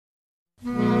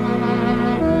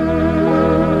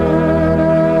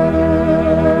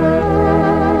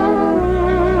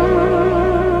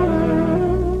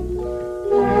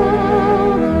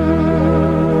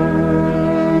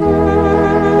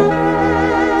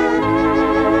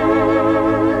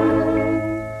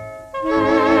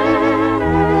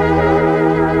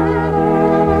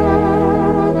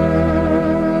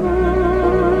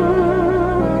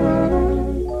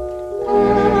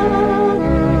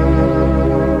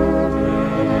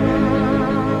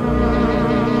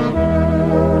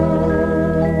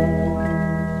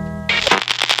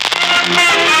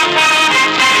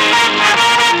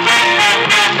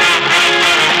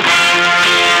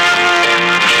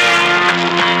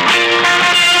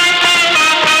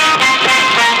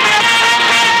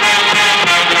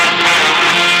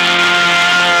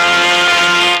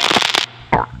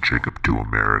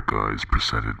guys,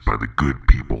 presented by the good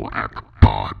people at the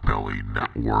Podbelly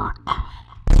Network.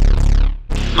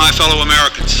 My fellow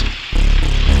Americans,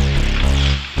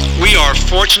 we are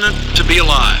fortunate to be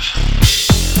alive.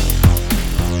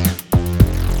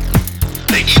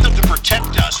 They need them to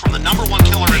protect us from the number one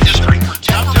killer in history.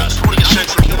 Protect us from the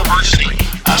Central University.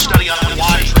 A study on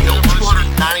why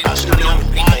 290 study on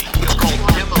why it's called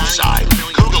democide.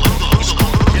 Google it. It's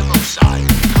called democide.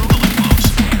 Google it,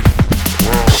 folks. The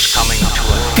world was coming to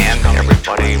an end.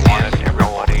 Everybody wanted to know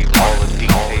all the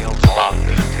details about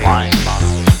the flying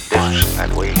discs that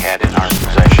we had in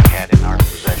our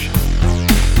possession.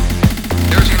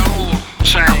 There's an old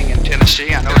saying in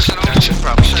Tennessee. I know it's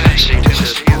probably Tennessee. It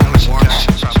says,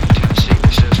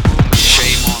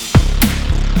 shame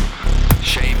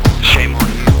on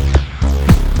you.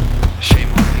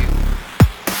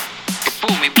 But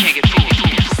fool me, we can't get fooled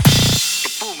again.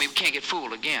 But fool me, we can't get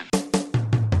fooled again.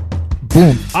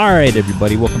 Boom. All right,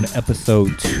 everybody. Welcome to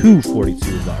episode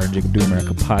 242 of the Art and Jacob Do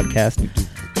America podcast.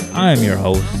 I am your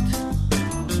host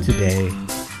today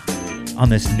on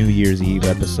this New Year's Eve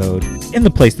episode. In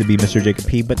the place to be, Mr. Jacob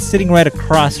P. But sitting right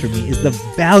across from me is the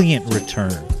valiant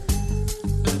return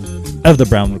of the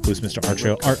Brown Recluse, Mr.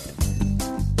 Archer. Art,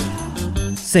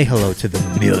 say hello to the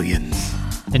millions.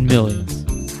 And millions.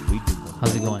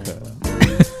 How's it going?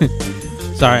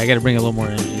 Sorry, I got to bring a little more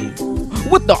energy.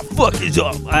 What the fuck is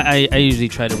up? I usually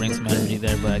try to bring some energy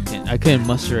there, but I couldn't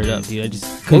muster it up, dude. I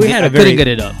just couldn't, couldn't get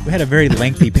it up. We had a very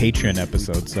lengthy Patreon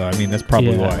episode, so I mean that's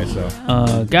probably why. So,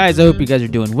 guys, I hope you guys are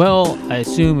doing well. I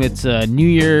assume it's New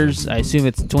Year's. I assume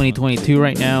it's 2022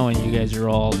 right now, and you guys are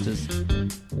all just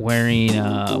wearing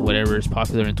whatever is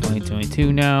popular in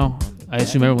 2022 now. I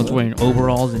assume everyone's wearing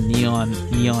overalls and neon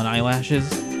eyelashes.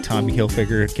 Tommy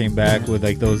Hilfiger came back with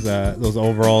like those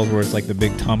overalls where it's like the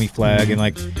big Tommy flag and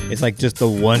like it's like just the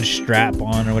one strap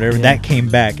on or whatever. That came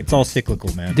back. It's all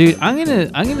cyclical, man. Dude, I'm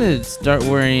gonna start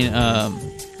wearing.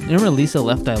 Remember Lisa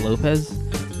Left Eye Lopez?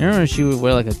 Remember she would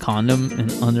wear like a condom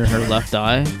under her left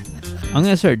eye? I'm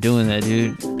gonna start doing that,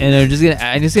 dude. And I'm just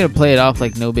gonna play it off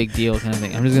like no big deal kind of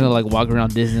thing. I'm just gonna like walk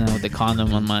around Disneyland with the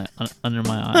condom on under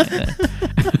my eye.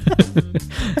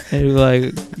 And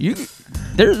like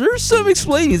there's some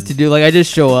explaining to do. Like I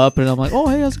just show up and I'm like, oh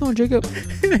hey, how's it going, Jacob?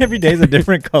 Every day's a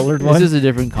different colored one. It's just a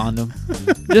different condom.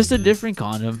 Just a different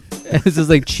condom. It's just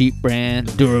like cheap brand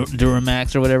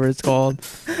Duramax or whatever it's called.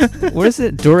 What is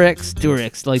it?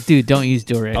 Durex. Like, dude, don't use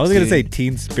Durex. I was gonna say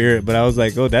Teen Spirit, but I was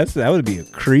like, oh, that would be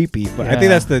creepy. But I think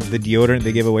that's the deodorant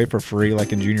they give away for free,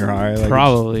 like in junior high. Like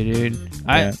probably, dude.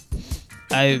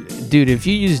 Dude, if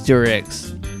you use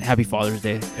Durex, happy Father's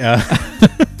Day. Yeah.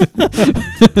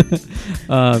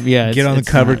 Get on the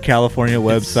Covered California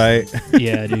website.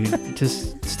 Yeah, dude.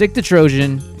 Just stick to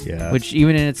Trojan. Yeah. Which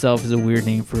even in itself is a weird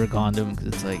name for a condom because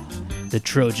it's like the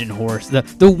Trojan horse,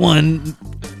 the one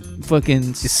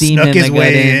fucking semen snuck his that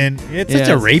way got in. It's such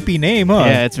a rapey name, huh?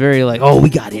 Yeah, it's very like, oh, we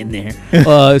got in there.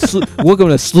 Welcome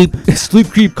to Sleep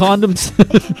Creep Condoms.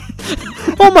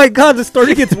 Oh my God, the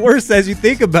story gets worse as you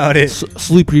think about it.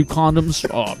 Sleep Creep Condoms,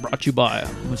 brought you by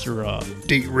Mr.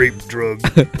 Date rape drug.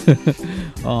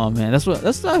 Oh man, that's what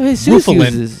Jesus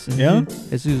uses. Yeah,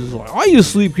 Jesus is like, I use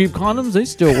Sleep Creep condoms. They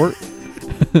still work.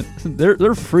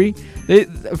 They're free. I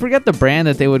forget the brand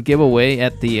that they would give away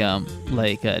at the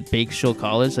at Bake Show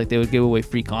College. Like they would give away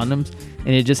free condoms, and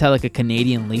it just had like a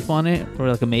Canadian leaf on it or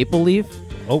like a maple leaf.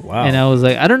 Oh wow! And I was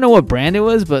like, I don't know what brand it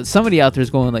was, but somebody out there is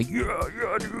going like,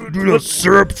 dude, a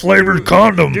syrup flavored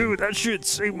condom. Dude, that shit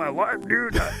saved my life,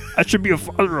 dude. I should be a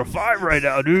father of 5 right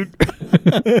now, dude.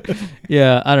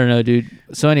 Yeah, I don't know, dude.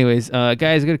 So anyways,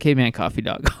 guys, go to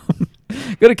cavemancoffee.com.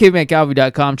 Go to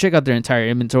cavemancoffee.com. Check out their entire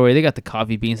inventory. They got the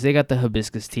coffee beans. They got the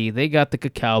hibiscus tea. They got the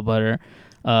cacao butter.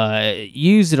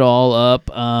 Use it all up.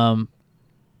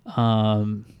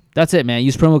 That's it, man.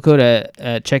 Use promo code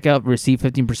at checkout. Receive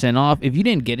 15% off. If you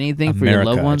didn't get anything for your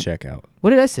loved one, checkout.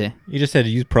 What did I say? You just said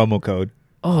use promo code.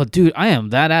 Oh, dude, I am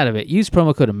that out of it. Use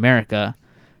promo code America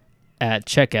at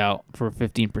checkout for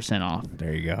 15% off.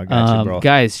 There you go. I got you, bro.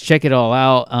 Guys, check it all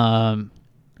out.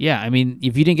 Yeah, I mean,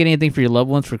 if you didn't get anything for your loved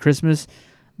ones for Christmas,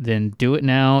 then do it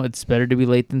now. It's better to be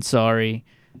late than sorry.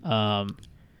 And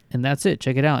that's it.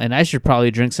 Check it out. And I should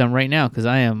probably drink some right now because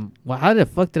I am. Well, how the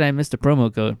fuck did I miss the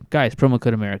promo code? Guys, promo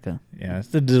code America. Yeah, it's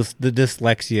the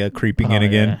dyslexia creeping in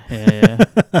again. Yeah.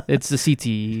 It's the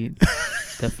CTE.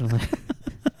 Definitely.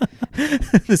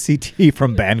 The CTE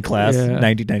from band class,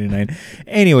 1999.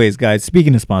 Anyways, guys,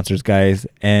 speaking of sponsors, guys,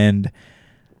 and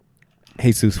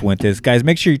Jesus Fuentes, guys,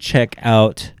 make sure you check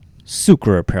out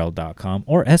SucreApparel.com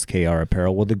or SKR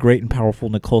Apparel, where the great and powerful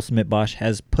Nicole Smith-Bosch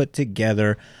has put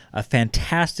together a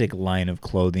fantastic line of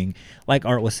clothing. Like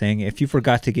Art was saying, if you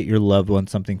forgot to get your loved one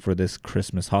something for this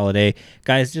Christmas holiday,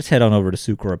 guys, just head on over to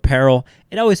Sucre Apparel.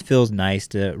 It always feels nice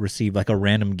to receive like a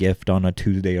random gift on a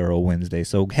Tuesday or a Wednesday.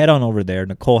 So head on over there.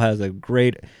 Nicole has a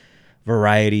great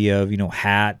variety of,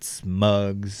 hats,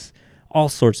 mugs, all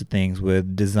sorts of things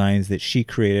with designs that she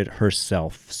created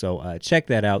herself. So check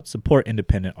that out. Support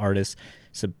independent artists.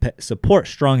 Support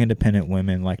strong independent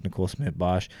women like Nicole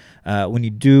Smith-Bosch. When you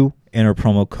do, enter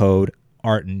promo code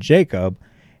Art and Jacob,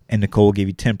 and Nicole will give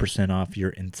you 10% off your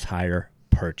entire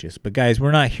purchase. But guys,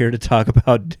 we're not here to talk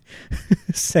about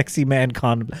sexy man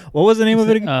condoms. What was the name of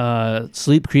it again?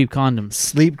 Sleep Creep condoms.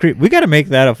 Sleep Creep. We got to make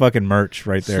that a fucking merch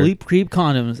right there. Sleep Creep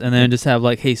condoms, and then just have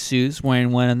like Jesus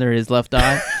wearing one under his left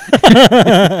eye.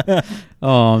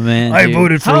 Oh man, I dude.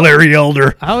 voted for Larry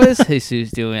Elder. How is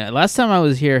Jesus doing? Last time I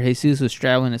was here, Jesus was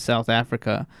traveling to South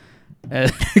Africa,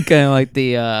 kind of like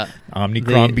the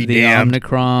Omnicron be the damned.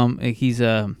 Omnicron. He's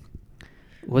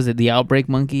was it the Outbreak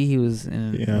monkey? He was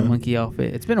in a monkey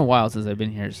outfit. It's been a while since I've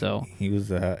been here, so He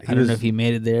was. I don't know if he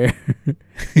made it there.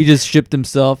 He just shipped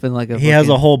himself in like a. He has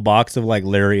a whole box of like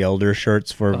Larry Elder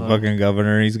shirts for fucking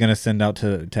governor. He's gonna send out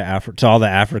to all the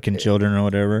African children or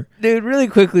whatever. Dude, really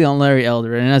quickly on Larry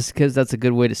Elder, and that's because that's a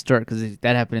good way to start because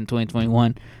that happened in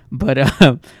 2021.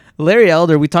 But Larry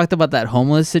Elder, we talked about that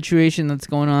homeless situation that's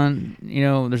going on.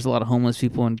 There's a lot of homeless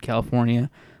people in California,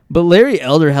 but Larry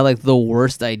Elder had like the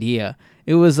worst idea.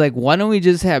 It was like, why don't we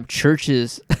just have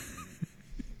churches?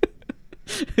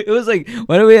 It was like,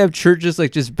 why don't we have churches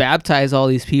like just baptize all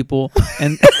these people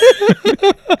and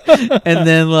and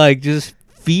then like just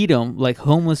feed them, like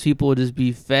homeless people will just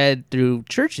be fed through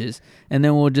churches, and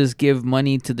then we'll just give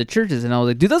money to the churches. And I was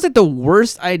like, dude, that's like the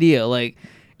worst idea. Like,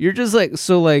 you're just like,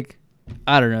 so like,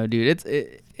 I don't know, dude.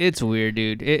 It's weird,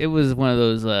 dude. It was one of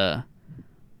those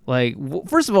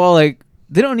first of all, like,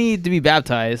 they don't need to be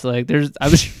baptized. Like,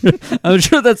 I'm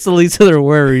sure that's the least of their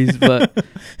worries. But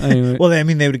anyway. Well, I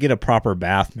mean, they would get a proper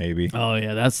bath, maybe. Oh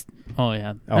yeah, A Never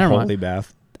holy mind.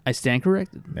 bath. I stand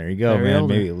corrected. There you go, Larry man.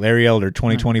 Elder. Maybe Larry Elder,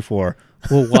 2024.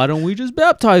 Well, why don't we just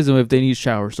baptize them if they need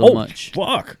showers so much?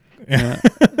 Fuck. Yeah.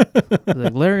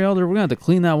 Like, Larry Elder, we're gonna have to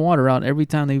clean that water out every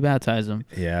time they baptize them.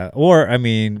 Yeah. Or I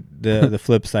mean, the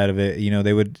flip side of it,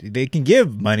 they can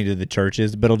give money to the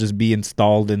churches, but it'll just be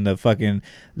installed in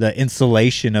the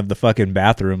insulation of the fucking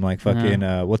bathroom, like fucking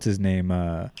what's his name,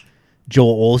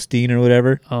 Joel Osteen or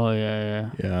whatever. Oh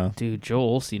yeah. Yeah. Dude,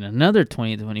 Joel Osteen, another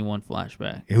 2021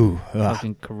 flashback. Ooh.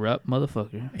 Fucking corrupt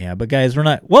motherfucker. Yeah, but guys, we're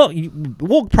not. Well,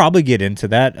 we'll probably get into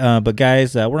that. But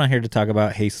guys, we're not here to talk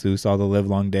about Jesus all the live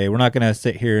long day. We're not gonna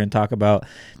sit here and talk about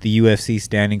the UFC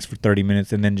standings for 30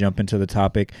 minutes and then jump into the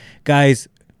topic, guys.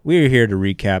 We're here to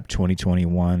recap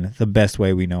 2021 the best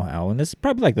way we know how, and this is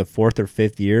probably like the 4th or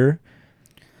 5th year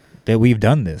that we've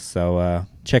done this. So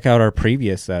check out our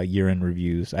previous year-end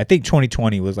reviews. I think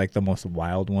 2020 was like the most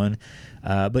wild one.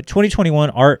 But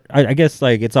 2021, Art, I guess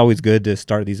like it's always good to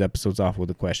start these episodes off with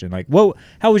a question. Like,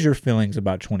 how was your feelings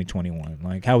about 2021?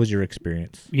 Like, how was your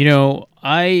experience? It's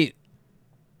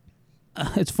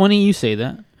funny you say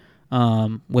that.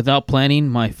 Without planning,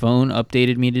 my phone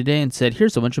updated me today and said,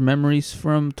 here's a bunch of memories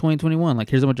from 2021. Like,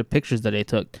 here's a bunch of pictures that I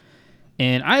took.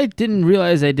 And I didn't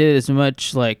realize I did as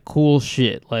much like cool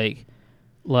shit. Like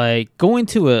going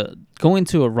to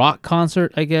a rock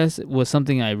concert, I guess, was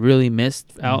something I really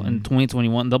missed out in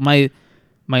 2021.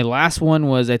 My last one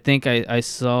was, I think I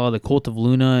saw the Cult of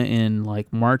Luna in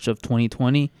like March of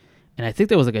 2020, and I think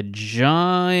there was like a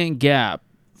giant gap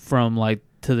from like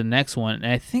to the next one.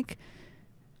 And I think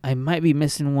I might be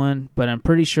missing one, but I'm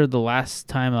pretty sure the last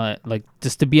time I like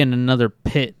just to be in another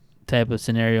pit type of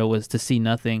scenario was to see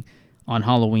Nothing on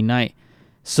Halloween night.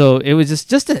 So it was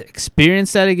just to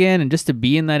experience that again and just to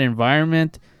be in that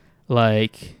environment.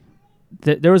 Like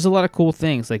there was a lot of cool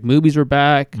things. Like movies were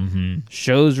back,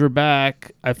 shows were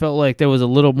back. I felt like there was a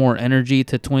little more energy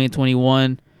to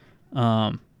 2021,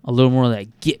 a little more of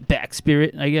that get back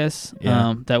spirit, I guess.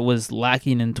 Yeah. That was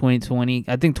lacking in 2020.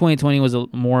 I think 2020 was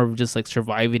more of just like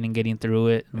surviving and getting through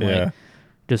it. And, like,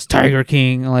 just Tiger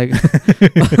King, like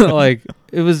like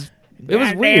it was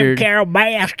weird. Carol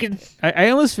Baskin. I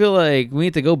almost feel like we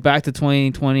need to go back to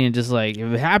 2020 and just like,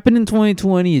 if it happened in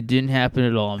 2020, it didn't happen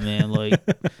at all, man. Like,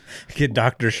 get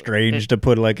Doctor Strange to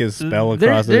put like his spell there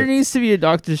across it. needs to be a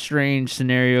Doctor Strange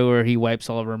scenario where he wipes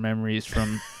all of our memories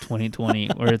from 2020,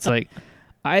 where it's like,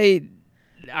 I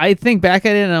think back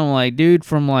at it and I'm like, dude,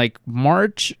 from like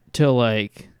March till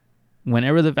like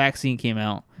whenever the vaccine came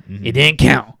out, it didn't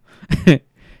count.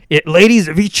 Ladies,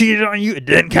 if he cheated on you, it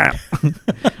didn't count.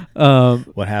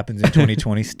 What happens in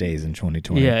 2020 stays in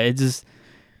 2020. Yeah,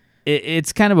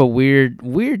 it's kind of a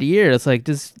weird year. It's like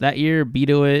just that year,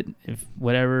 veto it, if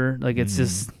whatever. Like it's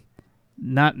just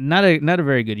not a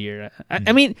very good year.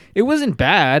 I mean, it wasn't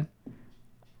bad.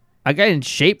 I got in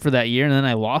shape for that year, and then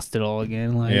I lost it all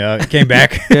again. Like, Yeah, it came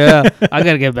back. yeah, I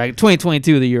gotta get back.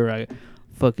 2022, the year I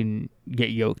fucking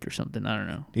get yoked or something. I don't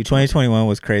know. Dude, 2021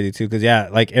 was crazy too, because yeah,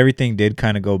 like everything did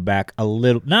kind of go back a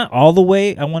little, not all the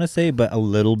way, I want to say, but a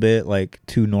little bit like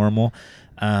to normal.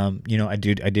 You know, I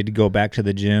did go back to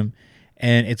the gym,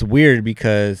 and it's weird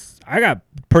because I got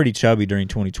pretty chubby during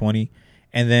 2020,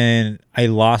 and then I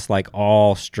lost like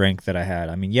all strength that I had.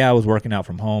 I mean, yeah, I was working out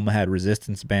from home. I had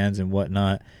resistance bands and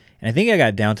whatnot. And I think I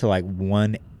got down to like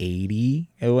 180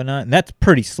 and whatnot. And that's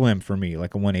pretty slim for me,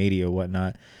 like a 180 or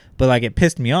whatnot. But like it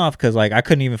pissed me off because like I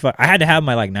couldn't even I had to have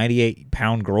my like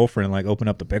 98-pound girlfriend like open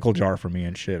up the pickle jar for me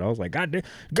and shit. I was like, God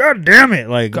damn it.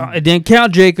 Like, God, it didn't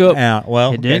count, Jacob.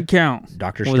 Well, it didn't count.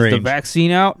 Dr. Was Strange. the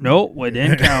vaccine out? Nope, it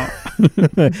didn't count.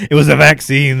 It was a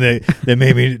vaccine that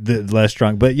made me less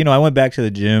strong. But, you know, I went back to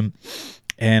the gym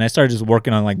and I started just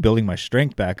working on like building my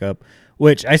strength back up,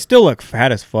 which I still look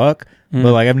fat as fuck.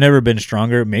 But like I've never been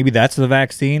stronger. Maybe that's the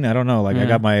vaccine. I don't know. Like I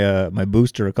got my my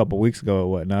booster a couple weeks ago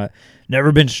or whatnot.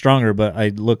 Never been stronger, but I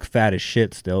look fat as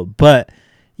shit still. But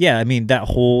yeah, I mean that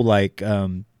whole like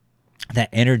that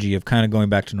energy of kind of going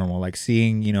back to normal, like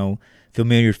seeing, you know,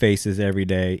 familiar faces every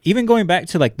day. Even going back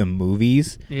to like the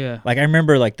movies. Yeah. Like I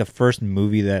remember like the first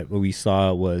movie that we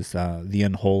saw was The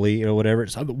Unholy or whatever.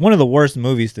 It's one of the worst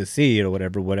movies to see or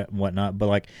whatever, whatnot. But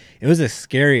like it was a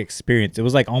scary experience. It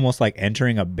was like almost like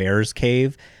entering a bear's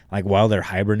cave, like while they're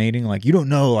hibernating. Like you don't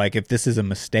know like if this is a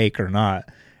mistake or not,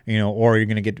 you know, or you're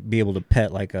gonna be able to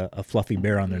pet like a fluffy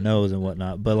bear on their nose and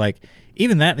whatnot. But like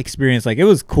even that experience, like it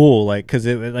was cool, like because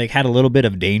it like had a little bit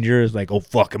of danger. It's like, oh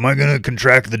fuck, am I gonna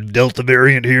contract the Delta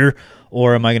variant here,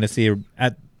 or am I gonna see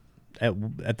at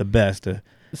the best a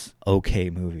okay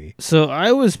movie? So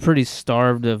I was pretty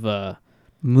starved of a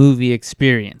movie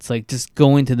experience, like just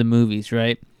going to the movies,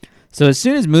 right? So as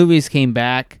soon as movies came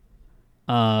back,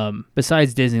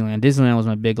 besides Disneyland was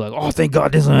my big like, oh thank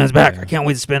God Disneyland's back. I can't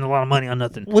wait to spend a lot of money on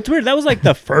nothing. What's weird, that was like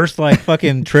the first like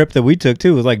fucking trip that we took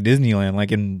too, was like Disneyland,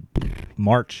 like in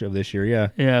March of this year.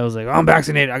 Yeah, I was like, I'm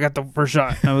vaccinated, I got the first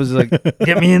shot. I was like,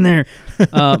 get me in there.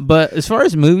 But as far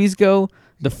as movies go,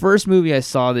 the first movie I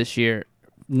saw this year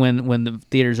when the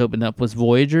theaters opened up was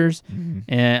Voyagers,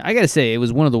 and I gotta say it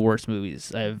was one of the worst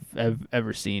movies I've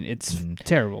ever seen. It's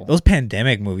terrible. Those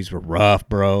pandemic movies were rough,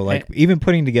 bro. Like even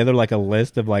putting together like a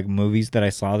list of like movies that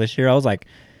I saw this year, I was like,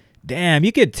 damn,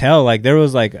 you could tell like there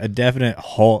was like a definite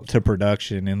halt to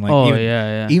production, and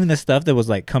like even the stuff that was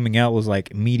like coming out was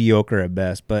like mediocre at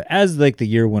best. But as like the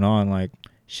year went on, like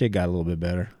shit got a little bit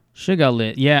better. Shit got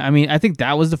lit. Yeah, I mean, I think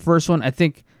that was the first one. I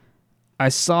think I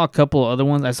saw a couple of other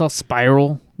ones. I saw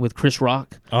Spiral with Chris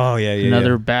Rock. Oh yeah.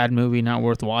 Another bad movie, not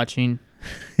worth watching.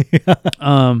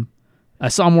 I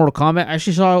saw Mortal Kombat. I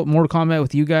actually saw Mortal Kombat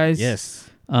with you guys. Yes.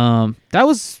 That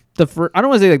was the first. I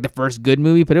don't want to say like the first good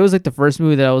movie, but it was like the first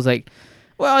movie that I was like,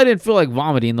 well, I didn't feel like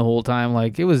vomiting the whole time.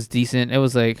 Like it was decent. It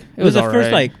was like it was the all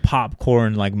first right. like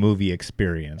popcorn like movie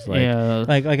experience. Like, Yeah.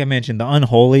 like I mentioned, The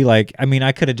Unholy. Like I mean,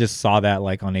 I could have just saw that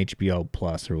like on HBO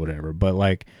Plus or whatever. But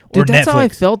like or Dude, that's Netflix. how I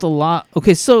felt a lot.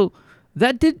 Okay, so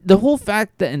that did the whole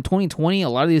fact that in 2020 a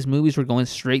lot of these movies were going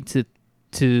straight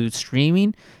to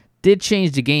streaming did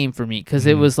change the game for me, because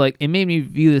it was like it made me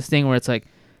view this thing where it's like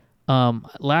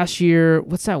last year,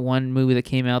 what's that one movie that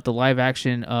came out, the live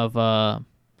action of I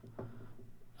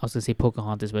was gonna say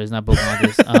Pocahontas, but it's not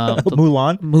Pocahontas.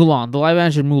 Mulan. The live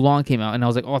action Mulan came out, and I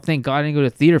was like, oh, thank God I didn't go to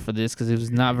theater for this, because it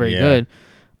was not very good.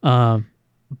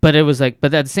 But it was like,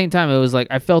 but at the same time, it was like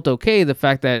I felt okay the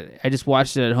fact that I just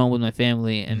watched it at home with my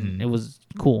family, and it was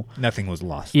cool. Nothing was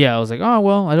lost. Yeah, I was like, oh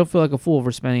well, I don't feel like a fool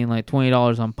for spending like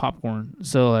 $20 on popcorn.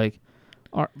 So like,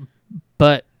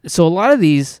 but so a lot of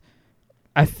these,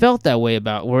 I felt that way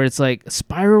about, where it's like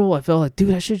Spiral. I felt like,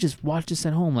 dude, I should just watch this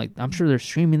at home. Like I'm sure they're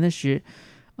streaming this shit.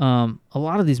 A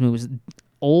lot of these movies,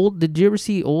 Old. Did you ever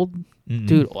see Old?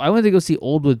 Dude, I went to go see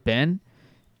Old with Ben.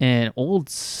 And Old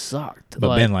sucked.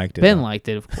 But Ben liked it. Ben liked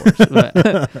it, of course.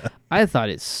 But I thought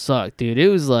it sucked, dude. It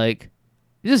was like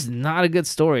just not a good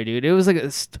story, dude. It was like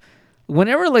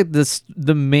whenever like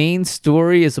the main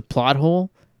story is a plot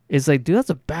hole, it's like, dude, that's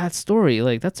a bad story.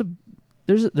 Like there's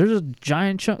a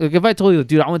giant chunk. Like if I told you,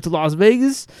 dude, I went to Las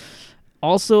Vegas.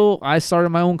 Also, I started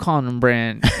my own condom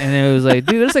brand, and it was like,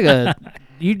 dude, there's like a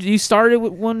you started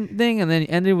with one thing and then you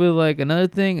ended with like another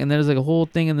thing, and there's like a whole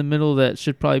thing in the middle that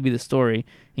should probably be the story,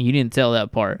 and you didn't tell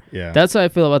that part. Yeah, that's how I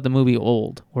feel about the movie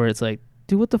Old, where it's like,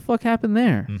 dude, what the fuck happened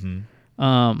there?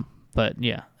 But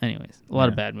yeah, anyways, a lot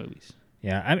of Yeah. bad movies.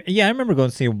 Yeah, I remember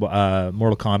going to see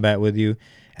Mortal Kombat with you,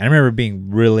 and I remember being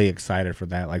really excited for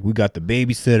that. Like, we got the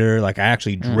babysitter. Like, I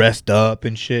actually dressed up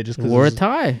and shit. Just I 'cause wore a it was-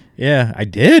 tie. Yeah, I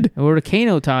did. I wore a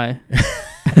Kano tie.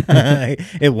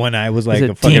 One eye was like It's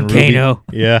a a fucking Team ruby. Kano.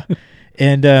 Yeah,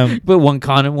 and Put one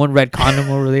red condom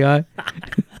over the eye.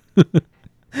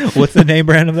 what's the name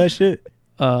brand of that shit?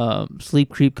 Sleep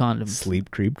creep condoms.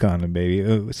 Sleep Creep Condom,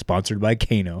 baby. Sponsored by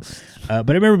Kano. But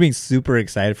I remember being super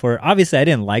excited for it. Obviously, I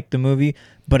didn't like the movie,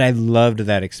 but I loved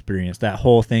that experience. That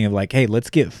whole thing of like, hey, let's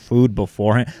get food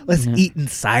beforehand. Let's eat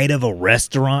inside of a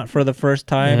restaurant for the first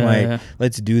time. Yeah, like, yeah.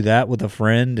 let's do that with a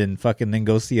friend and fucking then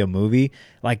go see a movie.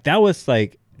 Like, that was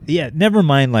like, yeah, never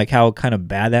mind like how kind of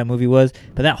bad that movie was,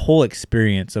 but that whole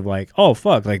experience of like, oh,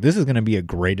 fuck, like this is going to be a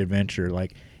great adventure.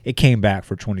 Like, it came back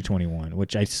for 2021,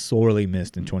 which I sorely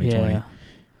missed in 2020. Yeah.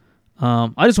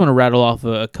 I just want to rattle off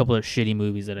a couple of shitty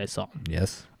movies that I saw.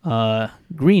 Yes.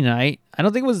 Green Knight. I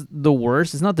don't think it was the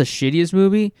worst. It's not the shittiest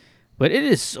movie, but it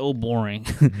is so boring.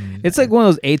 It's like one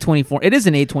of those A24. It is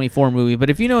an A24 movie,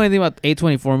 but if you know anything about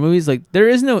A24 movies, like there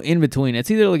is no in between. It's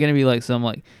either going to be like some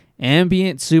like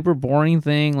ambient, super boring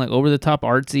thing, like over the top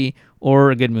artsy,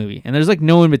 or a good movie. And there's like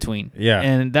no in between. Yeah.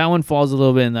 And that one falls a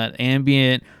little bit in that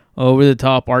ambient, over the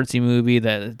top artsy movie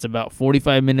that it's about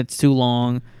 45 minutes too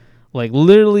long. Like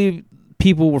literally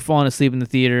people were falling asleep in the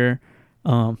theater.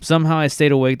 Somehow I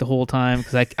stayed awake the whole time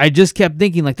because I just kept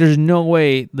thinking like there's no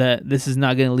way that this is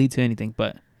not going to lead to anything,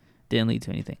 but didn't lead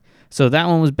to anything. So that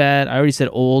one was bad. I already said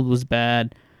Old was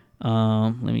bad.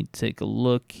 Let me take a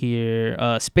look here.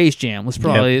 Space Jam was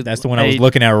probably Yep, that's the one I was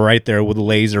looking at right there with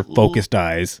laser focused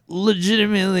eyes.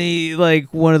 legitimately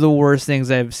like one of the worst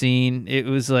things I've seen. It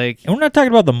was like And we're not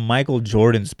talking about the Michael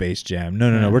Jordan Space Jam.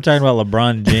 No. We're talking about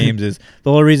LeBron James is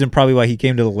the whole reason probably why he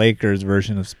came to the Lakers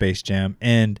version of Space Jam.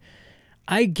 And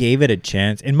I gave it a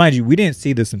chance. And mind you, we didn't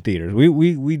see this in theaters.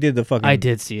 We did the fucking... I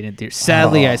did see it in theaters.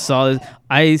 Sadly, I saw this.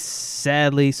 I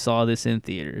sadly saw this in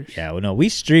theaters. Yeah, well, no, we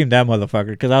streamed that motherfucker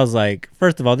because I was like,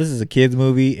 first of all, this is a kid's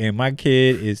movie and my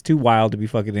kid is too wild to be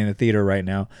fucking in the theater right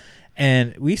now.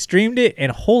 And we streamed it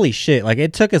and holy shit, like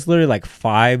it took us literally like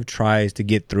 5 tries to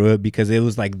get through it because it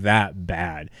was like that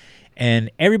bad.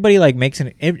 And everybody like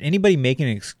anybody making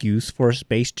an excuse for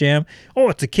Space Jam, oh,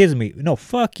 it's a kid's movie. No,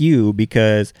 fuck you,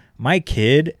 because my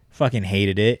kid fucking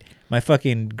hated it. My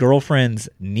fucking girlfriend's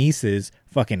nieces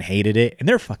fucking hated it, and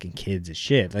they're fucking kids as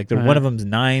shit. Like, one of them's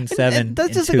 9, 7, And that's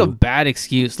and just 2. like a bad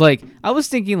excuse. Like I was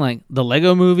thinking, like the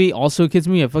Lego Movie, also a kids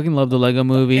movie. I fucking love the Lego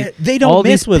Movie. They don't All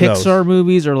miss these with Pixar those.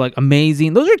 movies are like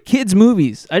amazing. Those are kids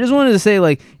movies. I just wanted to say,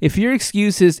 like, if your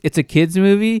excuse is it's a kids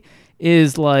movie,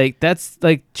 is like that's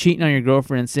like cheating on your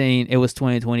girlfriend and saying it was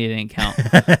 2020, it didn't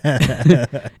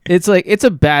count. It's like it's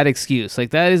a bad excuse. Like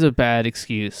that is a bad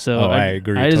excuse. So I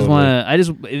agree I just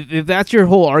totally. if that's your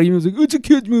whole argument, it's like it's a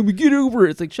kids movie, get over it.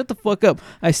 It's like shut the fuck up.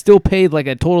 I still paid like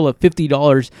a total of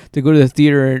 $50 to go to the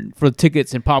theater for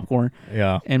tickets and popcorn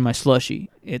Yeah. and my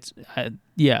slushy. It's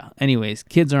yeah. Anyways,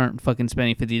 kids aren't fucking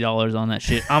spending $50 on that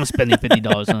shit. I'm spending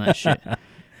 $50 on that shit.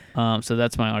 So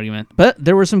that's my argument. But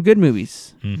there were some good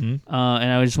movies. Mm-hmm.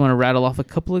 And I just want to rattle off a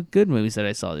couple of good movies that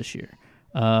I saw this year.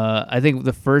 I think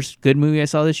the first good movie I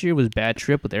saw this year was Bad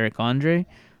Trip with Eric Andre.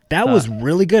 That was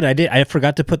really good. I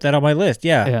forgot to put that on my list.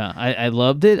 Yeah. Yeah, I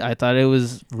loved it. I thought it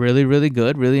was really, really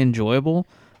good, really enjoyable.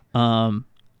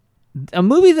 A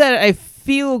movie that I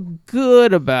feel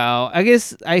good about. I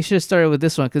guess I should have started with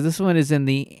this one because this one is in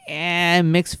the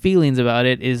mixed feelings about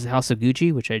it. Is House of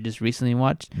Gucci, which I just recently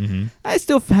watched. Mm-hmm. I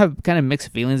still have kind of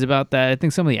mixed feelings about that. I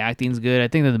think some of the acting's good. I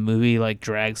think that the movie like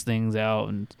drags things out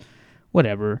and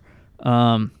whatever.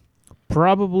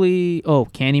 Probably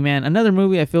Candyman, another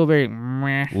movie I feel very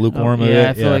meh. Lukewarm of yeah, it,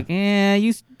 I feel yeah.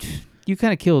 like you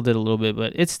kind of killed it a little bit,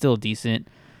 but it's still decent.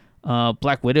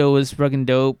 Black Widow was fucking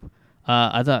dope.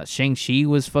 I thought Shang-Chi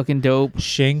was fucking dope.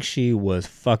 Shang-Chi was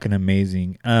fucking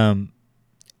amazing.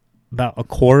 About a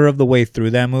quarter of the way through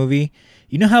that movie,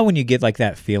 you know how when you get like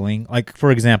that feeling, like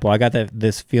for example, I got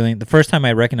this feeling the first time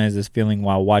I recognized this feeling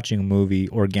while watching a movie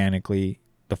organically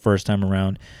the first time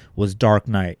around was Dark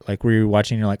Knight. Like where you're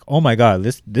watching, you're like, oh my god,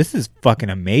 this is fucking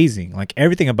amazing. Like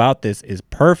everything about this is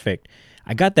perfect.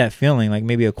 I got that feeling like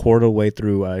maybe a quarter way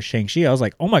through Shang-Chi. I was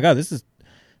like, oh my god, this is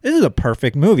a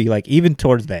perfect movie. Like even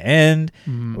towards the end,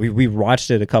 we watched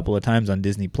it a couple of times on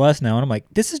Disney Plus now, and I'm like,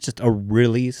 this is just a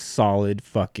really solid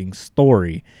fucking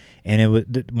story. And it was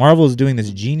Marvel is doing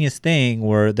this genius thing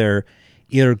where they're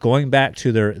either going back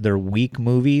to their weak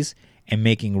movies and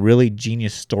making really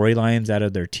genius storylines out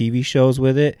of their TV shows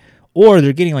with it, or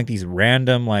they're getting like these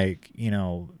random like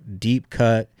deep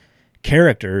cut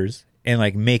characters and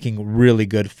like making really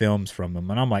good films from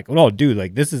them. And I'm like, oh, dude,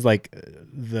 like this is like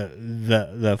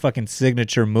the fucking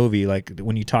signature movie. Like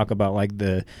when you talk about like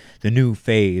the new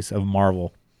phase of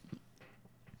Marvel.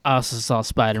 I also saw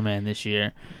Spider-Man this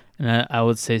year, and I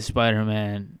would say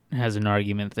Spider-Man has an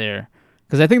argument there.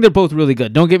 Because I think they're both really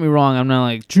good. Don't get me wrong. I'm not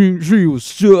like, Shang-Chi was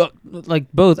suck.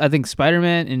 Like, both. I think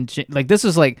Spider-Man and... like, this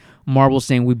is like Marvel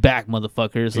saying, we back,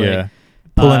 motherfuckers. Like, Yeah.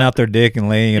 Pulling out their dick and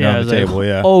laying it on the table, like,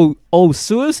 yeah. Oh,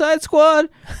 Suicide Squad?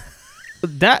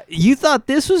 You thought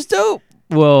this was dope?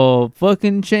 Well,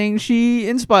 fucking Shang-Chi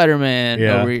and Spider-Man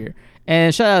over here.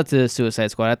 And shout out to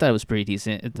Suicide Squad. I thought it was pretty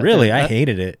decent. Really? I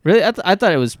hated it. Really? I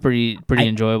thought it was pretty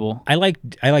enjoyable. I like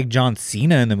John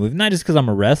Cena in the movie, not just because I'm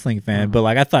a wrestling fan, but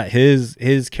like I thought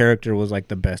his character was like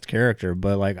the best character.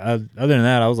 But like other than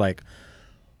that, I was like,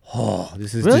 oh,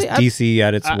 this is Really? just DC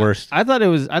at its worst. I thought it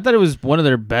was one of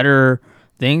their better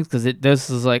things because this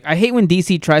is like, I hate when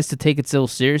DC tries to take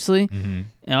itself seriously, and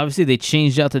obviously they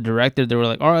changed out the director. They were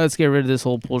like, all right, let's get rid of this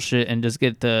whole bullshit and just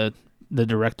get the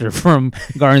director from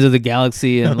Guardians of the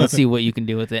Galaxy and let's see what you can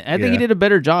do with it. I think he did a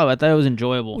better job. I thought it was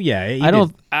enjoyable. Yeah,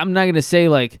 I'm not gonna say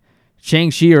like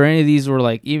Shang-Chi or any of these were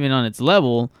like even on its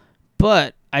level,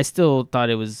 but I still thought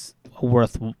it was a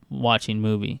worth watching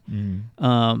movie.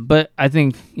 But I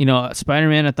think,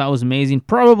 Spider-Man I thought was amazing.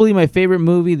 Probably my favorite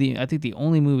movie. I think the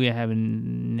only movie I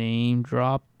haven't name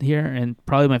dropped here, and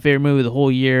probably my favorite movie of the whole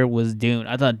year was Dune.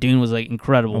 I thought Dune was like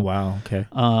incredible. Oh wow, okay.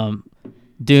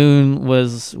 Dune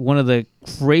was one of the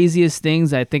craziest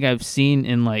things I think I've seen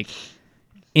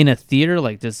in a theater,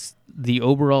 like just the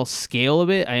overall scale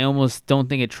of it. I almost don't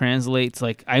think it translates.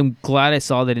 Like, I'm glad I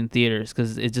saw that in theaters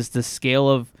because it's just the scale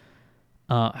of,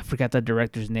 I forgot that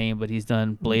director's name, but he's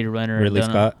done Blade Runner. Ridley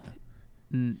Scott?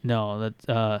 No,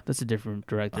 that's a different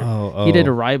director. Oh. He did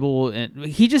Arrival, and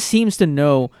he just seems to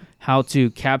know how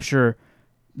to capture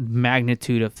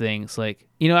magnitude of things. Like,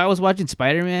 I was watching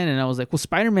Spider-Man and I was like, well,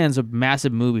 Spider-Man's a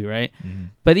massive movie, right?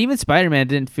 But even Spider-Man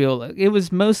didn't feel like it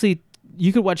was mostly,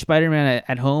 you could watch Spider-Man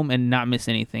at home and not miss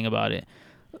anything about it.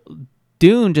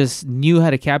 Dune just knew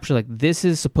how to capture, like, this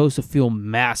is supposed to feel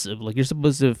massive. Like, you're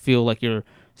supposed to feel like you're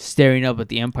staring up at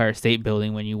the Empire State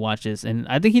Building when you watch this. And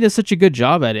I think he does such a good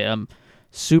job at it. I'm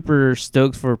super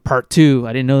stoked for part 2.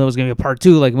 I didn't know there was going to be a part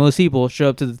 2. Like most people show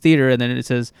up to the theater and then it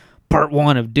says part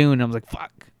 1 of Dune. I was like,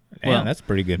 fuck. Damn, that's a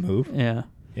pretty good move. Yeah.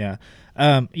 Yeah.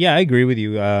 I agree with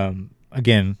you.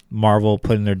 Again, Marvel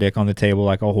putting their dick on the table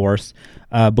like a horse.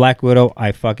 Black Widow,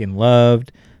 I fucking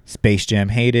loved. Space Jam,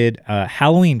 hated.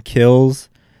 Halloween Kills.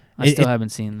 I still haven't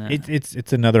seen that.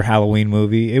 It's another Halloween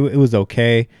movie. It was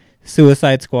okay.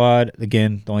 Suicide Squad,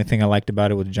 again, the only thing I liked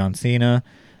about it was John Cena.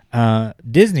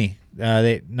 Disney,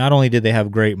 they not only did they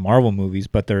have great Marvel movies,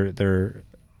 but they're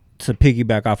to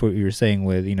piggyback off what you were saying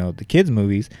with the kids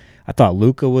movies. I thought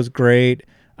Luca was great.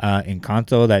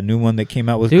 Encanto, that new one that came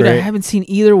out, was great. great. I haven't seen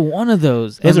either one of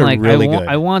those. Those and are really good.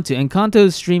 I want to. Encanto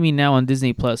is streaming now on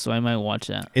Disney Plus, so I might watch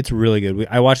that. It's really good.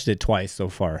 I watched it twice so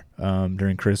far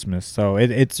during Christmas, so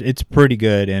it's pretty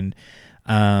good. And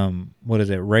what is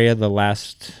it, Raya the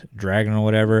Last Dragon or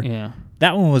whatever? Yeah,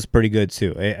 that one was pretty good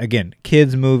too. Again,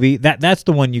 kids movie. That's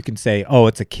the one you can say, oh,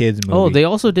 it's a kids movie. Oh, they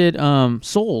also did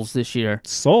Souls this year.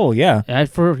 Soul, yeah. I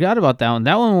forgot about that one.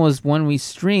 That one was one we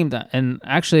streamed, and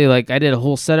actually, like, I did a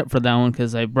whole setup for that one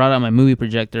because I brought out my movie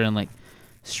projector and like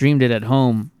streamed it at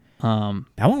home.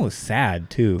 That one was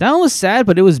sad too. That one was sad,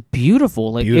 but it was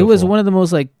beautiful. Like, it was one of the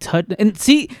most like and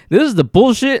see, this is the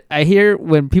bullshit I hear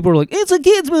when people are like, it's a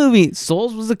kids movie.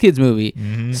 Souls was a kids movie.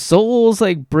 Mm-hmm. Souls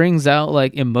like brings out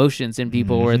like emotions in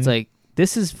people where it's like,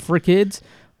 this is for kids,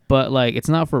 but like it's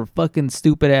not for fucking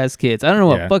stupid ass kids. I don't know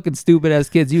what fucking stupid ass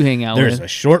kids you hang out with. There's a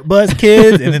short bus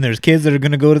kids, and then there's kids that are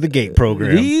gonna go to the gate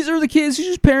program. These are the kids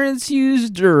whose parents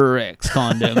use Durex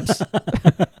condoms.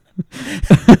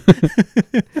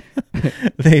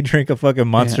 They drink a fucking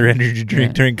Monster Energy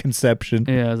drink during conception.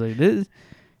 Yeah, I was like, this.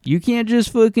 You can't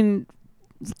just fucking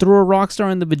throw a rock star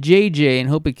in the vajayjay and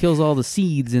hope it kills all the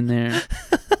seeds in there.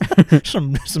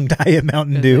 some Diet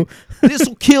Mountain Dew. This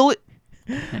will kill it.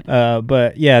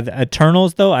 But yeah, the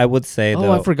Eternals though, I would say.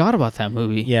 Oh, I forgot about that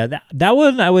movie. Yeah, that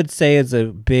one I would say is a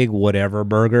big whatever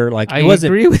burger. Like, I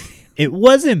agree with you. It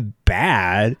wasn't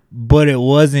bad, but it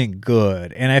wasn't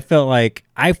good, and I felt like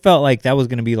that was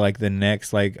gonna be like the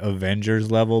next like Avengers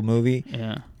level movie.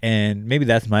 Yeah, and maybe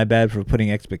that's my bad for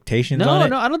putting expectations on it.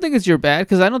 No, I don't think it's your bad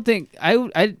because I don't think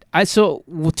I so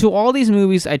to all these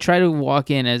movies I try to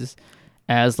walk in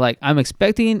as like I'm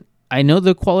expecting. I know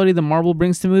the quality the Marvel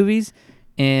brings to movies.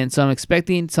 And so I'm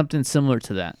expecting something similar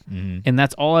to that. Mm-hmm. And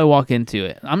that's all I walk into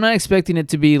it. I'm not expecting it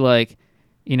to be like,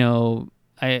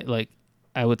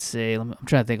 I would say, I'm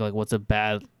trying to think like what's a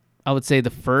bad I would say the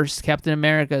first Captain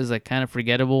America is like kind of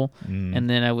forgettable, and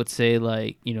then I would say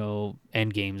like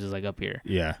Endgames is like up here.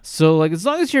 Yeah. So like as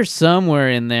long as you're somewhere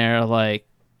in there, like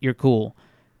you're cool.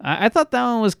 I thought that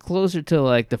one was closer to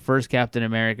like the first Captain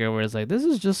America, where it's like this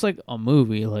is just like a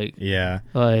movie, like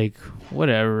like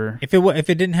whatever. If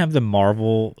it didn't have the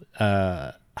Marvel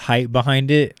hype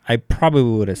behind it, I probably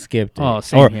would have skipped it. Oh,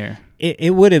 same here.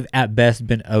 It would have at best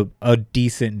been a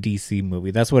decent DC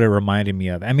movie. That's what it reminded me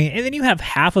of. I mean, and then you have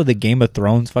half of the Game of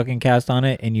Thrones fucking cast on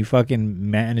it, and you fucking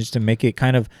managed to make it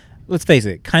kind of, let's face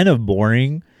it, kind of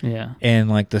boring. Yeah. And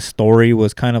like the story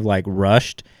was kind of like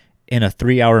rushed in a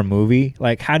 3-hour movie.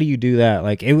 Like, how do you do that?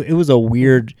 Like, it was a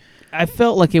weird. I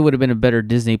felt like it would have been a better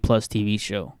Disney Plus TV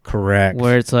show. Correct.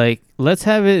 Where it's like, let's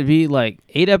have it be like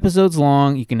 8 episodes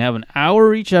long. You can have an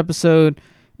hour each episode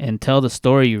and tell the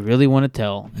story you really want to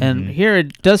tell. And here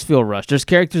it does feel rushed. There's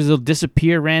characters that'll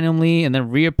disappear randomly and then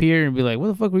reappear and be like, what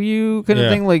the fuck were you? Kind of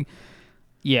thing. Like,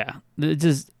 yeah.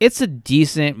 It's a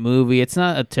decent movie. It's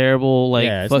not a terrible,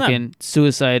 like, fucking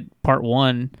Suicide Part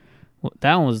 1.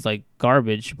 That one was like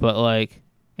garbage, but like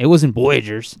it wasn't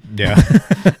Voyagers. Yeah.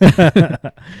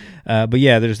 But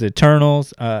yeah, there's the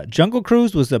Eternals. Jungle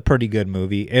Cruise was a pretty good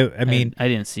movie. I mean, I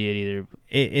didn't see it either.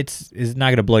 It's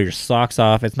not gonna blow your socks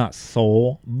off. It's not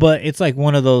Soul, but it's like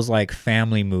one of those like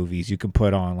family movies you can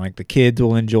put on. Like the kids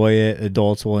will enjoy it,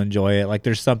 adults will enjoy it. Like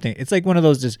there's something. It's like one of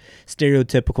those just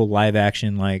stereotypical live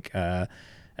action like.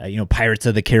 Pirates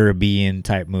of the Caribbean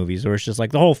type movies, where it's just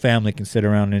like the whole family can sit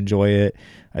around and enjoy it.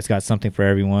 It's got something for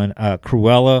everyone.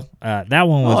 Cruella, that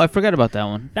one was. Oh, I forgot about that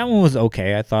one. That one was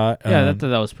okay, I thought. Yeah, I thought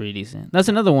that was pretty decent. That's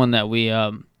another one that we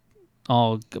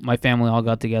my family all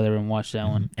got together and watched that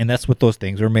one. And that's what those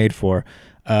things were made for.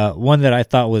 One that I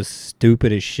thought was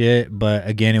stupid as shit, but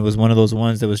again, it was one of those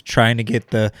ones that was trying to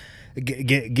get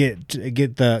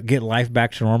life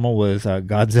back to normal. Was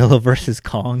Godzilla versus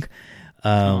Kong.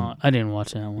 I didn't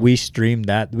watch that one. We streamed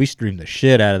the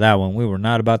shit out of that one. We were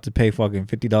not about to pay fucking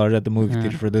 $50 at the movie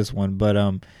theater for this one, but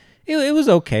it was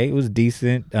okay. It was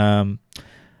decent.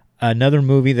 Another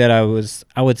movie that I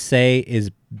would say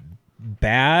is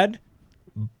bad,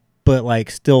 but like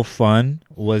still fun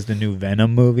was the new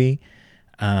Venom movie.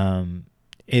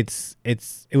 It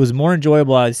was more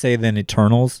enjoyable, I'd say, than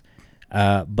Eternals,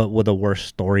 but with a worse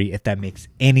story, if that makes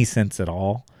any sense at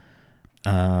all.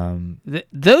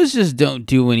 Those just don't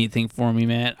do anything for me,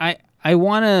 man. I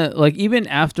want to, like, even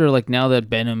after, like, now that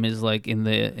Venom is like in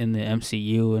the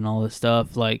MCU and all this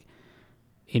stuff, like,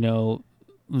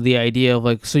 the idea of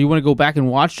like, so you want to go back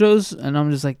and watch those, and I'm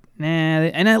just like, nah.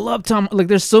 And I love Tom. Like,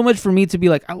 there's so much for me to be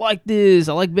like, I like this,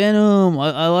 I like Venom,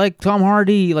 I like Tom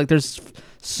Hardy. Like, there's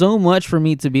so much for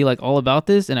me to be like all about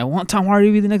this, and I want Tom Hardy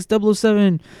to be the next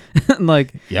 007.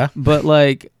 Like, yeah, but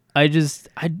like. It just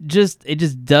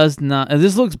does not.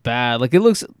 This looks bad. Like it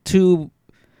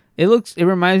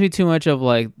reminds me too much of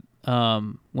like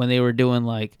when they were doing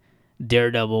like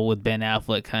Daredevil with Ben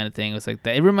Affleck kind of thing. It's like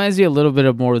that. It reminds me a little bit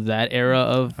of more of that era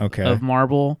of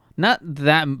Marvel. Not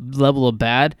that level of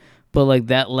bad, but like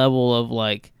that level of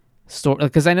like story.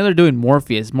 Because I know they're doing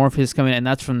Morpheus coming, and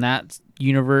that's from that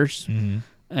universe. Mm-hmm.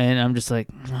 And I'm just like,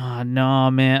 oh,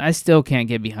 no, man, I still can't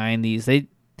get behind these.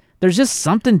 There's just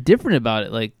something different about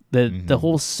it. Like the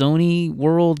whole Sony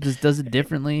world just does it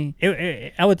differently.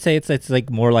 I would say it's like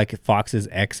more like Fox's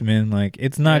X-Men. Like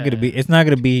it's not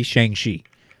gonna be Shang-Chi,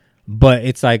 but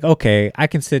it's like, okay, I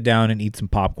can sit down and eat some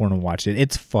popcorn and watch it.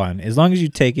 It's fun as long as you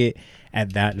take it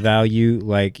at that value.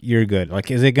 Like you're good. Like,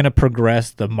 is it gonna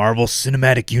progress the Marvel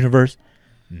Cinematic Universe?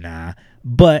 Nah,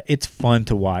 but it's fun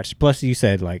to watch. Plus, you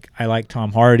said like I like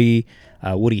Tom Hardy.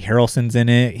 Woody Harrelson's in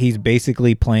it. He's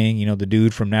basically playing, the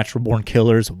dude from Natural Born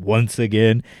Killers once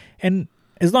again. And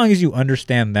as long as you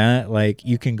understand that, like,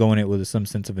 you can go in it with some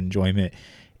sense of enjoyment.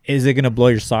 Is it going to blow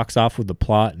your socks off with the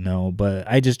plot? No, but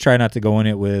I just try not to go in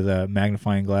it with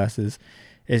magnifying glasses.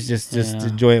 It's just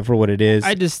enjoy it for what it is.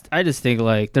 I just think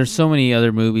like there's so many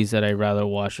other movies that I'd rather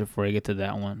watch before I get to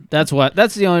that one. That's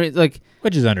the only like,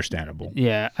 which is understandable.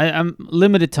 Yeah, I'm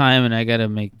limited time and I got to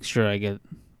make sure I get.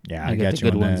 Yeah, I got the you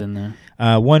good on ones that. in there.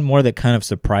 One more that kind of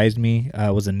surprised me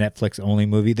was a Netflix only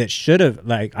movie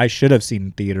that I should have seen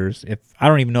in theaters. If I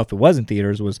don't even know if it was in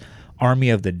theaters, was Army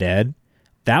of the Dead.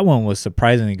 That one was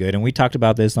surprisingly good, and we talked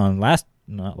about this on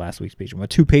not last week's Patreon,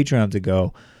 but 2 Patreons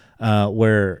ago,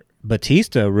 where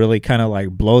Batista really kind of like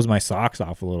blows my socks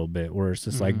off a little bit. Where it's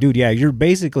just like, dude, yeah, you're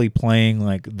basically playing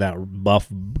like that buff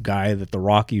guy that The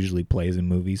Rock usually plays in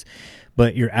movies,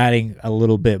 but you're adding a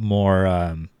little bit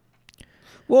more.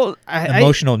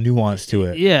 Emotional nuance to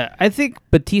it. Yeah, I think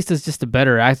Batista's just a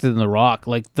better actor than The Rock.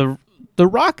 Like the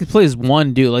Rock plays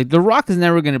one dude. Like The Rock is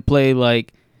never gonna play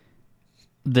like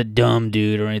the dumb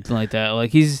dude or anything like that.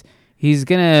 Like he's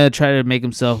gonna try to make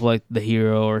himself like the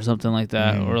hero or something like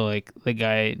that, or like the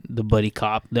guy, the buddy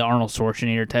cop, the Arnold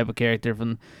Schwarzenegger type of character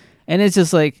and it's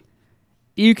just like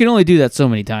you can only do that so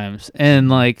many times. And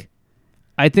like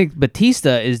I think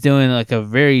Batista is doing like a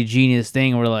very genius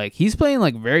thing where like he's playing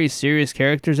like very serious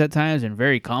characters at times and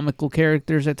very comical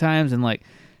characters at times, and like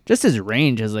just his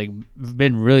range has like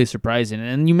been really surprising.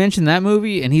 And you mentioned that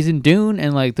movie, and he's in Dune,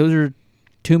 and like those are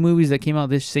 2 movies that came out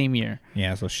this same year.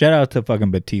 Yeah, so shout out to fucking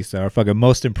Batista, our fucking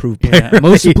most improved player. Yeah,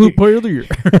 most improved player of the year.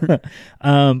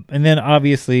 And then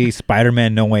obviously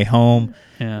Spider-Man: No Way Home.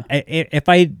 Yeah. If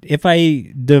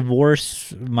I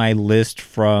divorce my list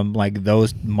from like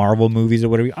those Marvel movies or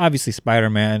whatever, obviously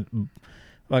Spider-Man,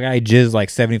 like I jizzed like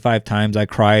 75 times. I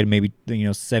cried maybe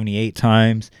 78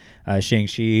 times.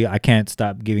 Shang-Chi, I can't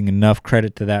stop giving enough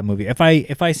credit to that movie. If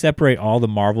I separate all the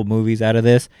Marvel movies out of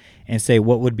this and say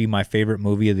what would be my favorite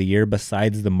movie of the year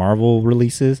besides the Marvel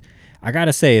releases, I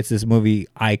gotta say it's this movie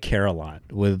I Care a Lot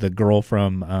with the girl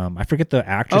from I forget the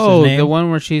actress's name. The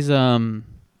one where she's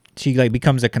she like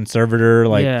becomes a conservator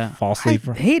falsely.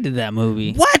 I hated that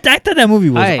movie. What? I thought that movie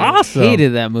was awesome. I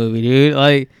hated that movie, dude.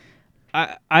 Like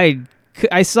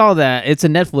I saw that. It's a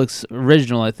Netflix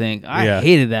original, I think. I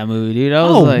hated that movie, dude. I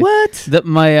was like, what?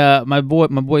 My boy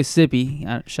Sippy,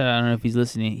 shout out, I don't know if he's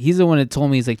listening. He's the one that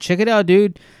told me, he's like, check it out,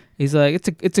 dude. He's like,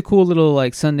 it's a cool little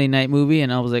like Sunday night movie,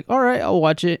 and I was like, all right, I'll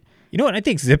watch it. You know what? I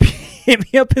think Zippy hit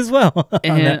me up as well.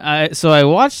 And I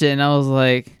watched it, and I was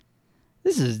like,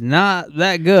 this is not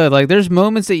that good. Like, there's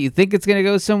moments that you think it's gonna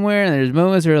go somewhere, and there's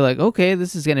moments where you're like, okay,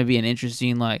 this is gonna be an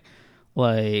interesting like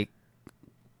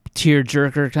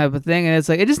tearjerker type of thing, and it's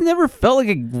like it just never felt like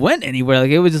it went anywhere.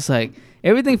 Like it was just like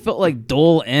everything felt like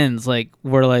dull ends, like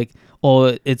where like,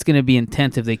 oh, it's gonna be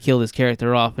intense if they kill this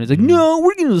character off, and it's like, no,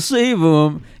 we're gonna save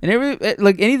him, and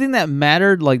like anything that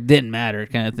mattered like didn't matter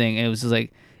kind of thing. And it was just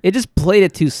like it just played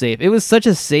it too safe. It was such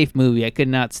a safe movie. I could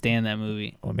not stand that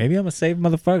movie. Well, maybe I'm a safe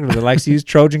motherfucker that likes to use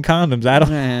Trojan condoms. I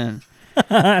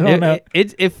don't know.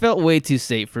 It felt way too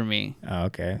safe for me. Oh,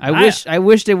 okay. I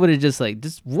wish they would have just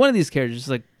one of these characters just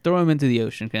like throw him into the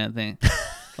ocean kind of thing.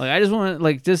 Like I just want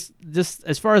like just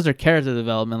as far as their character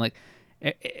development, like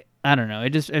I don't know.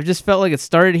 It just felt like it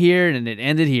started here and it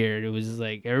ended here. It was just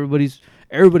like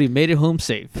everybody made it home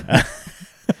safe.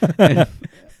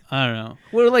 I don't know.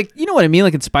 Well, like, you know what I mean?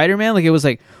 Like in Spider-Man, like it was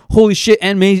like, holy shit,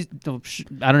 I don't know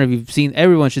if you've seen,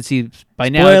 everyone should see by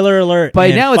now. Spoiler alert.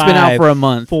 By now it's been out for a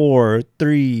month. 4,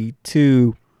 3,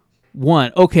 2,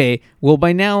 1. Okay. Well,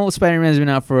 by now Spider-Man's been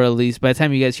out for at least, by the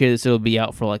time you guys hear this, it'll be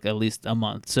out for like at least a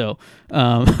month. So,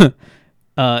 like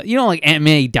Aunt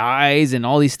May dies and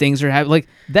all these things are happening. Like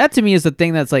that to me is the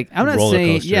thing that's like, I'm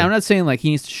not saying like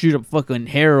he needs to shoot up fucking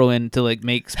heroin to like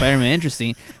make Spider-Man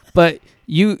interesting, but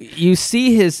you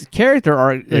see his character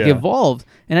arc like evolved,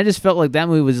 and I just felt like that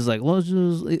movie was just like, well,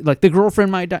 just, like the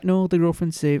girlfriend might die. No, the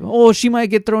girlfriend's safe. Oh, she might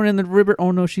get thrown in the river.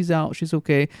 Oh no, she's out. She's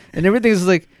okay. And everything was just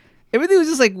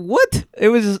like, what? It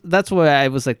was just, that's why I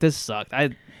was like, this sucked.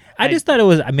 I just thought it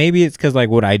was, maybe it's because like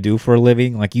what I do for a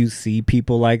living, like you see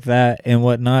people like that and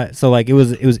whatnot. So like it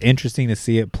was interesting to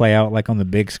see it play out like on the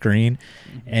big screen,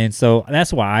 and so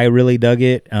that's why I really dug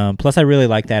it. Plus I really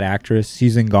like that actress.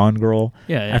 She's in Gone Girl.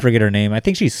 Yeah. I forget her name. I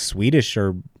think she's Swedish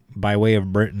or by way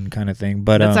of Britain kind of thing.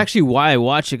 But that's actually why I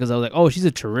watched it, because I was like, oh, she's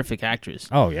a terrific actress.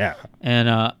 Oh yeah. And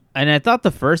I thought the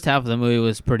first half of the movie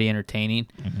was pretty entertaining.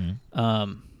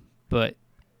 Mm-hmm. But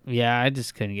yeah, I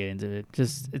just couldn't get into it.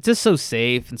 It's just so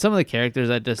safe, and some of the characters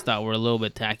I just thought were a little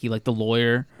bit tacky. Like the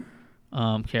lawyer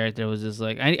character was just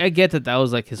like, I get that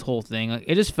was like his whole thing. Like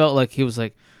it just felt like he was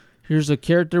like, here's a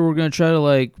character we're gonna try to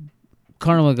like,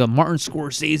 kind of like a Martin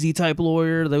Scorsese type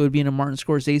lawyer that would be in a Martin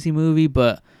Scorsese movie,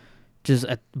 but he's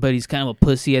kind of a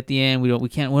pussy at the end. We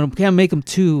can't make him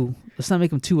too. Let's not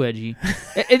make him too edgy.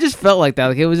 It just felt like that.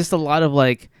 Like it was just a lot of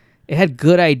like. It had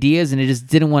good ideas, and it just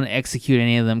didn't want to execute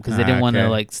any of them because they didn't want to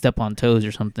like step on toes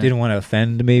or something. Didn't want to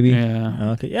offend, maybe.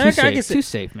 Yeah. Okay. Yeah. Too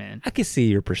safe, man. I can see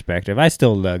your perspective. I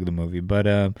still dug the movie,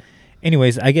 but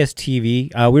anyways, I guess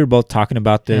TV. We were both talking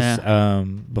about this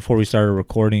before we started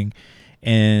recording,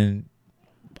 and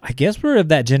I guess we're of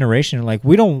that generation. Like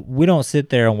we don't sit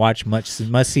there and watch must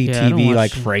see TV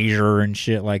like Frasier and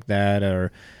shit like that,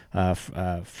 or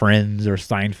Friends or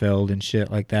Seinfeld and shit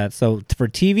like that. So for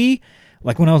TV.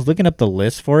 Like when I was looking up the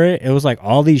list for it, it was like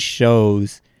all these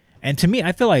shows And to me,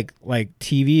 I feel like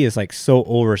TV is like so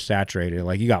oversaturated.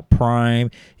 Like you got Prime,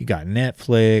 you got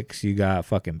Netflix, you got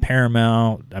fucking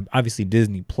Paramount, obviously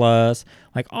Disney Plus,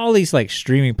 like all these like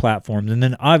streaming platforms. And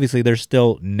then obviously there's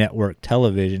still network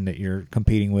television that you're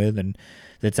competing with and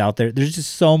that's out there. There's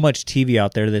just so much TV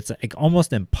out there that's like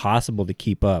almost impossible to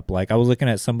keep up. Like I was looking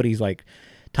at somebody's like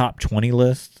top 20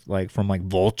 list, like from like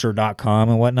vulture.com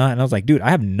and whatnot. And I was like, dude,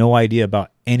 I have no idea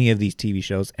about any of these TV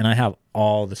shows and I have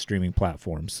all the streaming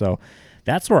platforms. So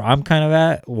that's where I'm kind of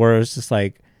at, where it's just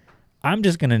like, I'm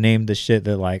just going to name the shit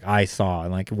that like I saw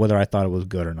and like whether I thought it was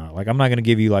good or not. Like I'm not going to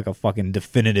give you like a fucking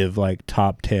definitive like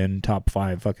top 10, top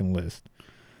 5 fucking list.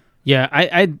 Yeah,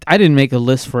 I didn't make a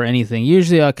list for anything.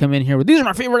 Usually I'll come in here with, these are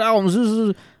my favorite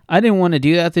albums. I didn't want to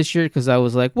do that this year because I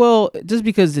was like, well, just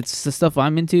because it's the stuff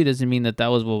I'm into doesn't mean that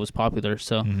was what was popular.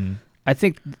 So I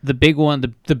think the big one,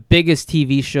 the biggest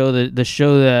TV show,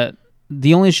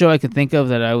 the only show I could think of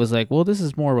that I was like, well, this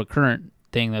is more of a current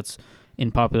thing that's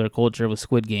in popular culture was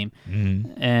Squid Game.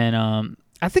 And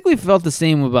I think we felt the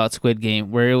same about Squid Game,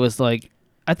 where it was like,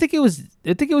 I think it was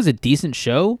a decent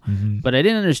show, but I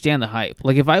didn't understand the hype.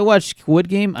 Like if I watched Squid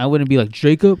Game, I wouldn't be like,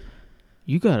 Jacob,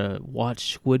 you gotta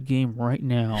watch Squid Game right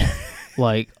now.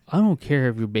 Like, I don't care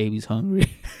if your baby's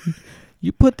hungry.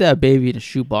 You put that baby in a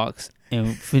shoebox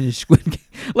and finish Squid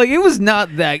Game. Like, it was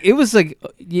not that. It was like,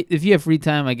 if you have free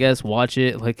time, I guess, watch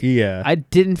it. Like, yeah. I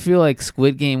didn't feel like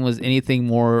Squid Game was anything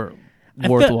more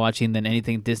worth watching than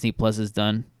anything Disney Plus has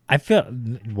done. I feel,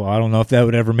 well, I don't know if that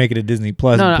would ever make it a Disney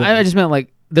Plus. No, I just meant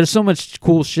like, there's so much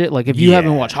cool shit. Like, if you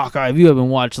haven't watched Hawkeye, if you haven't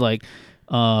watched like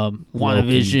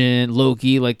WandaVision,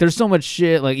 Loki, like there's so much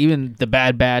shit. Like even The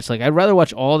Bad Batch. Like I'd rather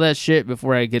watch all that shit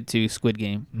before I get to Squid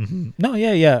Game. No,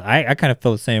 yeah. I kind of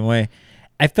feel the same way.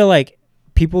 I feel like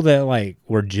people that like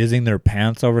were jizzing their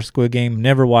pants over Squid Game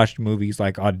never watched movies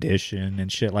like Audition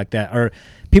and shit like that, or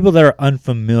people that are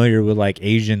unfamiliar with like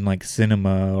Asian like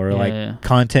cinema or like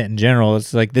content in general.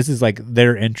 It's like this is like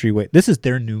their entryway. This is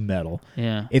their new metal,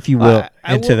 if you will,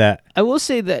 into that. I will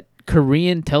say that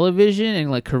Korean television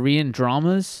and like Korean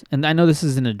dramas, and I know this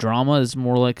isn't a drama, it's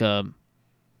more like a,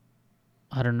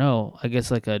 I don't know, I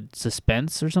guess like a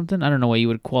suspense or something. I don't know why you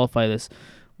would qualify this,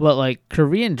 but like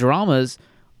Korean dramas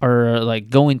are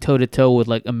like going toe to toe with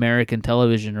like American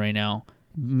television right now,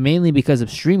 mainly because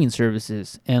of streaming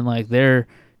services. And like the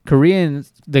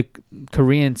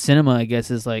Korean cinema, I guess,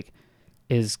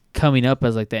 is coming up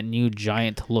as like that new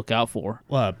giant to look out for.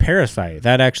 Well, Parasite,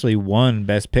 that actually won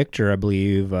Best Picture, I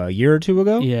believe, a year or two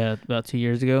ago. Yeah, about 2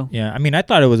 years ago. Yeah, I mean, I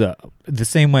thought it was the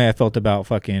same way I felt about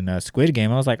fucking Squid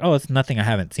Game. I was like, oh, it's nothing I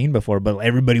haven't seen before, but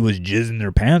everybody was jizzing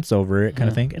their pants over it, kind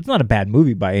of thing. It's not a bad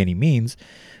movie by any means,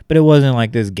 but it wasn't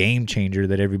like this game changer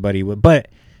that everybody would. But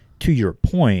to your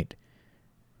point,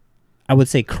 I would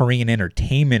say Korean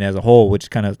entertainment as a whole,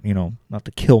 which kind of, not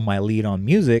to kill my lead on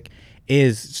music,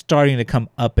 is starting to come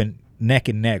up and neck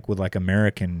with like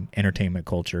American entertainment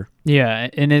culture. Yeah,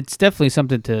 and it's definitely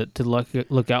something to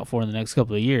look out for in the next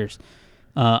couple of years.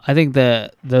 I think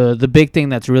the big thing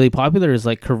that's really popular is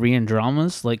like Korean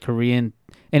dramas, like Korean,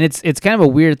 and it's kind of a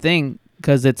weird thing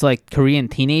because it's like Korean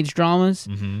teenage dramas.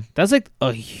 That's like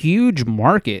a huge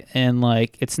market, and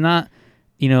like it's not.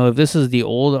 If this was the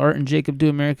old Art and Jacob Do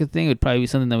America thing, it would probably be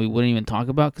something that we wouldn't even talk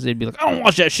about because they'd be like, I don't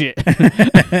watch that shit.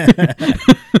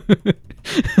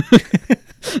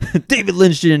 David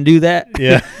Lynch didn't do that.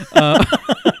 Yeah.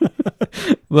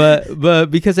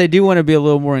 But because I do want to be a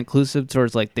little more inclusive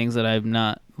towards like things that I'm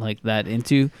not like that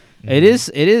into. It is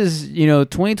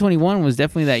 2021 was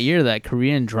definitely that year that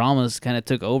Korean dramas kind of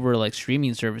took over like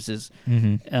streaming services.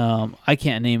 I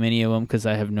can't name any of them because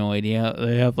I have no idea.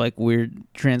 They have like weird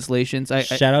translations.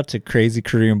 Shout out to Crazy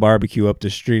Korean Barbecue up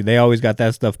the street. They always got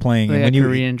that stuff playing. They got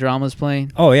Korean dramas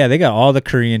playing. Oh yeah, they got all the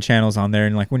Korean channels on there,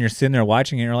 and like when you're sitting there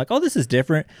watching it, you're like, oh, this is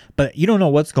different, but you don't know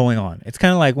what's going on. It's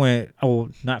kind of like when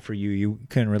not for you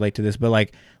couldn't relate to this, but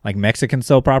like Mexican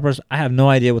soap operas. I have no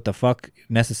idea what the fuck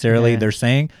necessarily they're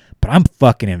saying, but I'm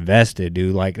fucking invested,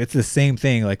 dude. Like, it's the same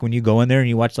thing. Like, when you go in there and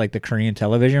you watch, like, the Korean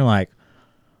television, you're like,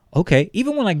 okay.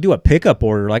 Even when, like, do a pickup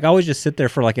order, like, I always just sit there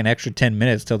for, like, an extra 10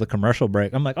 minutes till the commercial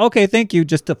break. I'm like, okay, thank you,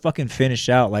 just to fucking finish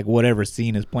out, like, whatever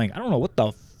scene is playing. I don't know what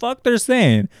the fuck they're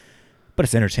saying, but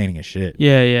it's entertaining as shit.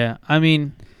 Yeah. I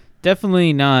mean,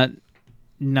 definitely not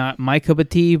my cup of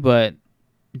tea, but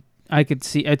I could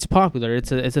see it's popular.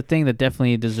 It's a thing that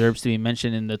definitely deserves to be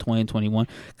mentioned in the 2021.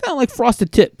 Kind of like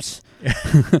Frosted Tips.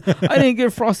 I didn't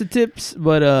get Frosted Tips,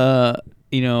 but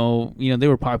they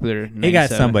were popular. They got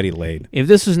somebody laid. If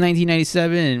this was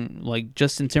 1997 and like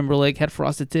Justin Timberlake had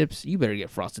Frosted Tips, you better get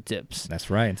Frosted Tips. That's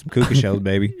right. Some Kuka shells,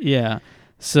 baby. Yeah.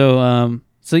 So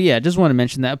So yeah, just want to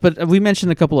mention that. But we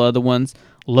mentioned a couple of other ones.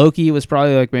 Loki was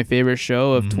probably like my favorite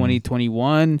show of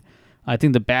 2021. I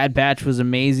think The Bad Batch was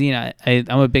amazing.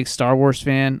 I'm a big Star Wars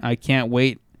fan. I can't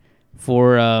wait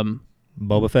for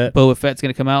Boba Fett. Boba Fett's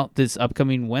going to come out this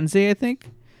upcoming Wednesday, I think.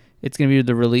 It's going to be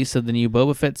the release of the new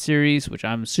Boba Fett series, which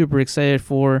I'm super excited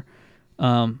for.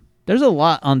 There's a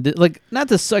lot on, not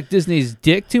to suck Disney's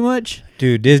dick too much.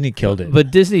 Dude, Disney killed it.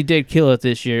 But Disney did kill it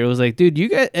this year. It was like, dude, you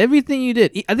got everything you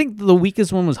did. I think the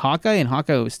weakest one was Hawkeye, and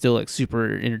Hawkeye was still like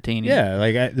super entertaining. Yeah,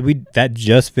 like that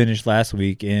just finished last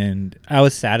week, and I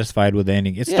was satisfied with the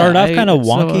ending. It started off kind of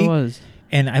wonky. So it was.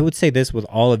 And I would say this with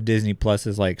all of Disney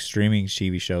Plus's like streaming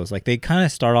TV shows, like they kind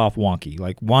of start off wonky,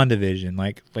 like WandaVision,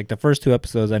 like the first 2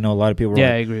 episodes. I know a lot of people were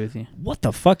I like, agree with you. what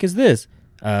the fuck is this?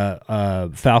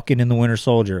 Falcon and the Winter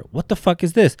Soldier. What the fuck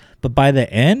is this? But by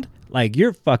the end, like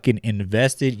you're fucking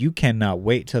invested. You cannot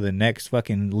wait till the next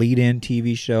fucking lead-in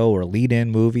TV show or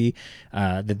lead-in movie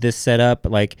that this set up.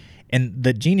 Like, and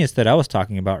the genius that I was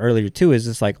talking about earlier too is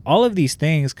just like all of these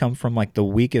things come from like the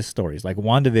weakest stories. Like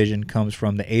WandaVision comes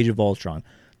from the Age of Ultron,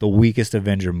 the weakest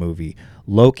Avenger movie.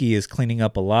 Loki is cleaning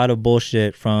up a lot of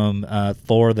bullshit from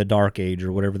Thor: The Dark Age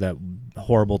or whatever that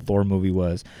horrible Thor movie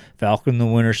was. Falcon and the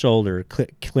Winter Soldier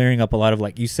clearing up a lot of,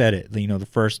 like you said it, the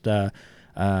first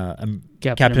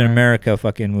Captain America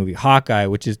fucking movie. Hawkeye,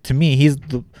 which is, to me, he's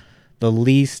the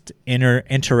least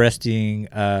interesting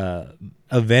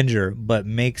Avenger, but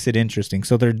makes it interesting.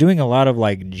 So they're doing a lot of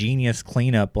like genius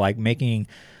cleanup, like making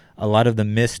a lot of the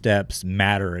missteps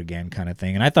matter again, kind of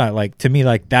thing. And I thought, like, to me,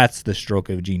 like that's the stroke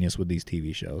of genius with these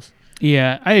TV shows.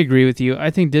 Yeah, I agree with you. I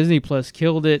think Disney Plus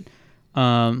killed it.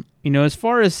 As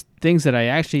far as things that I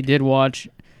actually did watch,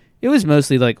 it was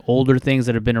mostly like older things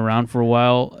that have been around for a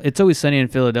while. It's Always Sunny in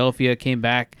Philadelphia came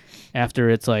back after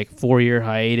its like 4-year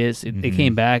hiatus. It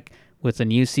came back with a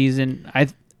new season.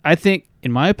 I think,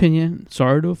 in my opinion,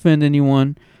 sorry to offend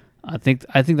anyone, I think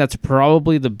that's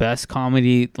probably the best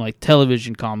comedy, like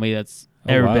television comedy that's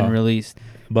ever been released.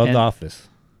 Above The Office.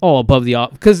 Oh, above The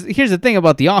Office. Because here's the thing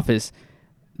about The Office.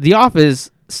 The Office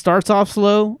starts off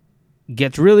slow,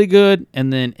 gets really good,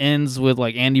 and then ends with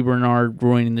like Andy Bernard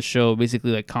ruining the show,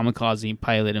 basically like kamikaze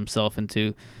pilot himself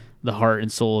into the heart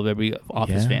and soul of every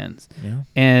Office fans. Yeah.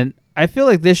 And I feel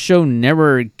like this show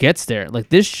never gets there. Like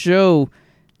this show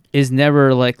is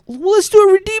never like, well, let's do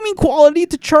a redeeming quality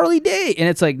to Charlie Day. And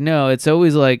it's like, no, it's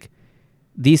always like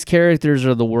these characters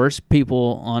are the worst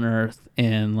people on earth,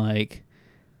 and like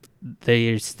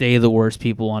they stay the worst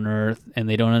people on earth, and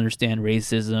they don't understand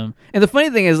racism. And the funny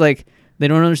thing is, like, they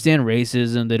don't understand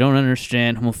racism, they don't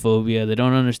understand homophobia, they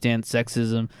don't understand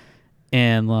sexism,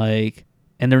 and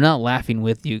they're not laughing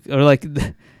with you, or like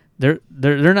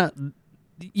they're not.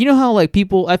 You know how like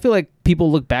people, I feel like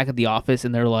people look back at The Office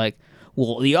and they're like,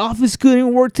 well, The Office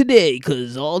couldn't work today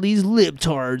because all these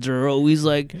libtards are always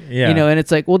like, and it's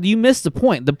like, well, you missed the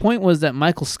point. The point was that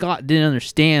Michael Scott didn't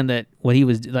understand that what he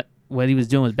was doing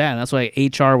was bad. And that's why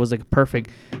HR was like a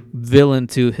perfect villain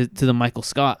to the Michael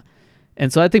Scott.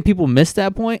 And so I think people missed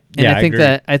that point. And I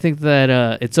think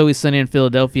that It's Always Sunny in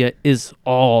Philadelphia is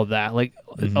all that. Like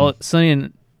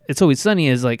It's Always Sunny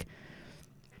is like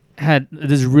had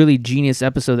this really genius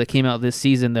episode that came out this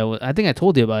season that I think I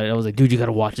told you about it. I was like, dude, you got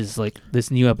to watch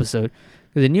this new episode.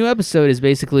 The new episode is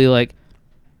basically like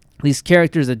these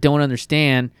characters that don't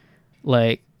understand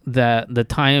like that the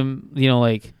time,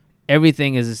 like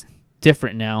everything is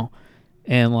different now.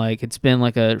 And like it's been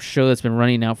like a show that's been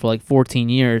running now for like 14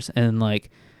 years, and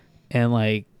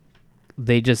they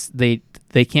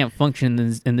can't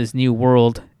function in this new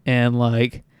world, and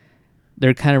like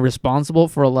they're kind of responsible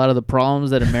for a lot of the problems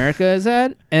that America has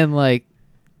had. And like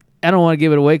I don't want to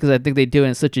give it away because I think they do it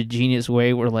in such a genius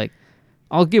way where like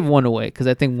I'll give one away because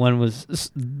I think one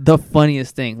was the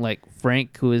funniest thing. Like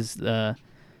Frank, who is Danny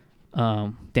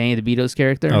DeVito's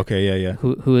character. Okay, yeah.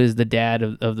 Who is the dad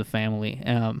of the family.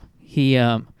 He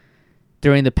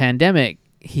during the pandemic,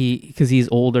 because he's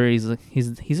older,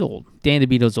 he's old. Danny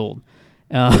DeVito's old.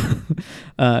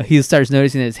 He starts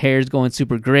noticing that his hair is going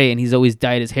super gray, and he's always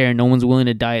dyed his hair, and no one's willing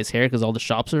to dye his hair because all the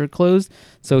shops are closed.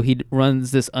 So he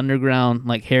runs this underground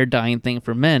like hair dyeing thing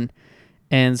for men,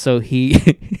 and so he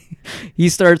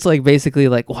starts like basically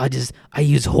like, well, I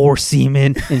use horse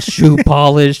semen and shoe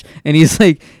polish, and he's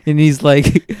like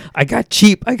I got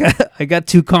cheap, I got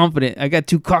too confident, I got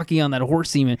too cocky on that horse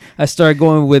semen. I started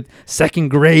going with 2nd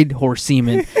grade horse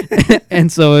semen,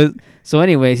 and so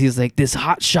anyways, he's like, this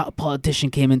hotshot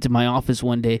politician came into my office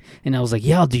one day, and I was like,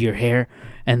 yeah, I'll do your hair.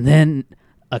 And then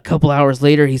a couple hours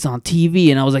later, he's on TV,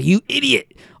 and I was like, you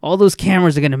idiot! All those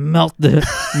cameras are gonna melt the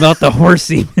horse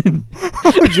semen.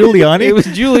 Giuliani? It was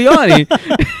Giuliani.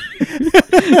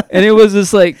 And it was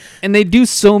just like, and they do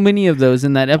so many of those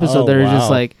in that episode that are just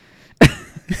wow. like.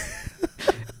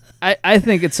 I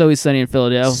think It's Always Sunny in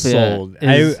Philadelphia. Sold.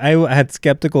 I had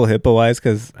skeptical hippo eyes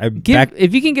because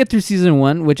if you can get through season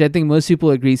 1, which I think most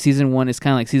people agree season 1 is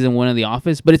kind of like season 1 of The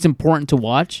Office, but it's important to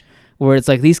watch, where it's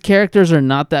like these characters are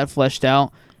not that fleshed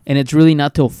out, and it's really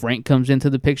not till Frank comes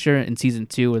into the picture in season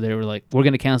 2 where they were like, we're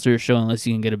going to cancel your show unless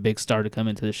you can get a big star to come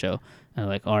into the show. And they're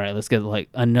like, all right, let's get like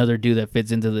another dude that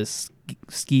fits into this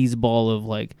skis ball of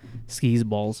like skis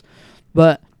balls.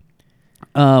 But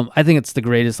I think it's the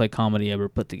greatest like comedy ever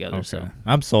put together. Okay. So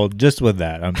I'm sold just with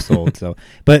that. I'm sold. So,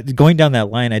 but going down that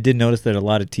line, I did notice that a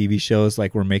lot of TV shows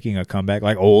like were making a comeback,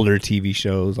 like older TV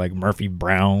shows, like Murphy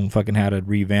Brown fucking had a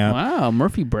revamp. wow,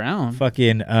 Murphy Brown.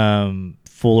 Fucking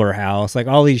Fuller House, like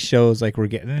all these shows like we're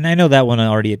getting, and I know that one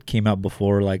already had came out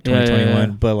before like 2021,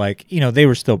 yeah. but like, you know, they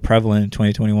were still prevalent in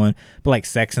 2021. But like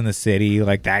Sex and the City,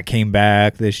 like that came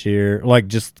back this year, like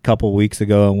just a couple weeks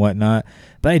ago and whatnot.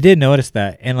 But I did notice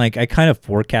that, and like I kind of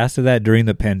forecasted that during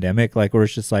the pandemic, like where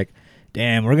it's just like,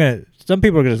 damn, some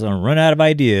people are just gonna run out of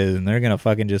ideas, and they're gonna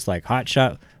fucking just like hot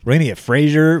shot. We're gonna get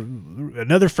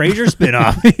another Frasier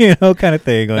spinoff, you know, kind of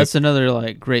thing. Like, That's another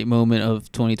like great moment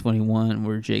of 2021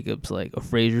 where Jacob's like a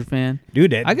Frasier fan.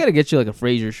 dude, I gotta get you like a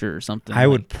Frasier shirt or something. I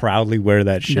would proudly wear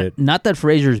that N- shit. not that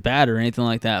Frasier's bad or anything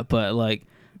like that, but like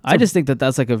I just think that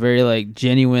that's like a very like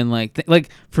genuine like like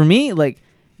for me, like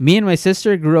me and my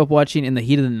sister grew up watching In the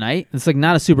Heat of the Night. It's like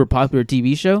not a super popular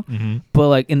TV show, but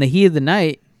like In the Heat of the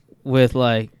Night with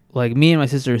like me and my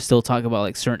sister still talk about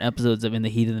like certain episodes of In the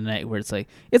Heat of the Night where it's like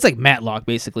Matlock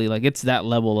basically, like it's that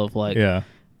level of like, Yeah.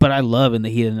 But I love In the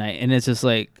Heat of the Night, and it's just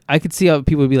like I could see how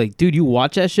people would be like, dude, you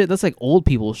watch that shit? That's like old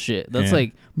people shit. That's Yeah.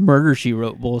 like Murder She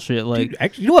Wrote bullshit. Like, Dude,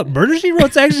 actually, you know what? Murder She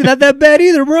Wrote's actually not that bad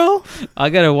either, bro.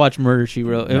 I gotta watch Murder She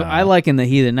Wrote. Nah. I like In the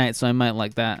Heat of the Night, so I might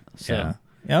like that. So. Yeah.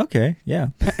 Yeah. Okay. Yeah.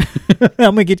 I'm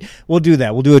gonna get. We'll do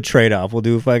that. We'll do a trade off. We'll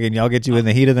do fucking. Y'all get you In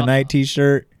the Heat of the Night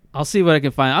T-shirt. I'll see what I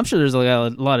can find. I'm sure there's a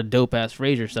lot of dope ass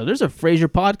Frasier stuff. There's a Frasier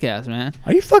podcast, man.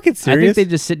 Are you fucking I serious? think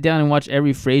they just sit down and watch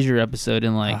every Frasier episode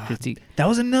and like critique. That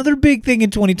was another big thing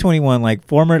in 2021.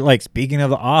 Like speaking of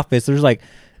The Office, there's like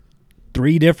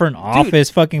 3 different Office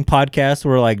fucking podcasts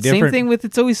where like different. Same thing with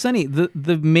It's Always Sunny.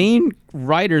 The main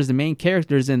writers, the main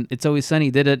characters in It's Always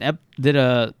Sunny did a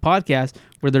podcast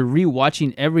where they're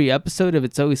rewatching every episode of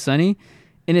It's Always Sunny,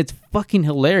 and it's fucking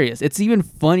hilarious. It's even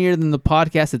funnier than the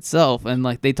podcast itself. And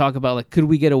like they talk about like, could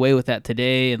we get away with that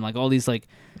today? And like all these like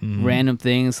random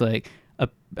things. Like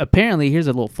apparently, here's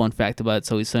a little fun fact about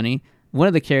It's Always Sunny. One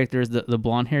of the characters, the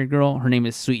blonde haired girl, her name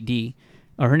is Sweet D.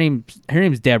 Or her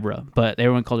name's Deborah, but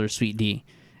everyone called her Sweet D.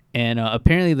 And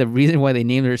apparently the reason why they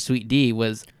named her Sweet D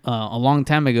was a long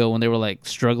time ago when they were like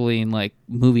struggling like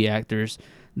movie actors,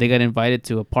 they got invited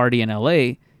to a party in LA,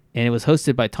 and it was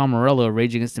hosted by Tom Morello,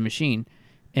 Rage Against the Machine.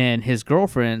 And his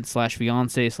girlfriend /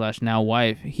 fiance / now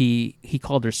wife, he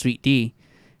called her Sweet D.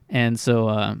 And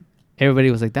so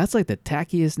everybody was like, that's like the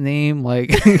tackiest name.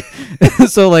 Like,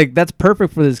 so like that's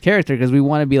perfect for this character because we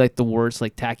want to be like the worst,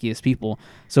 like tackiest people.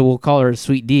 So we'll call her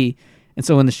Sweet D. And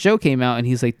so when the show came out and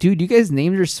he's like, dude, you guys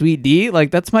named her Sweet D?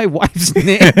 Like, that's my wife's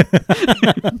name.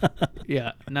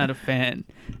 Yeah, not a fan.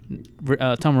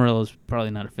 Tom Morello's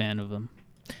probably not a fan of him.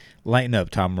 Lighten up,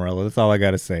 Tom Morello. That's all I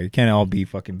gotta say. It can't all be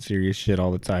fucking serious shit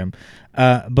all the time.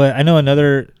 But I know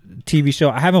another TV show.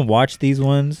 I haven't watched these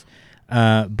ones,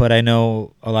 but I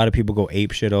know a lot of people go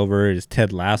ape shit over it. Is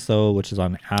Ted Lasso, which is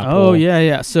on Apple. Oh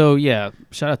yeah. So yeah,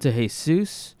 shout out to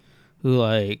Jesus, who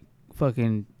like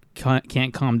fucking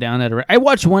can't calm down at I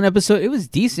watched one episode. It was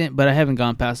decent, but I haven't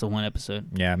gone past the one episode.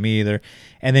 Yeah, me either.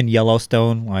 And then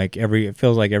Yellowstone, like it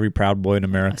feels like every Proud Boy in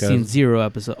America. I've seen 0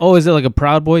 episodes. Oh, is it like a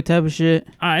Proud Boy type of shit?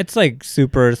 It's like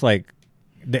super. It's like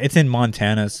it's in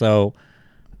Montana, so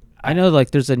I know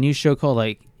like there's a new show called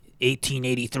like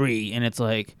 1883, and it's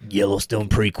like Yellowstone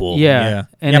prequel. Yeah.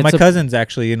 And And my it's cousin's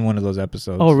actually in one of those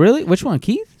episodes. Oh really? Which one,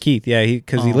 Keith? Keith, yeah,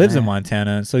 because he Oh, lives in man.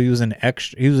 Montana, so he was an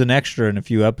extra. He was an extra in a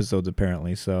few episodes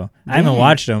apparently. So I haven't Dang.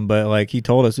 watched him, but like he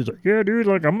told us, he's like, "Yeah, dude,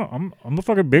 like I'm a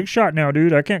fucking big shot now,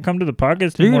 dude. I can't come to the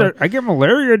podcast anymore." I get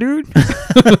malaria, dude.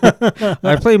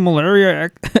 I play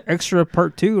Malaria Extra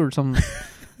Part 2 or something.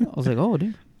 I was like, oh,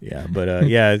 dude. Yeah, but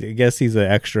yeah, I guess he's an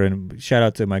extra. And shout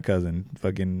out to my cousin.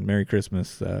 Fucking Merry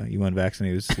Christmas, you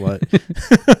unvaccinated slut.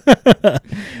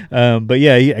 But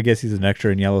yeah, I guess he's an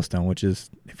extra in Yellowstone, which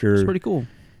is It's pretty cool.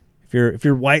 if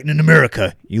you're white and in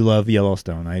America, you love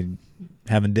Yellowstone. I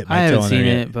haven't dipped my I toe haven't in seen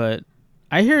there it, but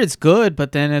I hear it's good.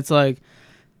 But then it's like,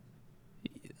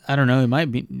 I don't know. It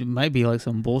might be like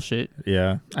some bullshit. yet.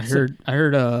 Yeah, I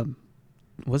heard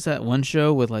what's that one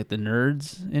show with like the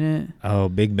nerds in it? Oh,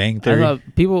 Big Bang I Theory. thought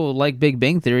people like Big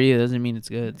Bang Theory. It doesn't mean it's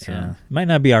good. So. Yeah, might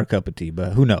not be our cup of tea,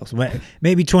 but who knows?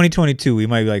 Maybe 2022 we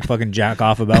might be like fucking jack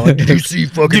off about like, did you see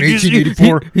fucking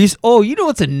 1884? Oh, you know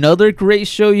what's another great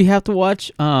show you have to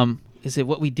watch? Is it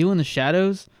What We Do in the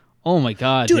Shadows? Oh my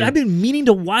god, Dude, I've been meaning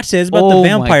to watch this. It's about the my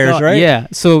vampires, God. right? Yeah.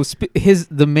 So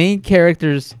the main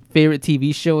character's favorite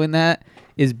TV show in that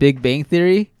is Big Bang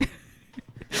Theory,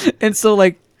 and so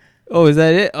like, oh, is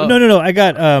that it? Oh. No. I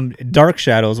got Dark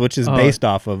Shadows, which is based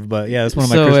off of, but yeah, that's one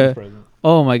of my Christmas presents.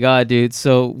 Oh my god, dude!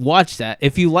 So watch that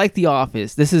if you like The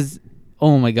Office. This is,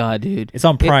 oh my god, dude! It's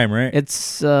on Prime, right?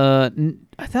 It's I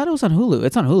thought it was on Hulu.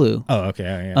 It's on Hulu. Oh,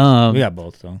 okay, yeah. We got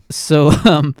both, though.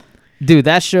 So dude,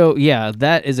 that show, yeah,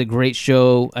 that is a great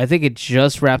show. I think it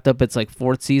just wrapped up its like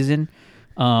 4th season.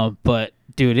 But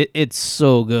dude, it's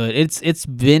so good. It's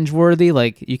binge worthy.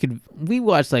 Like we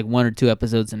watched like 1 or 2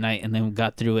 episodes a night and then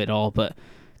got through it all. But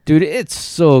dude, it's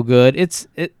so good.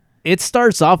 It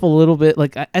starts off a little bit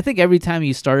like I think every time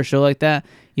you start a show like that,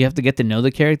 you have to get to know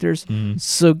the characters.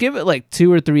 So give it like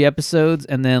 2 or 3 episodes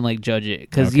and then like judge it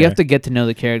because you have to get to know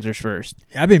the characters first.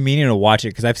 I've been meaning to watch it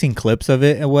because I've seen clips of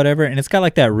it and whatever, and it's got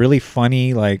like that really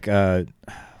funny like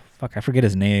fuck, I forget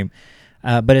his name.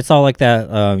 But it's all like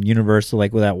that Universal,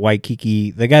 like with that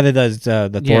Waikiki, the guy that does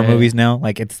the Thor movies now.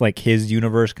 Like it's like his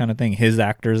universe kind of thing, his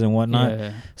actors and whatnot.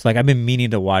 Yeah. So like I've been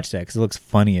meaning to watch that because it looks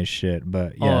funny as shit.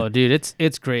 But yeah. Oh, dude,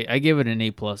 it's great. I give it an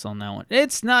A+ on that one.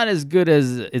 It's not as good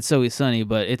as It's Always Sunny,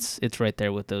 but it's right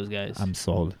there with those guys. I'm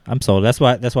sold. That's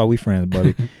why we friends,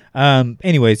 buddy.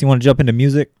 Anyways, you want to jump into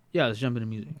music? Yeah, let's jump into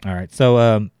music. All right.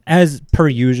 So as per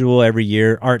usual, every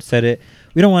year, Art said it.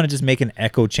 We don't want to just make an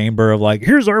echo chamber of like,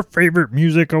 here's our favorite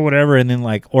music or whatever. And then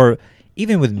like, or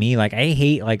even with me, like I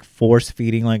hate like force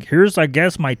feeding. Like here's, I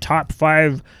guess, my top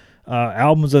 5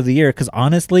 albums of the year. Cause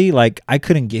honestly, like I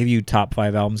couldn't give you top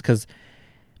 5 albums cause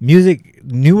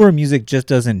newer music just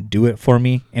doesn't do it for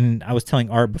me. And I was telling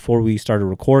Art before we started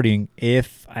recording,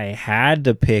 if I had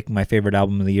to pick my favorite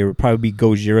album of the year, it would probably be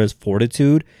Gojira's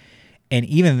Fortitude. And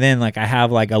even then, like I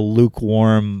have like a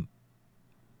lukewarm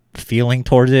feeling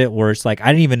towards it where it's like I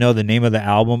didn't even know the name of the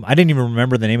album. I didn't even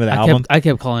remember the name of the album. I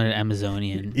kept calling it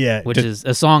Amazonian. Yeah, which is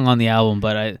a song on the album,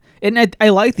 but I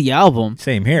like the album.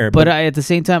 Same here, but at the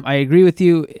same time I agree with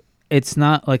you. It's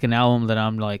not like an album that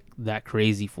I'm like that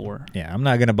crazy for. Yeah, I'm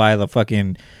not gonna buy the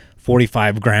fucking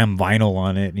 45-gram vinyl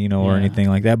on it, or anything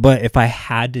like that. But if I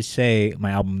had to say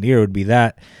my album of the year, it would be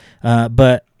that.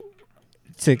 But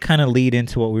to kind of lead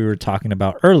into what we were talking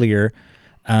about earlier,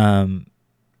 I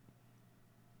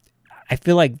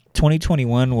feel like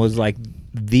 2021 was like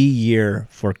the year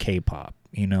for K-pop.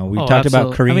 We talked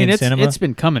about Korean cinema. It's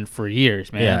been coming for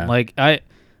years, man. Yeah. Like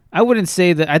I wouldn't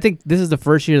say that. I think this is the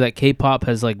first year that K-pop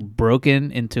has like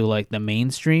broken into like the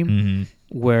mainstream,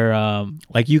 where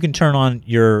like you can turn on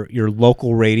your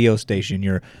local radio station,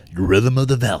 your Rhythm of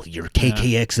the Valley, your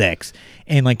KKXX,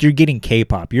 and like you're getting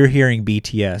K-pop. You're hearing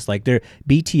BTS. Like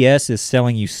BTS is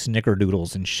selling you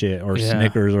snickerdoodles and shit, or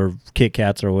Snickers or Kit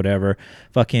Kats or whatever.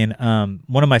 Fucking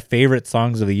one of my favorite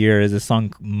songs of the year is a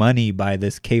song "Money" by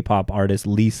this K-pop artist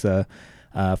Lisa,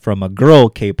 from a girl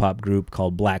K-pop group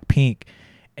called Blackpink.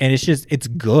 And it's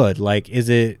good. Like, is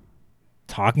it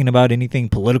talking about anything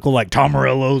political like Tom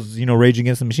Morello's, Rage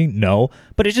Against the Machine? No.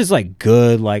 But it's just like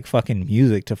good, like fucking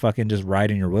music to fucking just ride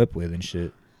in your whip with and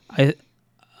shit.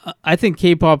 I think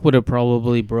K-pop would have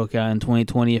probably broke out in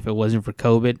 2020 if it wasn't for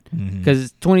COVID.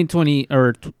 Because 2020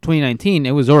 or 2019,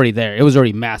 it was already there. It was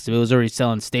already massive. It was already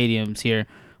selling stadiums here.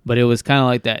 But it was kind of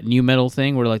like that new metal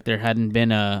thing where like there hadn't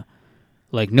been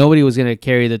like nobody was gonna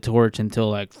carry the torch until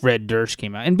like Fred Durst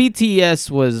came out, and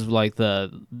BTS was like they're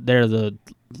the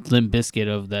Limp Bizkit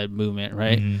of that movement,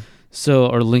 right? So,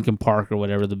 or Linkin Park or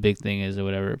whatever the big thing is or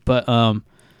whatever. But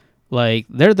like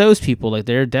they're those people, like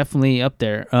they're definitely up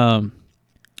there.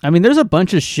 I mean, there's a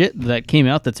bunch of shit that came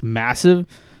out that's massive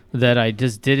that I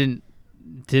just didn't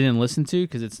listen to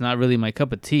because it's not really my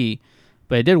cup of tea.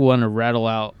 But I did want to rattle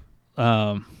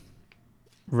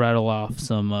off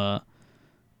some.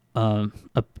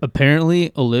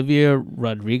 Apparently Olivia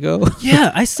Rodrigo.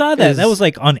 Yeah, I saw that. That was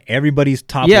like on everybody's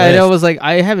top list. Yeah, and I was like,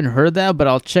 I haven't heard that, but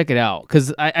I'll check it out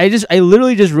because I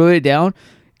literally just wrote it down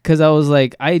because I was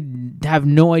like, I have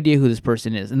no idea who this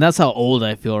person is, and that's how old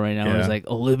I feel right now. Yeah. I was like,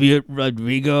 Olivia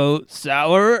Rodrigo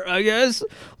Sour, I guess.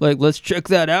 Like, let's check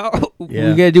that out.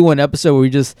 Yeah. We gotta do one episode where we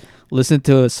just listen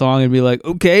to a song and be like,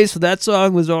 okay, so that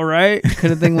song was all right,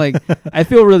 kind of thing. Like, I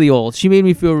feel really old. She made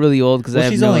me feel really old because I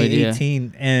have she's no only idea.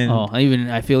 18, and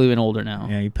I feel even older now.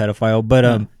 yeah, you pedophile.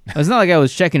 But It's not like I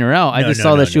was checking her out. I just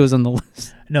saw that she was on the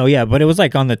list. no, yeah, but it was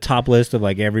like on the top list of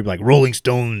like every like Rolling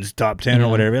Stones top 10 or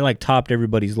whatever. It like topped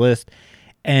everybody's list,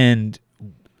 and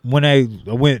when I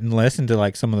went and listened to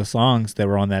like some of the songs that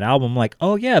were on that album, I'm like,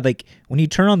 oh yeah, like when you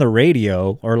turn on the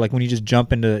radio or like when you just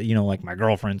jump into, you know, like my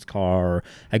girlfriend's car, or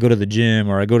I go to the gym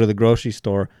or I go to the grocery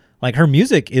store, like her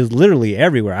music is literally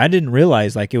everywhere. I didn't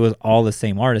realize like it was all the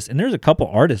same artist. And there's a couple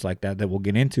artists like that we'll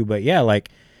get into, but yeah, like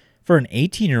for an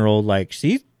 18-year-old, like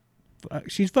she's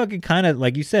fucking kind of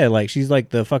like you said, like she's like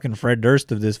the fucking Fred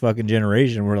Durst of this fucking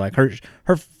generation, where like her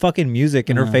fucking music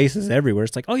and her face is everywhere.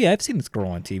 It's like, oh yeah, I've seen this girl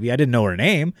on TV. I didn't know her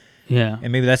name. Yeah.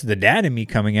 And maybe that's the dad in me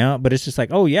coming out, but it's just like,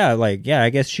 oh yeah, like yeah, I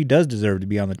guess she does deserve to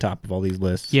be on the top of all these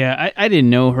lists. Yeah, I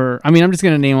didn't know her. I mean, I'm just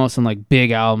gonna name off some like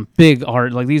big album, big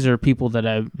art. Like these are people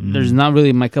that there's not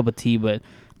really my cup of tea, but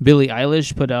Billie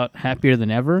Eilish put out Happier Than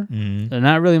Ever. They're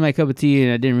not really my cup of tea,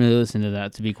 and I didn't really listen to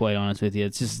that, to be quite honest with you.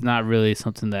 It's just not really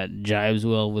something that jives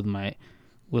well with my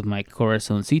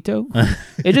corazoncito.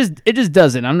 it just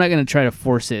doesn't. I'm not gonna try to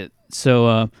force it.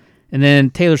 So and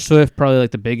then Taylor Swift, probably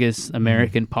like the biggest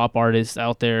American pop artist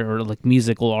out there, or like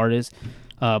musical artist,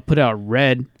 put out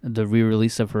Red, the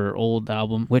re-release of her old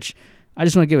album, which I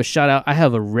just want to give a shout out. I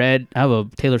have a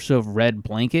Taylor Swift red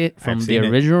blanket from the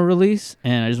original release,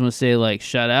 and I just want to say like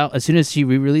shout out. As soon as she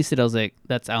re-released it, I was like,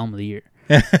 that's album of the year.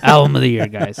 Album of the year,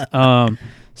 guys. And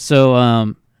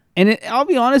I'll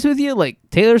be honest with you, like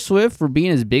Taylor Swift, for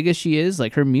being as big as she is,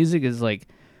 like her music is like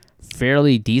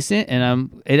fairly decent,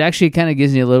 and it actually kind of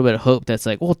gives me a little bit of hope that's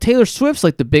like, well, Taylor Swift's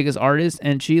like the biggest artist,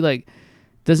 and she like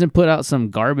doesn't put out some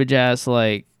garbage ass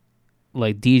like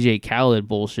DJ Khaled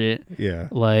bullshit. Yeah.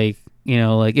 Like, you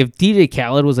know, like if DJ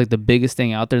Khaled was like the biggest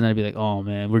thing out there, then I'd be like, oh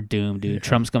man, we're doomed, dude. Yeah.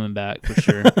 Trump's coming back for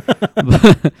sure.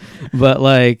 but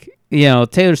like, you know,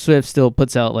 Taylor Swift still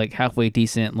puts out like halfway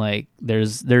decent. Like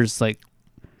there's like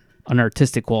an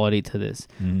artistic quality to this.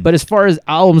 But as far as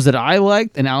albums that I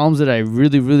liked and albums that I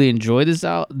really, really enjoyed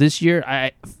this year,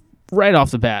 I right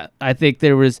off the bat, I think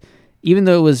there was, even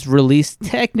though it was released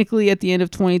technically at the end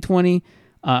of 2020,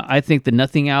 I think the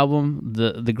Nothing album,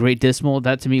 the Great Dismal,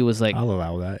 that to me was like, I'll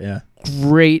allow that, yeah,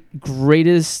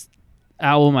 greatest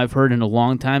album I've heard in a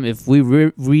long time. If we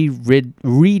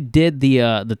redid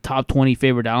the top 20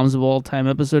 favorite albums of all time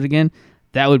episode again,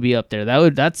 that would be up there.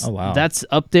 That's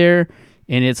up there.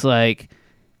 And it's like,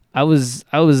 I was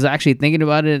actually thinking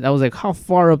about it. I was like, how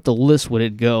far up the list would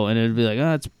it go? And it'd be like,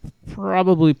 oh, it's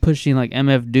probably pushing like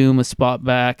MF Doom a spot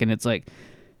back, and it's like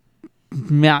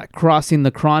not crossing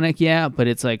the Chronic yet, but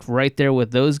it's like right there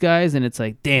with those guys, and it's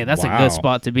like, damn, that's a good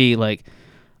spot to be. Like,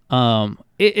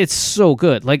 it's so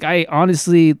good. Like, I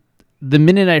honestly, the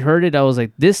minute I heard it, I was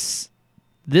like, this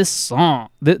song,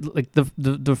 like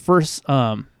the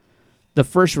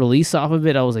first release off of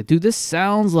it, I was like, dude, this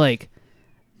sounds like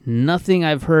nothing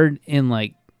I've heard in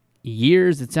like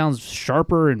years. It sounds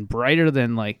sharper and brighter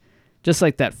than like, just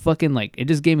like that fucking, like, it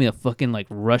just gave me a fucking like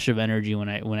rush of energy when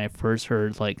I first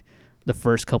heard like the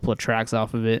first couple of tracks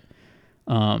off of it.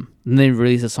 And they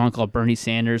released a song called Bernie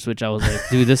Sanders, which I was like,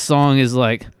 dude, this song is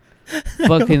like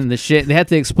fucking the shit. They had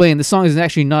to explain the song is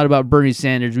actually not about Bernie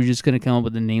Sanders. We're just gonna come up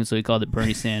with the name, so we called it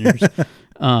Bernie Sanders.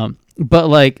 But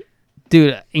like,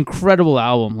 dude, incredible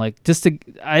album. Like,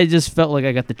 I just felt like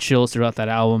I got the chills throughout that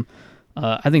album.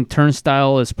 I think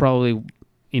Turnstile is probably,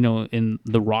 you know, in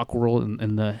the rock world,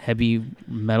 in the heavy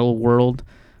metal world,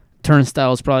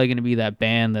 Turnstile is probably going to be that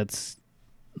band that's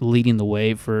leading the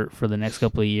way for the next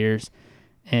couple of years.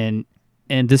 And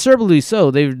deservedly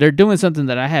so. They're doing something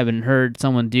that I haven't heard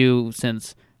someone do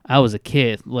since I was a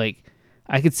kid. Like,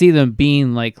 I could see them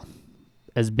being like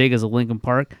as big as a Linkin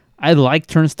Park. I like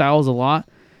Turnstiles a lot.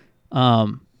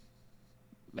 I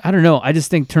don't know. I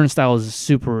just think Turnstile is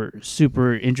super,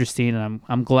 super interesting, and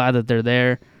I'm glad that they're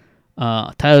there.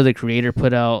 Tyler, the Creator,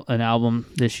 put out an album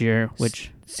this year,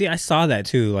 which... See, I saw that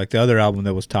too. Like, the other album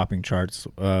that was topping charts,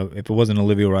 if it wasn't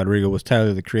Olivia Rodrigo, was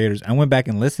Tyler, the Creator's. I went back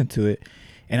and listened to it,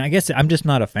 and I guess I'm just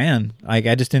not a fan. Like,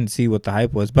 I just didn't see what the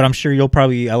hype was, but I'm sure you'll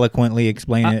probably eloquently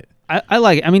explain it. I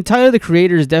like it. I mean, Tyler, the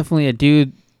Creator is definitely a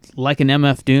dude like an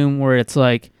MF Doom, where it's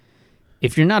like,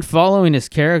 if you're not following his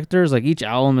characters, like each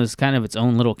album is kind of its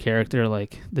own little character.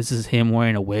 Like, this is him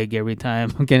wearing a wig every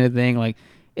time, kind of thing. Like,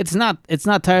 it's not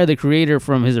Tyler, the Creator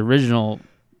from his original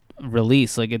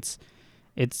release. Like, it's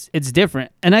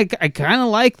different, and I kind of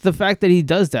like the fact that he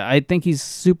does that. I think he's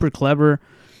super clever,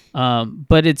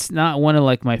 but it's not one of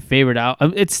like my favorite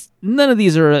albums. None of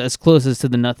these are as close as to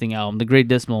the Nothing album. The Great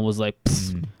Dismal was like,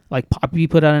 Like Poppy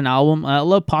put out an album. I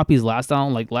love Poppy's last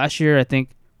album. Like last year, I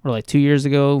think, or like 2 years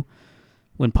ago,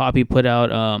 when Poppy put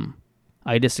out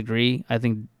I Disagree. I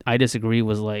think I Disagree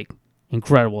was like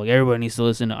incredible. Like everybody needs to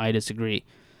listen to I Disagree.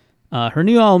 Her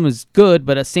new album is good,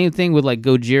 but the same thing with like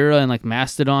Gojira and like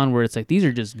Mastodon, where it's like these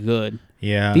are just good.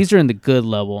 Yeah. These are in the good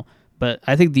level. But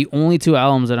I think the only two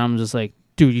albums that I'm just like,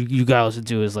 dude, you gotta listen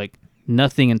to is like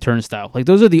Nothing and Turnstile. Like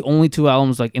those are the only two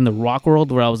albums like in the rock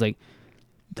world where I was like,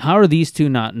 how are these two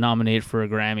not nominated for a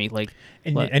Grammy? Like,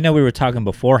 and I know we were talking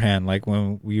beforehand, like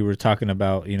when we were talking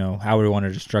about, you know, how we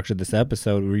wanted to structure this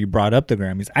episode, where you brought up the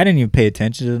Grammys. I didn't even pay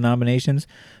attention to the nominations,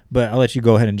 but I'll let you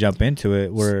go ahead and jump into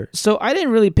it. So I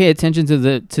didn't really pay attention to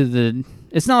the.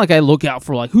 It's not like I look out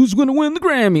for like who's going to win the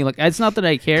Grammy. Like it's not that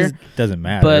I care. It doesn't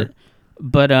matter.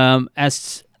 But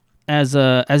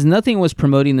as Nothing was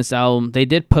promoting this album, they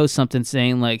did post something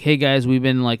saying like, "Hey guys, we've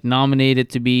been like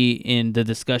nominated to be in the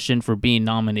discussion for being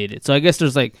nominated." So I guess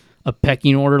there's like a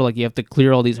pecking order, like you have to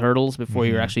clear all these hurdles before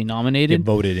you're actually nominated. Get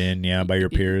voted in, yeah, by your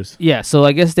peers. Yeah, so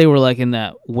I guess they were like in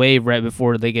that wave right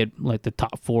before they get like the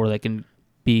top 4 that can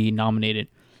be nominated.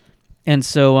 And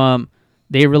so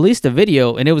they released a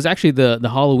video, and it was actually the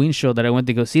Halloween show that I went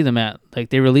to go see them at. Like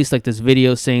they released like this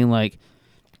video saying like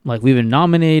we've been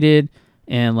nominated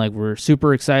and like we're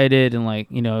super excited, and like,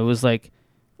 you know, it was like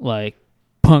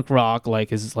punk rock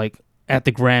like is like at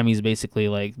the Grammys basically.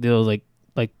 Like they was like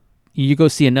you go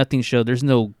see a Nothing show, there's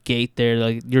no gate there,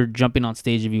 like you're jumping on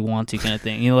stage if you want to kind of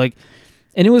thing, you know, like.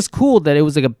 And it was cool that it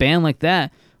was like a band like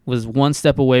that was one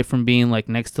step away from being like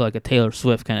next to like a Taylor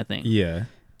Swift kind of thing. Yeah.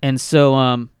 And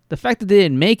so the fact that they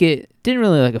didn't make it didn't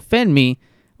really like offend me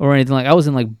or anything. Like I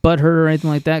wasn't like butthurt or anything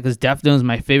like that, because Deftones,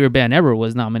 my favorite band ever,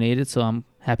 was nominated, so I'm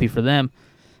happy for them.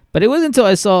 But it wasn't until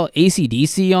I saw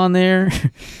AC/DC on there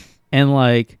and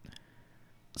like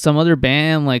some other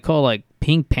band like called like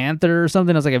Pink Panther or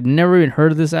something. I was like, I've never even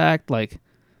heard of this act. Like,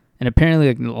 and apparently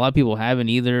like a lot of people haven't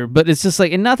either. But it's just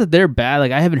like, and not that they're bad.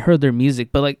 Like I haven't heard their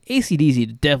music, but like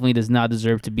AC/DC definitely does not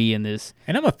deserve to be in this.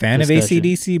 And I'm a fan discussion. of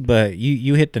AC/DC, but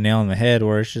you hit the nail on the head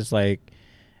where it's just like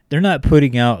they're not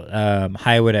putting out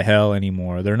Highway to Hell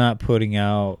anymore. They're not putting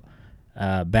out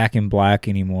Back in Black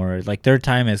anymore. Like their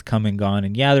time has come and gone.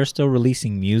 And yeah, they're still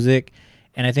releasing music.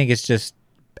 And I think it's just,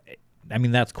 I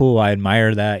mean, that's cool. I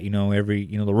admire that. You know,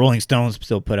 the Rolling Stones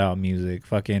still put out music.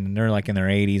 Fucking, they're like in their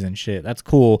 80s and shit. That's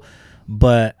cool.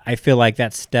 But I feel like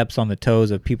that steps on the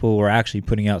toes of people who are actually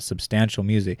putting out substantial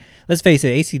music. Let's face it,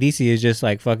 AC/DC is just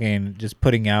like fucking just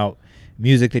putting out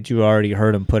music that you already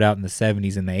heard them put out in the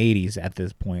 70s and the 80s at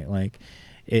this point. Like,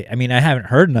 I mean, I haven't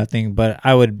heard Nothing, but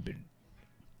I would,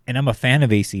 and I'm a fan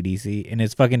of AC/DC, and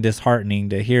it's fucking disheartening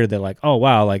to hear that like, oh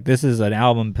wow, like this is an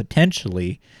album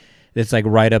potentially that's like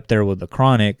right up there with The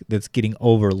Chronic that's getting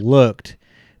overlooked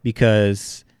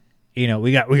because, you know,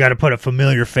 we got to put a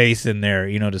familiar face in there,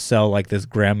 you know, to sell like this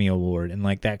Grammy award, and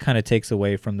like that kind of takes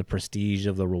away from the prestige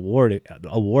of the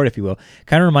award, if you will.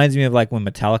 Kind of reminds me of like when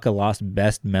Metallica lost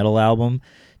Best Metal Album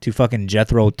to fucking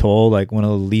Jethro Tull, like one of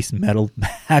the least metal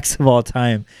acts of all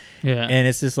time. Yeah. And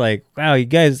it's just like, wow, you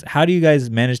guys, how do you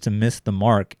guys manage to miss the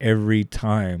mark every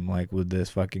time, like with this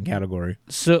fucking category?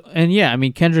 So, and yeah, I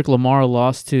mean, Kendrick Lamar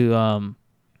lost to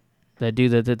that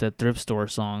dude that did that Thrift Store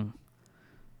song.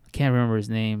 I can't remember his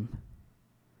name.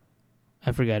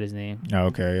 I forgot his name. Oh,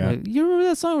 okay, yeah. Like, you remember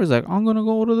that song where it's like, I'm going to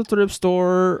go to the thrift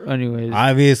store? Anyways.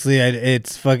 Obviously,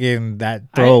 it's fucking that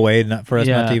throwaway for us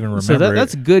not to even remember. So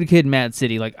that's Good Kid, Mad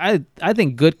City. Like, I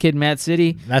think Good Kid, Mad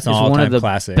City that's is an one of the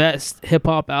classic. best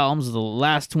hip-hop albums of the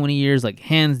last 20 years, like,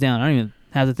 hands down. I don't even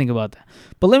have to think about that.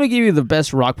 But let me give you the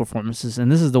best rock performances,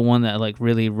 and this is the one that, like,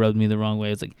 really rubbed me the wrong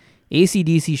way. It's like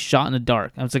AC/DC, Shot in the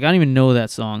Dark. I was like, I don't even know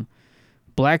that song.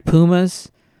 Black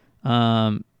Pumas,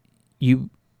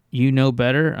 You Know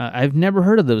Better. I've never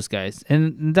heard of those guys,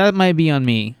 and that might be on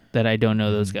me that I don't know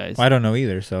those guys. Well, I don't know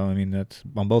either, so I mean that's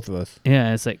on both of us.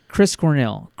 Yeah, it's like Chris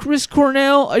Cornell. Chris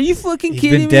Cornell? Are you fucking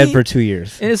kidding me? He's been dead for 2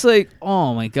 years. And it's like,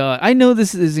 oh my god. I know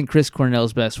this isn't Chris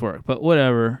Cornell's best work, but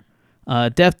whatever.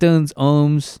 Deftones,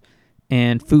 Ohms,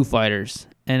 and Foo Fighters,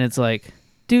 and it's like,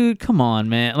 dude, come on,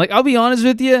 man. Like, I'll be honest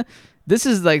with you. This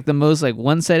is like the most like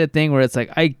one-sided thing where it's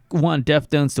like I want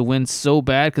Deftones to win so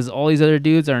bad because all these other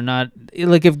dudes are not.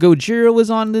 Like if Gojira was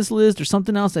on this list or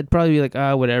something else, I'd probably be like,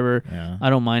 whatever. Yeah.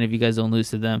 I don't mind if you guys don't lose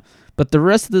to them. But the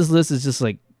rest of this list is just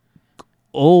like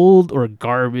old or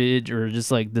garbage or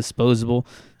just like disposable.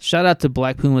 Shout out to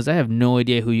Black Pumas. I have no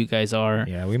idea who you guys are.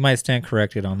 Yeah, we might stand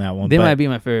corrected on that one. They might be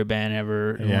my favorite band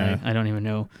ever. Yeah. Like, I don't even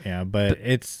know. Yeah, but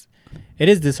it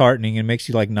is disheartening and makes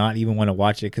you like not even want to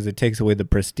watch it because it takes away the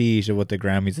prestige of what the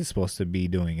Grammys is supposed to be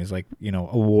doing. Is like, you know,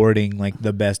 awarding like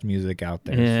the best music out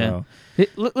there. Yeah. So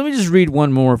Let me just read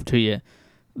one more to you.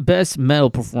 Best metal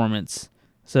performance.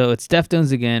 So it's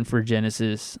Deftones again for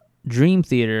Genesis. Dream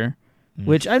Theater,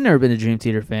 which I've never been a Dream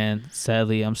Theater fan,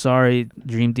 sadly. I'm sorry,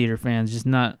 Dream Theater fans. Just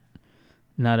not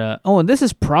a... Oh, and this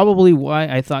is probably why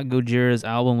I thought Gojira's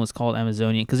album was called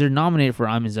Amazonian, because they're nominated for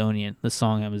Amazonian, the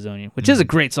song Amazonian, which is a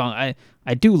great song.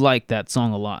 I do like that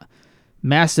song a lot.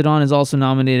 Mastodon is also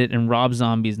nominated, and Rob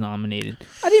Zombie is nominated.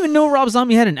 I didn't even know Rob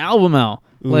Zombie had an album out.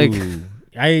 Like, Ooh.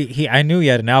 I knew he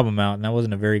had an album out, and that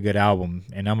wasn't a very good album,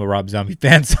 and I'm a Rob Zombie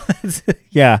fan, so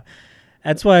yeah.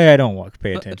 That's why I don't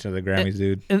pay attention to the Grammys,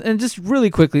 dude. And just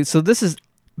really quickly, so this is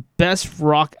Best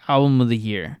Rock Album of the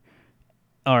Year.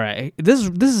 All right, this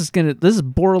is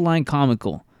borderline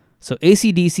comical. So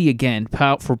AC/DC again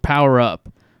for Power Up.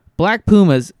 Black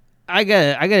Pumas. I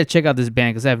gotta check out this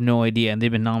band because I have no idea, and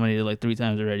they've been nominated like 3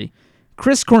 times already.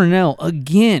 Chris Cornell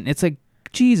again. It's like,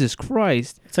 Jesus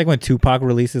Christ. It's like when Tupac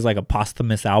releases like a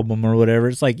posthumous album or whatever.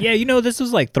 It's like, yeah, this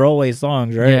was like throwaway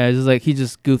songs, right? Yeah, it's just like he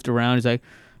just goofed around. He's like,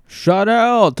 shout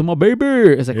out to my baby.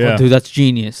 It's like, Yeah. oh, dude, that's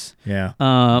genius. Yeah.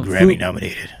 Grammy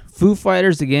nominated. Foo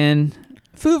Fighters again.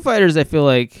 Foo Fighters, I feel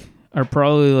like, are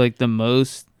probably like the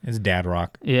most. It's dad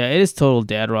rock. Yeah, it is total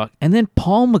dad rock. And then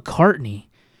Paul McCartney.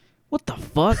 What the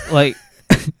fuck? Like,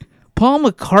 Paul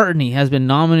McCartney has been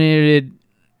nominated.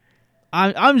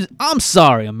 I'm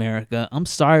sorry, America. I'm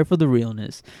sorry for the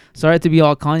realness. Sorry to be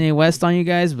all Kanye West on you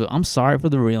guys, but I'm sorry for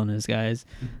the realness, guys.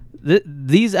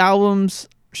 These albums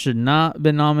should not have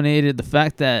been nominated. The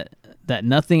fact that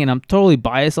Nothing, and I'm totally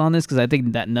biased on this because I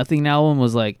think that Nothing album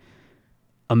was like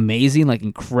amazing, like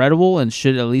incredible, and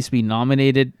should at least be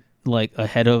nominated like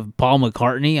ahead of Paul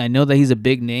McCartney. I know that he's a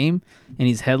big name and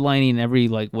he's headlining every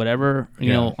like whatever,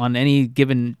 you know, on any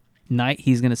given night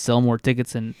he's gonna sell more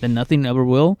tickets than Nothing ever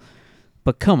will.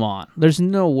 But come on, there's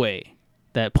no way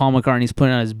that Paul McCartney's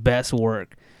putting out his best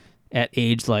work at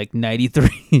age like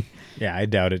 93. Yeah, I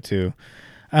doubt it too.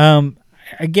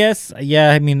 I guess,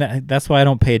 yeah, I mean, that's why I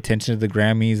don't pay attention to the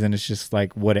Grammys, and it's just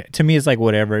like, to me, it's like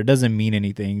whatever. It doesn't mean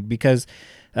anything because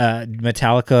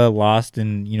Metallica lost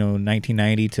in,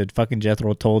 1990 to fucking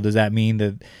Jethro Tull. Does that mean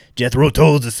that Jethro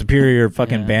Tull is a superior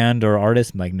fucking band or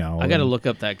artist? I'm like, no. I got to look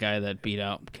up that guy that beat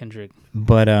out Kendrick.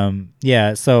 But,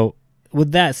 yeah, so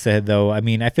with that said, though, I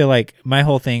mean, I feel like my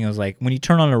whole thing is like, when you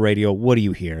turn on the radio, what do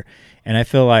you hear? And I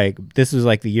feel like this was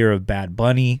like the year of Bad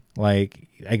Bunny. Like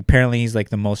apparently he's like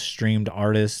the most streamed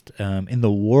artist in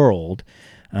the world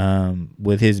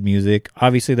with his music.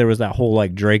 Obviously there was that whole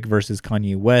like Drake versus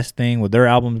Kanye West thing with their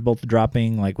albums both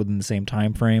dropping like within the same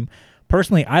time frame.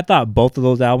 Personally, I thought both of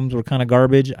those albums were kind of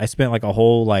garbage. I spent like a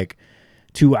whole like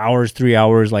 2 hours, 3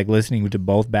 hours like listening to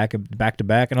both back to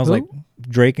back, and I was like,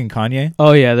 Drake and Kanye.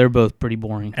 Oh yeah, they're both pretty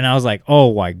boring. And I was like,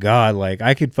 oh my god, like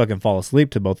I could fucking fall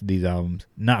asleep to both of these albums.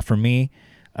 Not for me.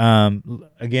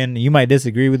 Again, you might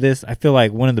disagree with this. I feel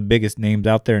like one of the biggest names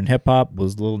out there in hip hop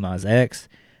was Lil Nas X.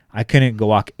 I couldn't go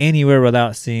walk anywhere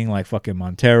without seeing like fucking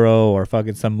Montero or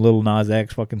fucking some Lil Nas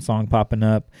X fucking song popping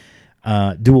up.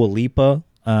 Dua Lipa.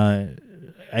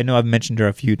 I know I've mentioned her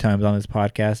a few times on this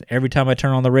podcast. Every time I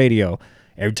turn on the radio,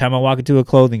 every time I walk into a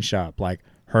clothing shop, like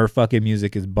her fucking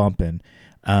music is bumping.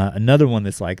 Another one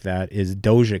that's like that is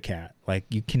Doja Cat. Like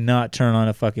you cannot turn on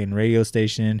a fucking radio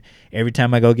station. Every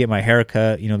time I go get my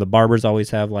haircut, the barbers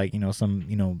always have like,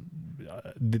 some,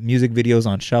 music videos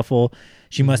on shuffle.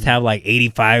 She must have like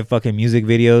 85 fucking music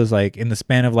videos. Like in the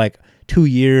span of like 2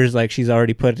 years, like she's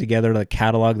already put together a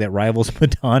catalog that rivals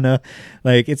Madonna.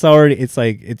 Like it's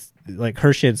like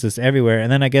her shit's just everywhere.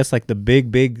 And then I guess like the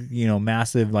big,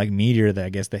 massive like meteor that I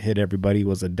guess that hit everybody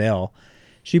was Adele.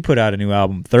 She put out a new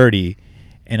album, 30.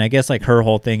 And I guess like her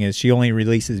whole thing is she only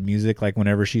releases music like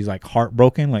whenever she's like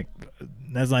heartbroken. Like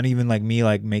that's not even like me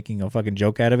like making a fucking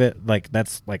joke out of it. Like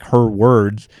that's like her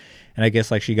words. And I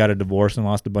guess like she got a divorce and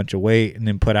lost a bunch of weight and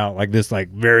then put out like this like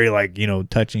very like,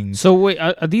 touching. So wait,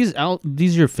 are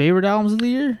these your favorite albums of the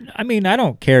year? I mean, I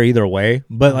don't care either way,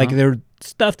 but like they're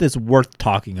stuff that's worth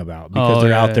talking about because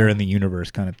they're out there in the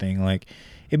universe kind of thing. Like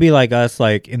it'd be like us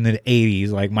like in the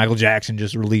 80s, like Michael Jackson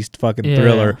just released fucking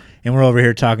Thriller and we're over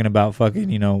here talking about fucking,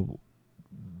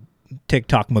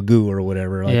 TikTok Magoo or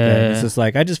whatever like that. It's just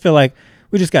like, I just feel like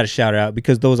we just got to shout it out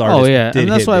because those artists did and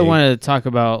that's hit why big. I wanted to talk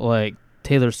about like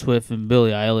Taylor Swift and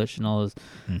Billie Eilish and all this.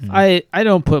 I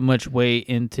don't put much weight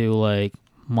into like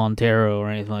Montero or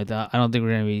anything like that. I don't think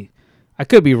we're gonna be. I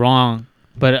could be wrong,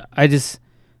 but I don't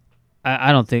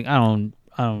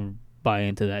buy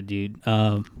into that dude.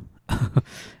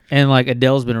 And like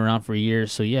Adele's been around for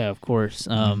years, so yeah, of course.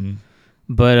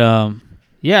 But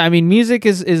yeah, I mean, music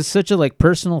is such a like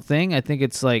personal thing. I think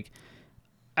it's like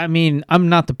I mean, I'm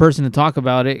not the person to talk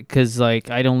about it because, like,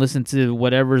 I don't listen to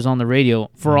whatever's on the radio.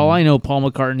 For all I know, Paul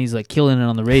McCartney's, like, killing it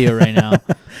on the radio right now.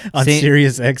 On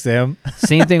Sirius XM.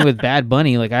 Same thing with Bad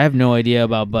Bunny. Like, I have no idea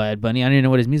about Bad Bunny. I don't even know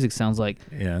what his music sounds like.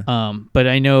 Yeah. But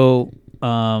I know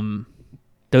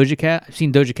Doja Cat. I've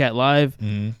seen Doja Cat live.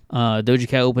 Doja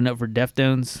Cat opened up for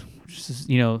Deftones. Which is,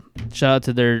 you know, shout out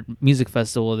to their music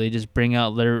festival. They just bring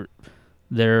out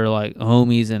their like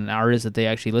homies and artists that they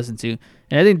actually listen to.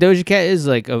 And I think Doja Cat is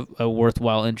like a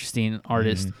worthwhile, interesting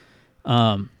artist.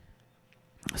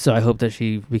 So I hope that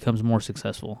she becomes more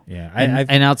successful. Yeah.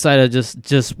 And outside of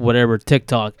just whatever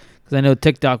TikTok, because I know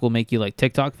TikTok will make you like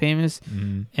TikTok famous,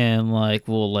 and like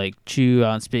will like chew you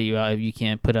out and spit you out if you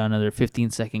can't put out another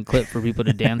 15-second clip for people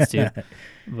to dance to.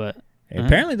 But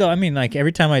apparently, though, I mean, like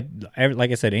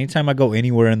like I said, anytime I go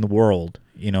anywhere in the world,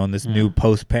 you know, in this new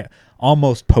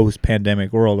almost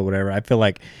post-pandemic world or whatever, I feel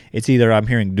like it's either I'm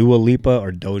hearing Dua Lipa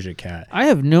or Doja Cat. I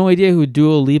have no idea who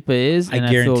Dua Lipa is, and I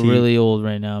feel really old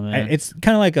right now, man. It's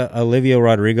kind of like a Olivia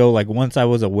Rodrigo. Like, once I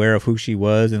was aware of who she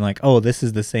was and like, oh, this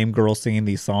is the same girl singing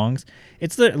these songs.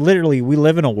 It's literally, we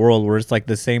live in a world where it's like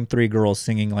the same 3 girls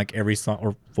singing like every song,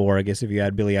 or 4, I guess if you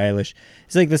add Billie Eilish.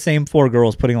 It's like the same 4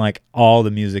 girls putting like all the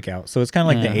music out. So it's kind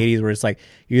of like the 80s where it's like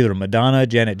you're either Madonna,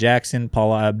 Janet Jackson,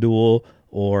 Paula Abdul,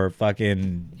 or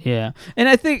fucking... Yeah. And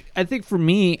I think for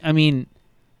me, I mean,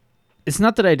 it's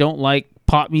not that I don't like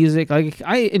pop music. Like,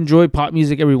 I enjoy pop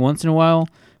music every once in a while,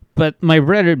 but my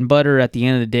bread and butter at the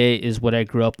end of the day is what I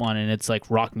grew up on, and it's like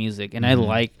rock music. And I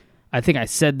think I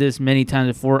said this many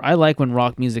times before, I like when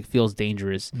rock music feels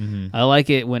dangerous. I like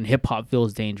it when hip hop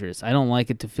feels dangerous. I don't like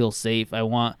it to feel safe. I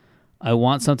want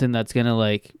something that's gonna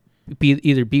like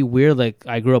be weird. Like,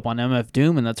 I grew up on MF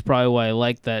Doom, and that's probably why I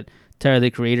like that Tyler,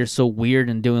 the Creator's so weird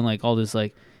and doing like all this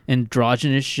like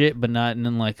androgynous shit, but not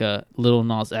in like a Lil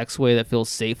Nas X way that feels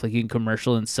safe. Like, you can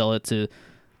commercial and sell it to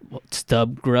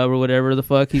Stub Grub or whatever the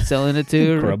fuck he's selling it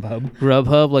to.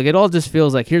 Grubhub. Like, it all just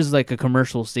feels like here's like a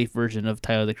commercial safe version of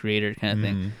Tyler, the Creator kind of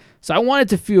thing. So I want it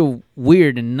to feel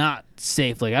weird and not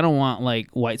safe. Like, I don't want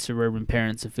like white suburban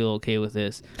parents to feel okay with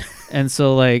this. And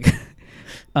so like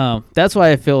that's why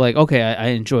I feel like, okay, I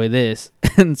enjoy this.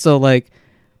 And so like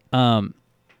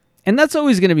and that's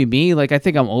always going to be me. Like, I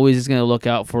think I'm always just going to look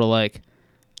out for, like,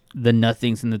 the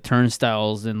Nothings and the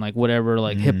Turnstiles and, like, whatever,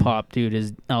 like, hip-hop dude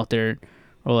is out there.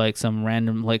 Or, like, some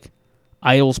random, like,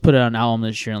 Idols put out an album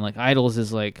this year. And, like, Idols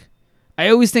is, like... I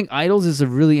always think Idols is a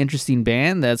really interesting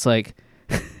band that's, like...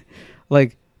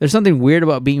 like, there's something weird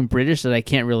about being British that I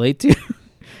can't relate to.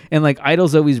 And, like,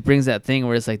 Idols always brings that thing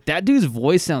where it's, like, that dude's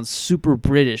voice sounds super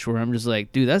British. Where I'm just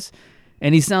like, dude, that's...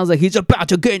 And he sounds like he's about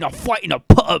to get in a fight in a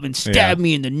pub and stab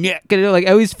me in the neck. And like,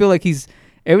 I always feel like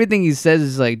everything he says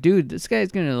is like, dude, this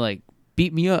guy's gonna like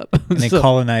beat me up. And they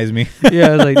colonize me. Yeah,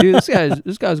 I was like, dude,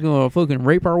 this guy's gonna fucking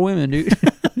rape our women, dude.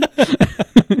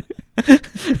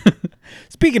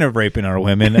 Speaking of raping our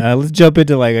women, let's jump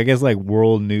into like, I guess, like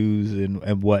world news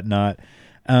and whatnot.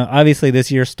 Obviously, this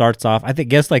year starts off.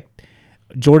 Like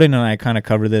Jordan and I kind of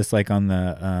covered this like on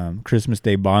the Christmas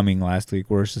Day bombing last week,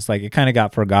 where it's just like it kind of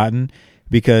got forgotten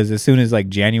because as soon as like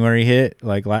January hit,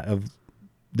 like of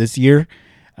this year,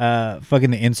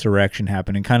 fucking the insurrection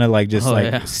happened and kind of like just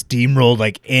steamrolled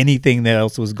like anything that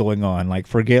else was going on. Like,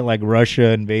 forget like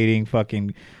Russia invading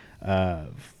fucking what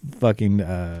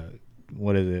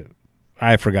is it?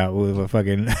 I forgot what the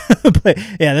fucking but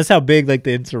yeah, that's how big like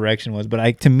the insurrection was.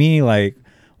 But to me, like,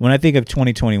 when I think of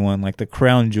 2021, like the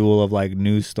crown jewel of like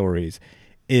news stories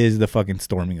is the fucking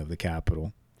storming of the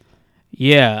Capitol.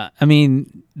 Yeah, I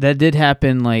mean, that did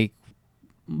happen like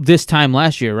this time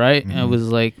last year, right? It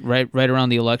was like right around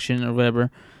the election or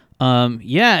whatever.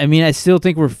 Yeah, I mean, I still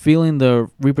think we're feeling the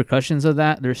repercussions of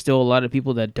that. There's still a lot of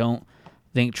people that don't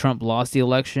think Trump lost the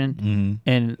election,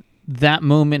 and that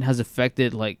moment has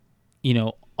affected like, you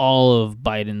know, all of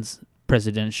Biden's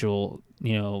presidential,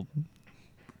 you know,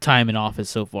 time in office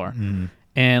so far.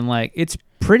 And like, it's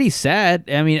pretty sad.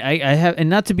 I mean, I have, and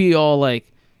not to be all like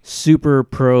super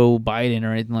pro Biden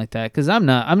or anything like that, because I'm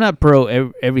not pro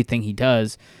everything he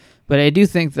does, but I do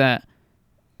think that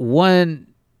whenever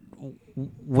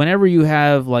you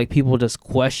have like people just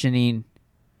questioning,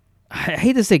 I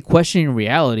hate to say questioning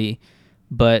reality,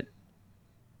 but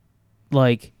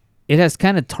like it has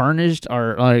kind of tarnished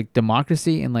our like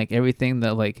democracy and like everything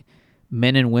that like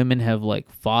men and women have like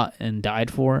fought and died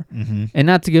for. And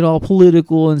not to get all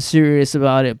political and serious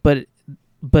about it, but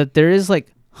there is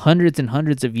like hundreds and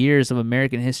hundreds of years of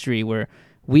American history where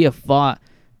we have fought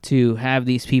to have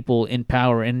these people in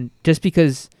power, and just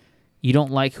because you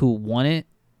don't like who won it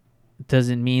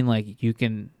doesn't mean like you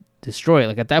can destroy it.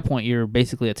 Like at that point, you're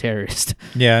basically a terrorist.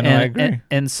 Yeah, no, I agree.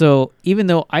 And so even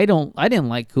though I didn't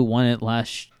like who won it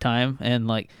last time, and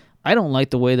like I don't like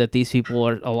the way that these people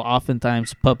are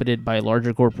oftentimes puppeted by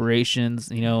larger corporations,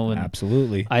 you know. And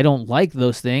Absolutely. I don't like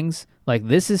those things. Like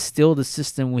this is still the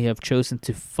system we have chosen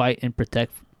to fight and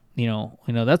protect. You know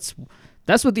that's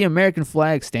what the American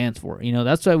flag stands for. You know,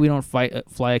 that's why we don't fly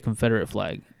a Confederate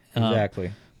flag.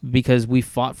 Exactly. Because we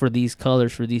fought for these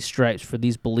colors, for these stripes, for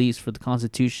these beliefs, for the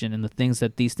Constitution, and the things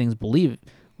that these things believe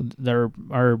that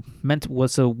are meant to.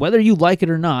 So whether you like it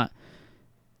or not,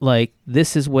 like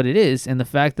this is what it is. And the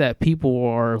fact that people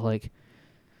are like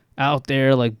out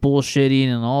there like bullshitting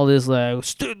and all this like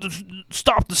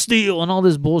stop the steal and all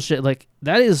this bullshit, like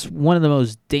that is one of the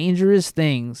most dangerous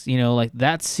things. You know, like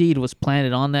that seed was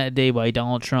planted on that day by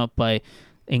Donald Trump by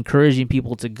encouraging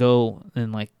people to go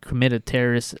and like commit a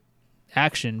terrorist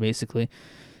action, basically.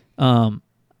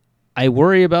 I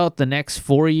worry about the next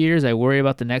 4 years. I worry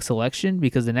about the next election,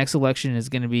 because the next election is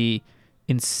going to be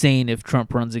insane if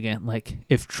Trump runs again. Like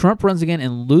if Trump runs again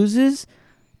and loses,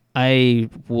 I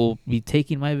will be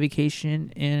taking my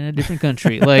vacation in a different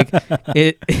country. Like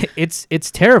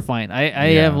it's terrifying.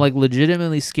 I am like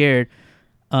legitimately scared.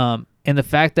 And the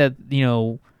fact that, you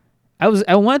know,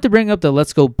 I wanted to bring up the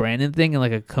Let's Go Brandon thing in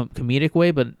like a comedic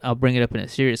way, but I'll bring it up in a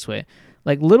serious way.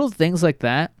 Like little things like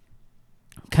that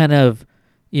kind of,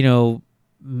 you know,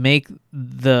 make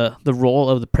the role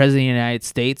of the president of the United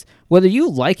States, whether you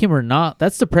like him or not,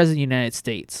 that's the president of the United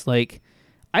States. Like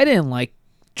I didn't like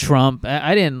Trump.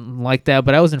 I didn't like that,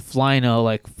 but I wasn't flying a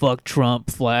like fuck Trump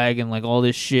flag and like all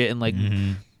this shit and like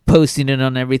posting it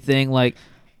on everything. Like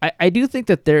I do think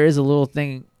that there is a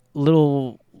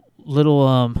little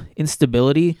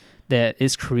instability that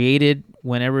is created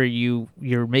whenever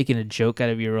you're making a joke out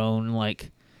of your own,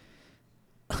 like,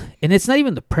 and it's not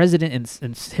even the president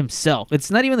and himself.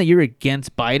 It's not even that you're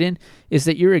against Biden. It's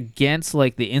that you're against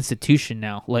like the institution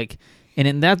now. Like, and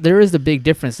in that there is the big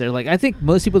difference there. Like, I think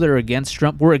most people that are against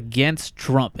Trump were against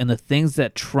Trump and the things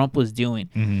that Trump was doing.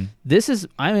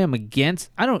 I am against.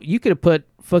 You could have put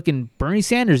fucking Bernie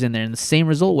Sanders in there and the same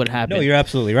result would happen. No, you're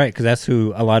absolutely right, because that's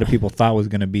who a lot of people thought was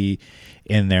going to be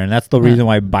in there, and that's the reason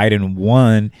why Biden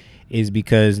won, is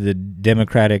because the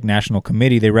Democratic National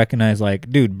Committee, they recognize, like,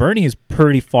 dude, Bernie is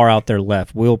pretty far out there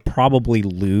left. We'll probably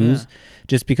lose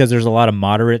just because there's a lot of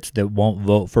moderates that won't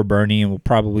vote for Bernie and will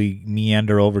probably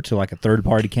meander over to like a third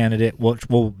party candidate, which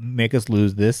will make us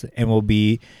lose this and will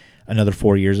be another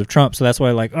 4 years of Trump. So that's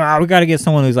why, like, we got to get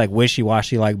someone who's like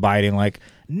wishy-washy like Biden. Like,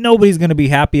 nobody's going to be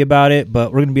happy about it,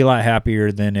 but we're going to be a lot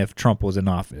happier than if Trump was in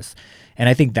office. And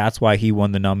I think that's why he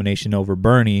won the nomination over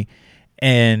Bernie.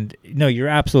 And no, you're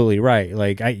absolutely right.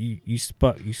 Like you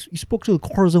spoke to the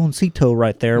Corazoncito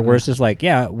right there, where it's just like,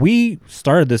 yeah, we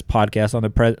started this podcast on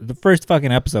the first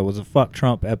fucking episode was a fuck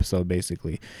Trump episode,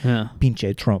 basically. Yeah.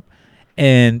 Pinche Trump.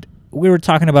 And we were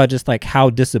talking about just like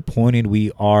how disappointed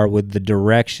we are with the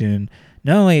direction,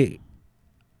 not only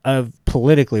of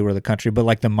politically where the country, but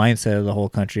like the mindset of the whole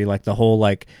country, like the whole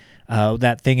like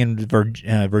that thing in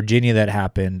Virginia that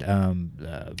happened.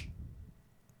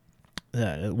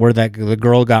 Where the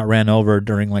girl got ran over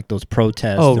during like those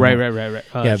protests. Oh,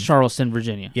 right. Charleston,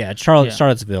 Virginia. Yeah,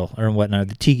 Charlottesville or whatnot.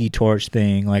 The Tiki Torch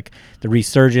thing, like the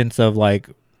resurgence of like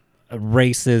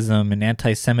racism and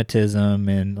anti-Semitism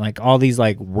and like all these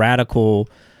like radical,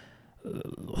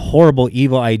 horrible,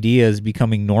 evil ideas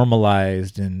becoming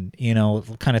normalized, and you know,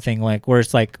 kind of thing, like where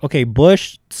it's like, okay,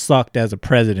 Bush sucked as a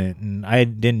president, and I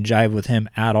didn't jive with him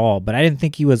at all, but I didn't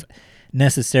think he was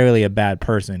necessarily a bad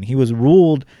person. He was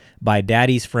ruled by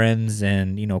daddy's friends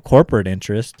and, you know, corporate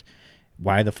interest.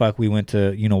 Why the fuck we went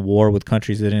to, you know, war with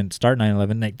countries that didn't start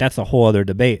 9/11, like, that's a whole other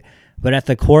debate. But at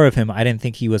the core of him, I didn't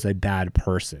think he was a bad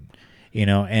person, you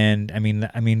know. And I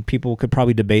mean, people could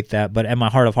probably debate that, but at my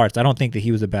heart of hearts, I don't think that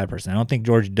he was a bad person. I don't think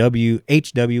George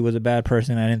H.W. was a bad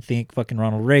person. I didn't think fucking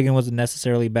Ronald Reagan was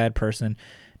necessarily a bad person.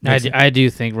 I do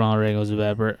think Ronald Reagan was a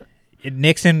bad person.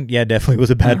 Nixon, yeah, definitely was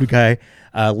a bad guy.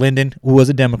 Lyndon, who was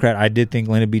a Democrat, I did think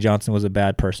Lyndon B. Johnson was a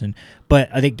bad person. But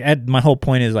I think my whole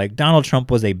point is, like, Donald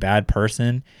Trump was a bad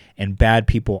person, and bad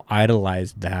people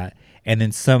idolized that. And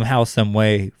then somehow, some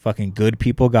way, fucking good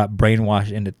people got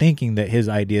brainwashed into thinking that his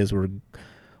ideas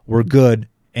were good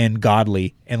and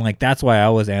godly. And, like, that's why I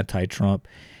was anti-Trump.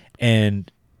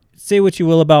 And say what you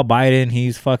will about Biden,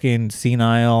 he's fucking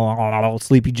senile,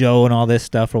 Sleepy Joe, and all this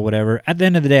stuff or whatever. At the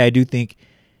end of the day, I do think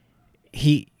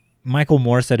Michael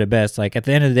Moore said it best. Like, at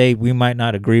the end of the day, we might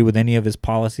not agree with any of his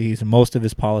policies, most of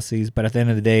his policies, but at the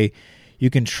end of the day, you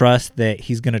can trust that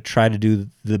he's going to try to do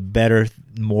the better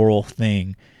moral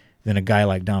thing than a guy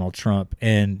like Donald Trump.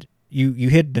 And you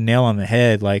hit the nail on the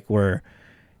head, like, where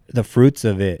the fruits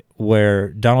of it, where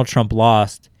Donald Trump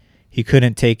lost, he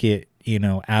couldn't take it,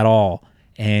 at all.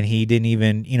 And he didn't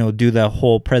even, do the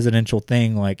whole presidential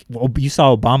thing. Like, well, you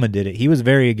saw Obama did it. He was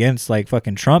very against like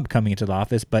fucking Trump coming into the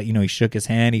office, but he shook his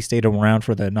hand. He stayed around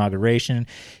for the inauguration.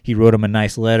 He wrote him a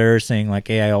nice letter saying like,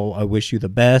 "Hey, I wish you the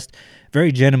best,"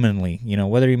 very genuinely.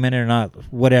 Whether he meant it or not,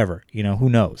 whatever. Who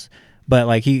knows? But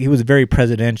like he was very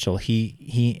presidential.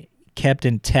 He kept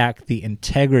intact the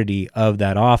integrity of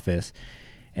that office.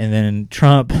 And then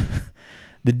Trump,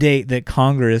 the date that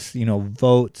Congress,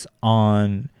 votes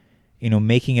on,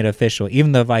 making it official,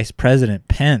 even the Vice President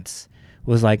Pence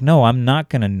was like, no, I'm not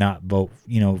going to not vote,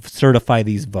 certify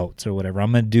these votes or whatever.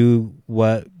 I'm going to do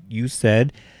what you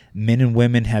said. Men and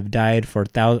women have died for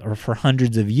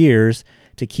hundreds of years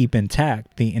to keep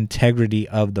intact the integrity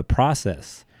of the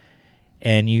process.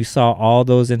 And you saw all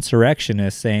those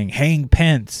insurrectionists saying, "Hang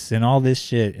Pence," and all this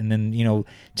shit. And then,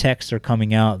 texts are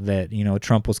coming out that,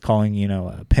 Trump was calling,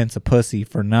 Pence a pussy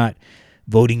for not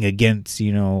voting against,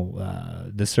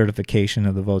 the certification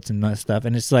of the votes and that stuff.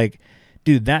 And it's like,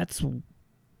 dude, that's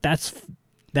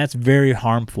very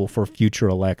harmful for future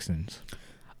elections.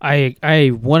 I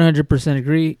 100%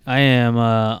 agree. I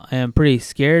am pretty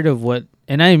scared of what,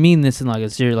 and I mean this in like a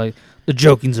serious, like, the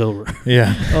joking's over.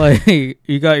 Yeah. Like,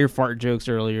 you got your fart jokes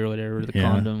earlier, whatever, the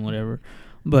condom, whatever.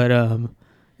 But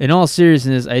in all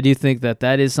seriousness, I do think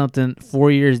that is something 4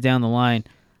 years down the line.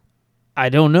 I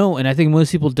don't know, and I think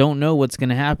most people don't know what's going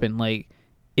to happen. Like,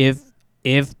 if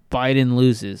Biden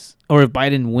loses or if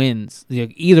Biden wins,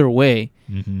 like, either way,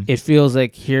 it feels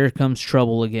like here comes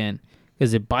trouble again.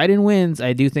 Because if Biden wins,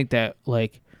 I do think that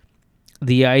like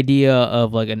the idea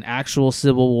of like an actual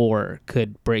civil war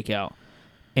could break out.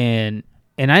 And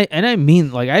I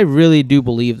mean, like, I really do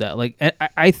believe that. Like,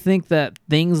 I think that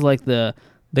things like the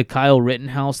Kyle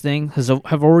Rittenhouse thing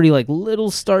have already like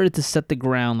little started to set the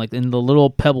ground, like in the little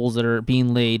pebbles that are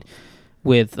being laid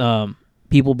with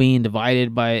people being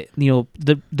divided by,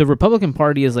 the Republican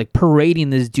Party is like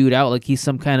parading this dude out like he's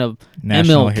some kind of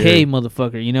National MLK hero.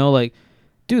 motherfucker, like,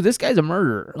 dude, this guy's a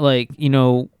murderer. Like,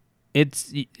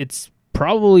 it's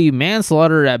probably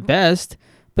manslaughter at best,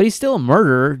 but he's still a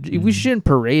murderer. We shouldn't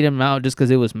parade him out just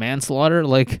because it was manslaughter.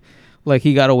 Like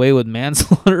he got away with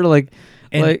manslaughter.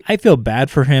 And I feel bad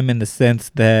for him in the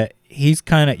sense that he's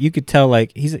kind of, you could tell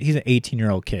like he's an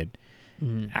 18-year-old kid.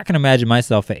 I can imagine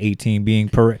myself at 18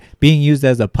 being used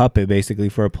as a puppet basically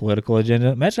for a political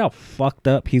agenda. Imagine how fucked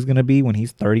up he's gonna be when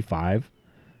he's 35.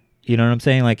 You know what I'm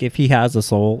saying? Like, if he has a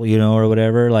soul, or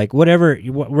whatever, like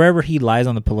wherever he lies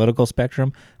on the political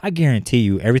spectrum, I guarantee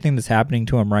you everything that's happening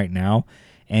to him right now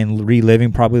and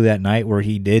reliving probably that night where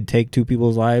he did take two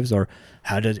people's lives or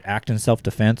how to act in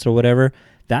self-defense or whatever,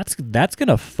 that's going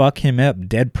to fuck him up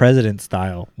dead president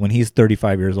style when he's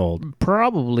 35 years old.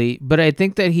 Probably, but I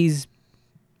think that he's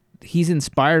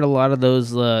inspired a lot of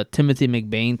those Timothy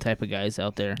McVeigh type of guys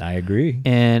out there. I agree.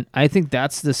 And I think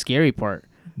that's the scary part,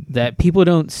 that people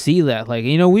don't see that. Like,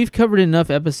 we've covered enough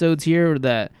episodes here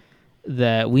that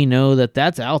we know that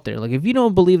that's out there. Like, if you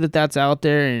don't believe that that's out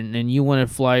there and you want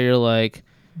to fly your, like,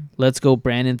 let's go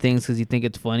Brandon things because you think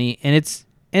it's funny, and it's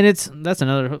that's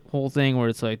another whole thing where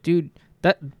it's like, dude,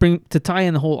 to tie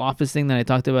in the whole Office thing that I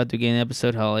talked about at the beginning of the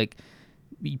episode, how like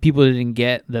people didn't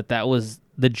get that was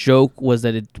the joke, was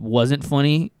that it wasn't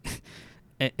funny,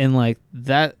 and like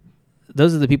that.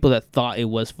 Those are the people that thought it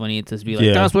was funny to be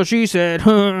like, that's what she said,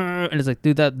 and it's like,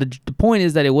 dude, the point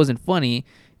is that it wasn't funny,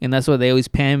 and that's why they always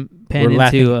pan We're into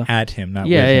laughing at him, not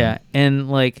with him. and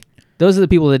like those are the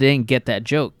people that didn't get that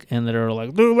joke and that are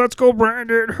like, dude, let's go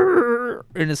Brandon,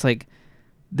 and it's like,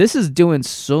 this is doing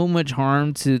so much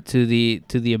harm to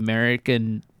the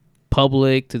American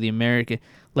public, to the American,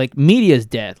 like, media is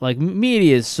dead. Like,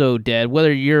 media is so dead.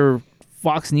 Whether you're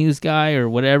Fox News guy or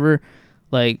whatever,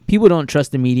 like, people don't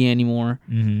trust the media anymore.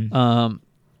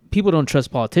 People don't trust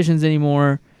politicians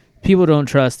anymore. People don't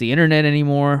trust the internet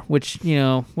anymore. Which,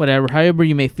 whatever, however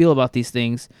you may feel about these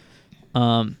things,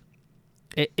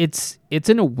 it's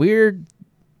in a weird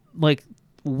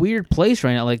place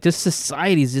right now. Like, just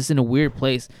society's just in a weird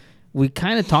place. We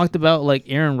kind of talked about like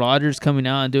Aaron Rodgers coming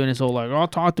out and doing this whole like, I'll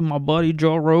talk to my buddy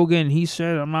Joe Rogan. He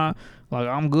said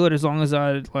I'm good as long as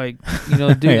I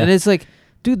do. And it's like,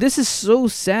 dude, this is so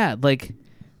sad. Like,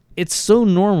 it's so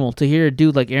normal to hear a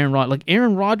dude like Aaron Rodgers. Like,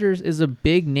 Aaron Rodgers is a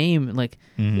big name. Like,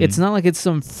 it's not like it's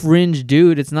some fringe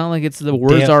dude. It's not like it's the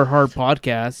Words Are Hard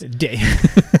podcast.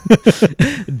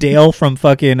 Dale from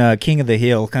fucking King of the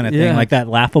Hill kind of thing. Like that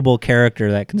laughable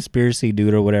character, that conspiracy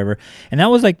dude or whatever. And that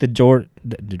was like the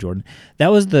Jordan. That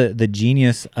was the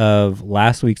genius of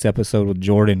last week's episode with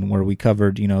Jordan, where we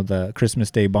covered, you know, the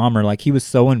Christmas Day bomber. Like, he was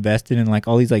so invested in like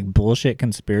all these like bullshit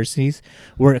conspiracies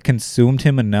where it consumed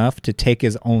him enough to take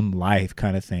his own life,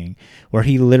 kind of thing, where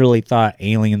he literally thought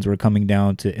aliens were coming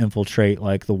down to infiltrate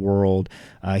like the world.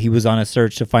 He was on a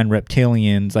search to find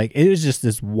reptilians. Like, it was just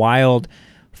this wild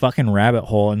fucking rabbit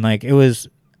hole. And like, it was,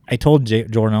 I told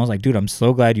Jordan, I was like, dude, I'm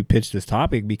so glad you pitched this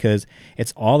topic, because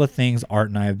it's all the things Art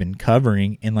and I have been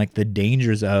covering, and like the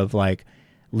dangers of like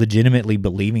legitimately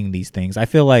believing these things. I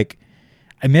feel like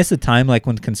I miss a time like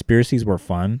when conspiracies were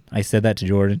fun. I said that to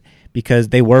Jordan because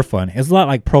they were fun. It's a lot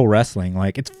like pro wrestling.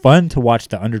 Like, it's fun to watch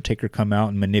The Undertaker come out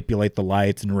and manipulate the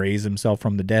lights and raise himself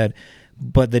from the dead.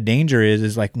 But the danger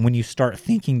is like when you start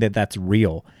thinking that that's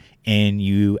real, and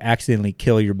you accidentally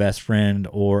kill your best friend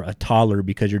or a toddler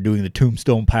because you're doing the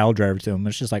tombstone pile driver to him.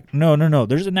 It's just like, no.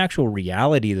 There's an actual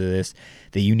reality to this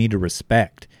that you need to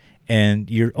respect. And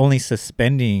you're only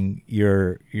suspending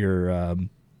your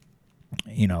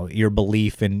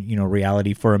belief in, you know,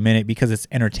 reality for a minute because it's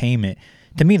entertainment.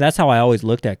 To me, that's how I always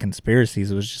looked at conspiracies.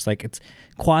 It was just like, it's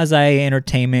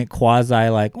quasi-entertainment, quasi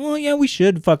like, well, yeah, we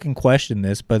should fucking question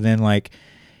this. But then like,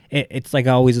 it's like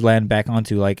I always land back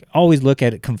onto like, always look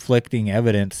at conflicting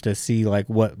evidence to see like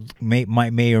what may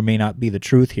or may not be the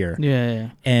truth here. Yeah.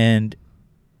 And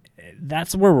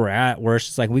that's where we're at, where it's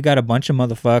just like we got a bunch of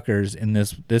motherfuckers in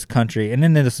this country and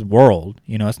in this world.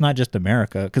 You know, it's not just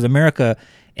America, because America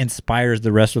inspires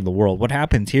the rest of the world. What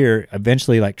happens here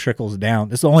eventually like trickles down.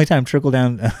 This is the only time trickle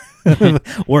down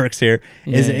works here.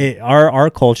 Our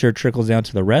culture trickles down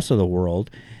to the rest of the world,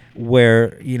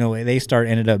 where, you know, they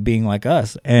ended up being like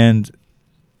us. And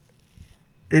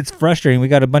it's frustrating. We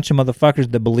got a bunch of motherfuckers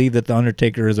that believe that the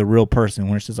Undertaker is a real person,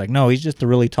 when it's just like, no, he's just a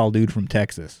really tall dude from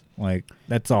Texas. Like,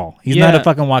 that's all. He's not a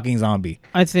fucking walking zombie.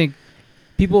 I think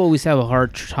people always have a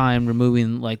hard time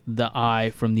removing like the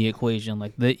I from the equation,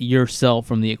 like the yourself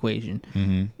from the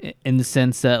equation, in the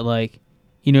sense that, like,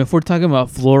 you know, if we're talking about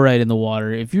fluoride in the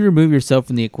water, if you remove yourself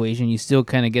from the equation, you still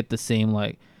kind of get the same,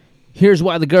 like, here's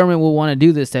why the government will want to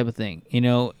do this type of thing, you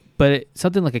know. But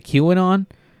something like a QAnon,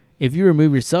 if you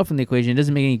remove yourself from the equation, it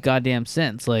doesn't make any goddamn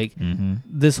sense. Like,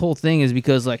 this whole thing is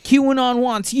because, like, QAnon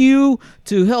wants you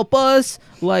to help us,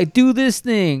 like, do this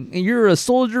thing, and you're a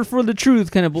soldier for the truth,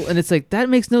 kind of. And it's like, that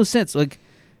makes no sense. Like,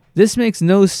 this makes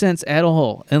no sense at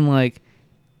all. And like,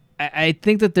 I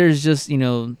think that there's just, you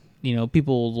know,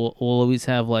 people will always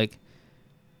have like,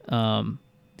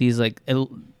 these like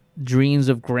dreams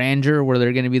of grandeur where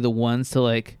they're going to be the ones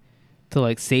to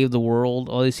save the world.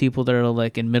 All these people that are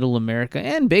like in middle America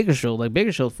and Bakersfield, like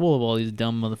Bakersfield's full of all these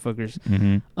dumb motherfuckers.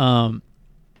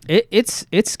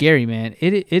 It's scary, man.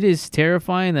 It is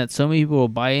terrifying that so many people will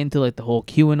buy into like the whole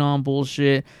QAnon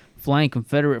bullshit, flying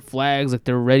Confederate flags like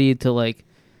they're ready to like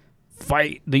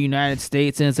fight the United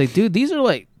States. And it's like, dude, these are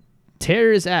like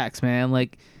terrorist acts, man.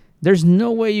 Like, there's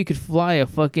no way you could fly a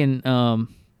fucking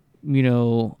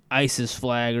ISIS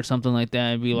flag or something like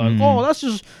that and be like, oh, this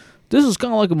is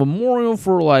kind of like a memorial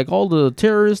for like all the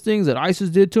terrorist things that ISIS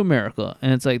did to America.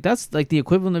 And it's like, that's like the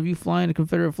equivalent of you flying a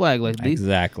Confederate flag. Like,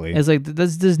 exactly. It's like,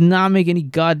 this does not make any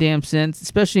goddamn sense,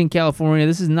 especially in California.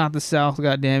 This is not the South,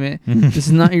 goddammit. This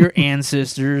is not your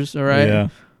ancestors, all right? Yeah.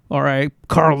 All right,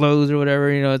 Carlos or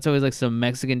whatever. You know, it's always like some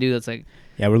Mexican dude that's like,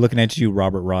 yeah, we're looking at you,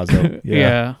 Robert Rozzo.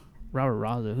 yeah. Robert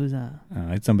Rozzo, who's that?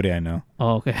 It's somebody I know.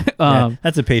 Oh, okay. Yeah,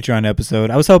 that's a Patreon episode.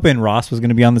 I was hoping Ross was going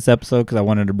to be on this episode because I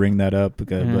wanted to bring that up.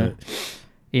 But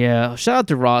yeah, shout out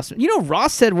to Ross. You know,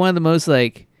 Ross said one of the most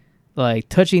like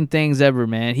touching things ever,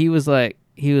 man. He was like,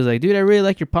 dude, I really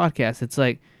like your podcast. It's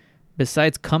like,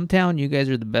 besides Cumtown, you guys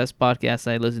are the best podcast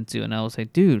I listen to. And I was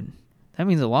like, dude, that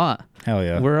means a lot. Hell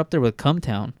yeah. We're up there with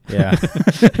Cumtown. Yeah.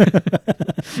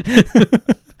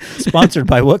 Sponsored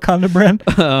by what condom brand?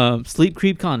 Sleep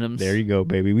Creep Condoms. There you go,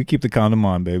 baby. We keep the condom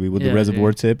on, baby, with the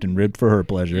reservoir tipped and ribbed for her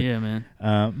pleasure. Yeah, man.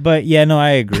 But yeah, no,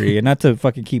 I agree. And not to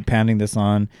fucking keep pounding this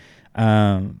on,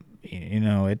 you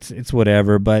know, it's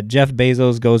whatever. But Jeff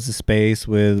Bezos goes to space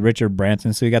with Richard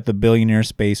Branson, so you got the billionaire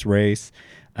space race.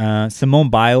 Simone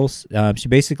Biles, she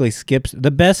basically skips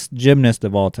the best gymnast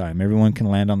of all time. Everyone can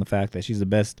land on the fact that she's the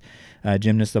best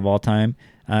gymnast of all time.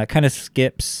 Kind of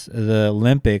skips the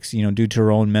Olympics, you know, due to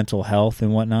her own mental health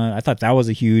and whatnot. I thought that was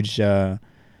a huge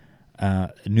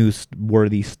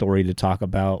newsworthy story to talk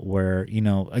about, where, you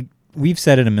know, we've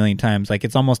said it a million times, like,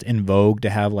 it's almost in vogue to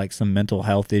have like some mental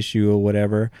health issue or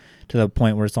whatever, to the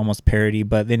point where it's almost parody.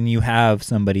 But then you have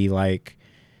somebody like,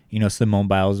 you know, Simone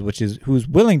Biles, who's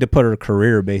willing to put her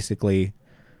career basically,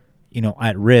 you know,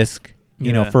 at risk,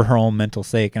 you know, for her own mental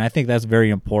sake. And I think that's a very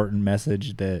important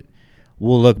message that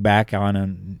we'll look back on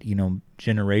and, you know,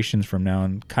 generations from now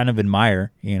and kind of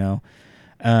admire, Brittany,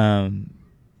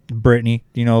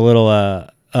 a little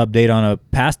update on a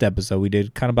past episode we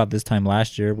did kind of about this time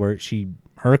last year where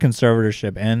her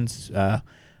conservatorship ends.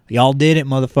 Y'all did it,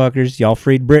 motherfuckers. Y'all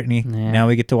freed Brittany. Yeah. Now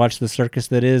we get to watch the circus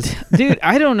that is. Dude,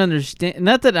 I don't understand.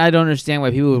 Not that I don't understand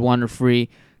why people would want her free.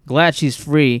 Glad she's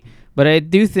free. But I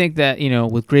do think that,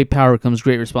 with great power comes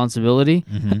great responsibility.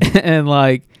 Mm-hmm. And,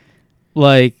 like,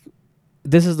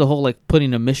 this is the whole, like,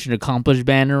 putting a mission accomplished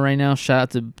banner right now.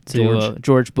 Shout out to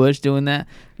George Bush doing that.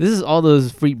 This is all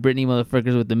those free Britney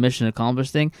motherfuckers with the mission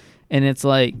accomplished thing. And it's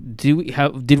like,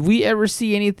 did we ever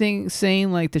see anything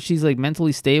saying, like, that she's, like,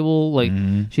 mentally stable? Like,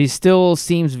 she still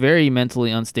seems very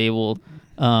mentally unstable.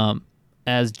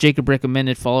 As Jacob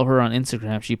recommended, follow her on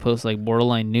Instagram. She posts, like,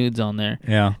 borderline nudes on there.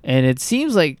 Yeah. And it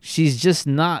seems like she's just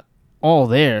not all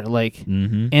there. Like,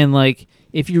 and, like,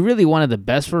 if you really wanted the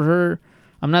best for her,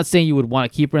 I'm not saying you would want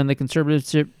to keep her in the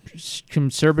conservatorship.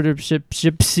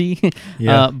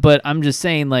 But I'm just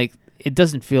saying, like, it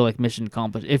doesn't feel like mission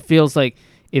accomplished. It feels like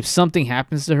if something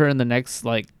happens to her in the next,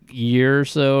 like, year or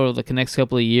so, or like the next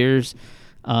couple of years,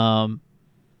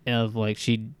 like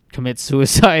she commits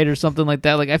suicide or something like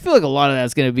that. Like, I feel like a lot of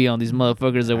that's gonna be on these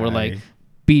motherfuckers that were like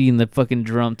beating the fucking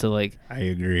drum to, like, I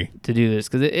agree, to do this,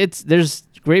 because there's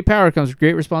great power comes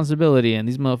great responsibility, and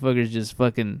these motherfuckers just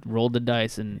fucking rolled the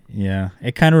dice. And yeah,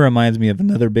 it kind of reminds me of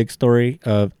another big story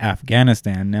of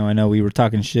Afghanistan. Now I know we were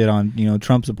talking shit on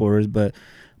Trump supporters, but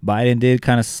Biden did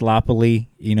kind of sloppily,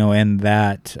 end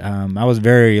that. I was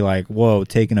very, like, whoa,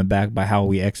 taken aback by how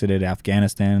we exited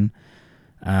Afghanistan.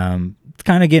 It's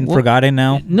kind of getting forgotten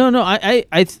now. No,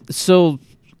 I so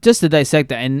just to dissect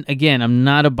that, and again, I'm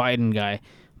not a Biden guy,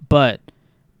 but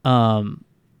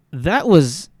that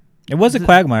was... It was a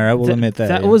quagmire, I will admit that.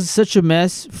 That was such a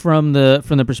mess from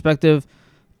the perspective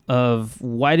of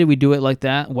why did we do it like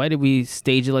that? Why did we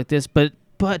stage it like this? But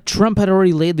Trump had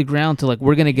already laid the ground to, like,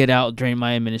 we're going to get out during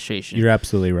my administration. You're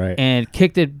absolutely right. And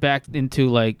kicked it back into,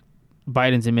 like,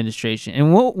 Biden's administration.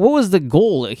 And what was the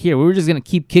goal here? We were just going to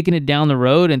keep kicking it down the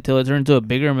road until it turned into a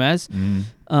bigger mess.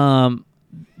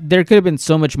 There could have been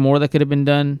so much more that could have been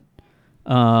done.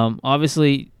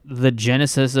 Obviously, the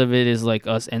genesis of it is, like,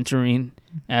 us entering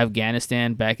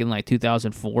Afghanistan back in, like,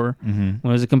 2004 when it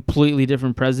was a completely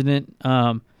different president.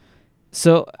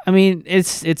 So, I mean,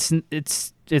 it's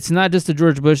not just a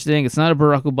George Bush thing. It's not a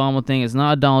Barack Obama thing. It's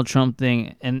not a Donald Trump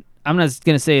thing. And I'm not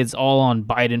going to say it's all on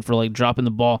Biden for, like, dropping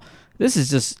the ball. This is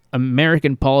just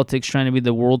American politics trying to be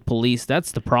the world police.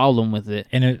 That's the problem with it.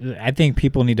 And I think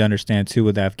people need to understand, too,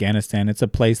 with Afghanistan, it's a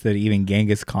place that even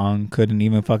Genghis Khan couldn't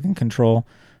even fucking control.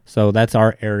 So that's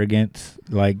our arrogance,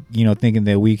 like, thinking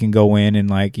that we can go in and,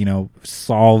 like,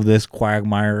 solve this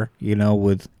quagmire,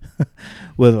 with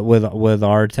with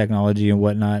our technology and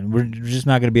whatnot. We're just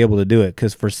not going to be able to do it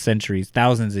because for centuries,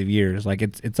 thousands of years, like,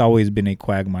 it's always been a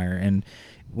quagmire. And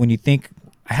when you think,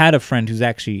 I had a friend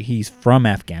he's from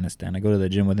Afghanistan. I go to the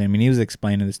gym with him, and he was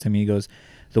explaining this to me. He goes,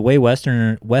 the way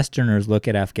Westerners look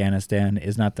at Afghanistan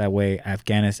is not that way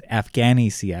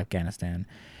Afghanis see Afghanistan.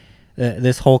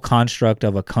 This whole construct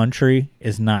of a country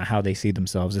is not how they see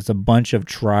themselves. It's a bunch of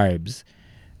tribes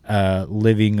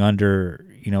living under,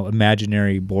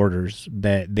 imaginary borders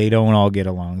that they don't all get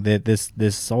along. That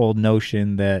this whole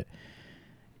notion that,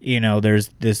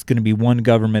 there's going to be one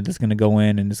government that's going to go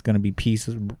in and it's going to be peace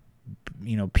and,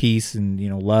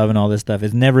 love and all this stuff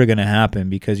is never going to happen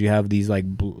because you have these, like,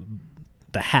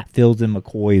 the Hatfields and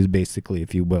McCoys, basically,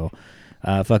 if you will.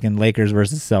 Fucking Lakers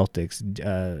versus Celtics,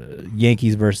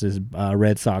 Yankees versus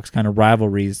Red Sox, kind of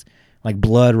rivalries, like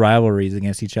blood rivalries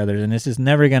against each other, and this is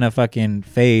never gonna fucking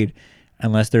fade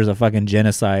unless there's a fucking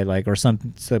genocide, like, or some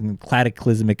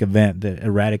cataclysmic event that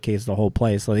eradicates the whole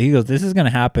place. So he goes, this is gonna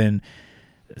happen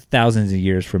thousands of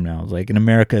years from now. Like, and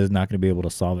America is not gonna be able to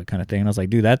solve it, kind of thing. And I was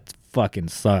like, dude, that fucking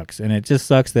sucks, and it just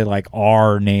sucks that, like,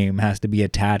 our name has to be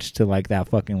attached to, like, that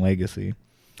fucking legacy.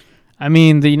 I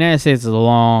mean, the United States has a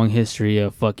long history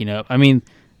of fucking up. I mean,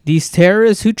 these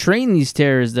terrorists, who train these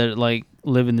terrorists that, like,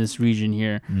 live in this region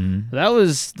here? That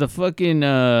was the fucking,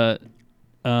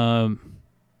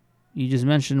 you just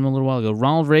mentioned him a little while ago.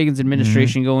 Ronald Reagan's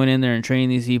administration going in there and training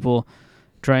these people,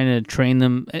 trying to train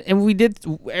them. And we did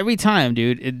every time,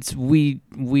 dude.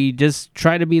 We just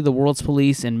try to be the world's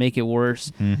police and make it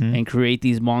worse and create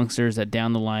these monsters that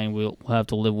down the line we'll have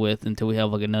to live with until we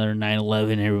have, like, another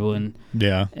 9/11. Everyone,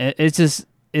 yeah. It's just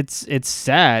it's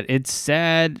sad. It's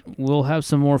sad. We'll have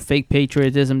some more fake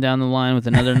patriotism down the line with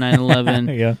another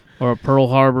 9/11 yeah. or a Pearl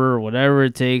Harbor or whatever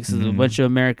it takes. A bunch of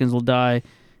Americans will die,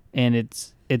 and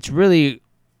it's really,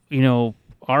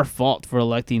 our fault for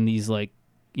electing these, like,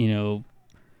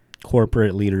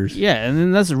 corporate leaders. Yeah, and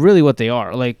then that's really what they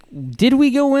are. Like, did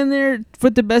we go in there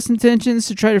with the best intentions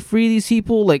to try to free these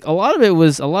people? Like, a lot of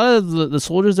the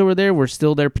soldiers that were there were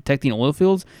still there protecting oil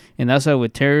fields, and that's why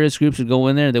with terrorist groups would go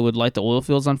in there, they would light the oil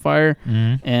fields on fire,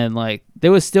 and like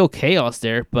there was still chaos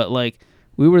there. But like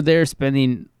we were there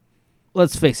spending,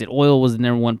 let's face it, oil was the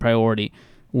number one priority.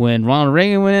 When Ronald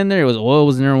Reagan went in there, oil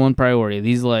was the number one priority.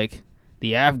 These like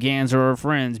the Afghans are our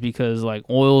friends because like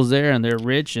oil's there and they're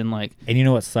rich and like. And you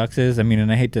know what sucks is, I mean,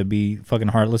 and I hate to be fucking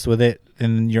heartless with it,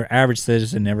 and your average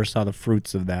citizen never saw the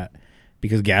fruits of that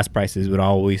because gas prices would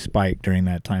always spike during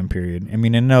that time period. I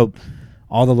mean, and no,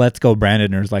 all the Let's Go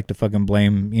Brandoners like to fucking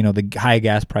blame, you know, the high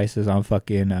gas prices on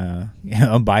fucking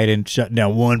Biden shutting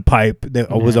down one pipe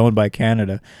that was owned by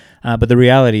Canada. But the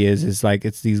reality is like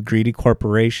it's these greedy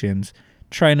corporations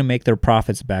trying to make their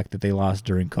profits back that they lost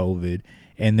during COVID.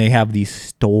 And they have these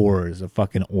stores of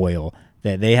fucking oil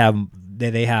that they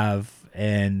have,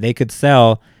 and they could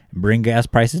sell and bring gas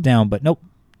prices down. But nope,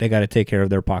 they got to take care of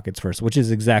their pockets first, which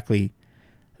is exactly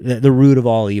the root of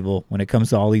all evil when it comes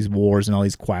to all these wars and all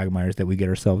these quagmires that we get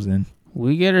ourselves in.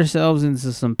 We get ourselves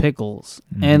into some pickles,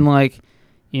 and like,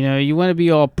 you know, you want to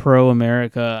be all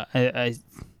pro-America. I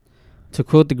to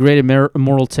quote the great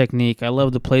immortal technique, I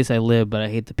love the place I live, but I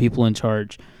hate the people in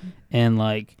charge. And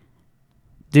like,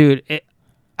 dude,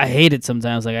 I hate it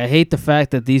sometimes. Like, I hate the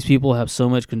fact that these people have so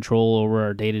much control over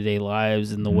our day-to-day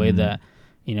lives and the way that,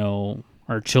 you know,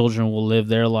 our children will live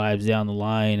their lives down the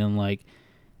line. And, like,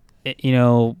 you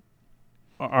know,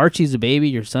 Archie's a baby.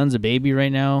 Your son's a baby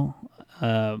right now.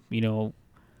 You know,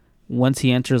 once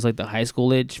he enters, like, the high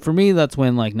school age, for me, that's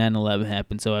when, like, 9/11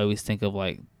 happened. So I always think of,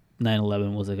 like,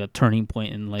 9/11 was, like, a turning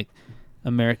point in, like,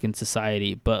 American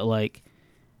society. But, like,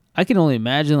 I can only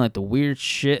imagine like the weird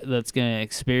shit that's gonna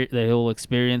experience that he'll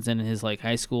experience in his like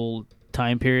high school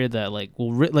time period. That like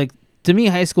will like to me,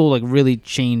 high school like really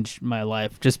changed my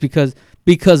life just because of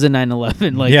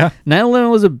 9/11. Like 9/11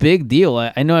 was a big deal.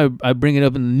 I know I bring it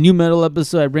up in the new metal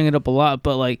episode. I bring it up a lot,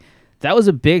 but like that was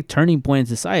a big turning point in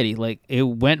society. Like it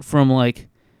went from like,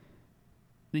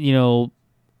 you know,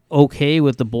 okay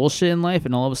with the bullshit in life,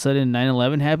 and all of a sudden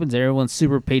 9/11 happens. Everyone's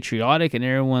super patriotic, and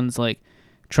everyone's like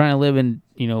trying to live in,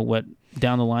 you know, what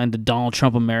down the line, the Donald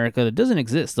Trump America that doesn't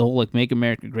exist. The whole like make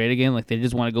America great again. Like they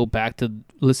just want to go back to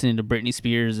listening to Britney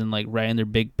Spears and like riding their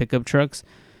big pickup trucks,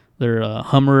 their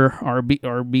Hummer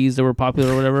RBs that were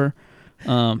popular or whatever.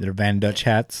 Their Van Dutch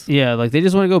hats. Yeah, like they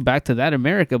just want to go back to that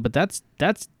America, but that's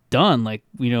done. Like,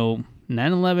 you know,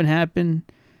 9/11 happened.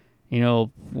 You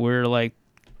know, we're like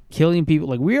killing people.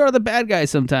 Like we are the bad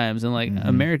guys sometimes, and like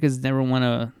Americans never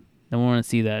want to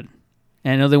see that.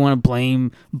 And I know they want to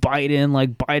blame Biden.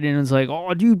 Like Biden is like,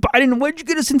 oh, dude, Biden, why'd you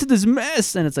get us into this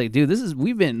mess? And it's like, dude,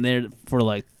 we've been there for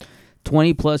like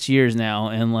 20 plus years now,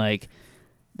 and like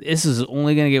this is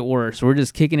only gonna get worse. We're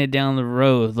just kicking it down the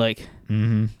road. Like,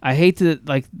 I hate to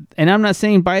like, and I'm not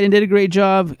saying Biden did a great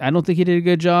job. I don't think he did a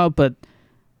good job, but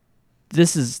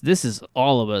this is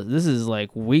all of us. This is like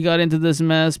we got into this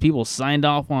mess. People signed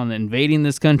off on invading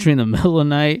this country in the middle of the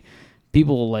night.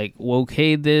 People like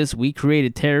okayed this. We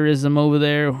created terrorism over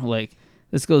there. Like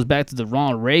this goes back to the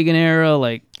Ronald Reagan era.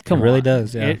 Like, come on, it really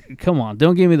does. Yeah, come on.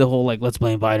 Don't give me the whole like let's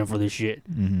blame Biden for this shit.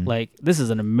 Like this is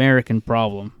an American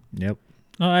problem. Yep.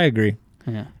 Oh, I agree.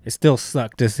 Yeah. It still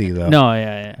sucked to see though. No,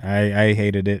 yeah. I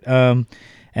hated it. And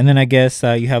then I guess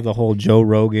you have the whole Joe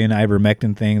Rogan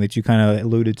ivermectin thing that you kind of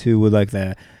alluded to with like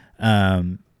the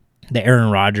Aaron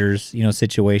Rodgers, you know,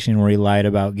 situation where he lied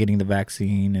about getting the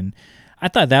vaccine. And I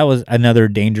thought that was another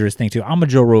dangerous thing too. I'm a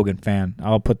Joe Rogan fan.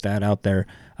 I'll put that out there.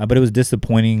 But it was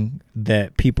disappointing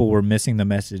that people were missing the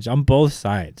message on both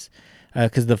sides.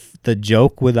 Because the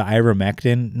joke with the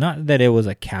ivermectin, not that it was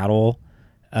a cattle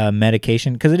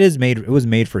medication, because it was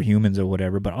made for humans or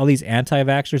whatever. But all these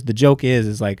anti-vaxxers, the joke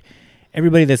is like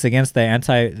everybody that's against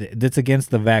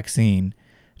the vaccine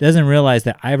doesn't realize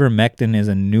that ivermectin is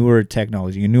a newer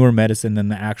technology, a newer medicine than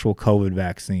the actual COVID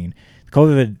vaccine.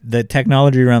 The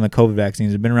technology around the COVID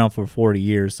vaccines has been around for 40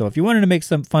 years. So if you wanted to make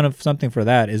some fun of something for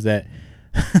that, is that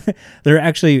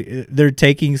they're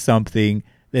taking something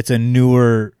that's a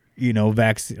newer, you know,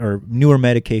 vaccine or newer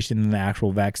medication than the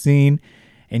actual vaccine.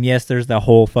 And yes, there's the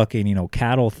whole fucking, you know,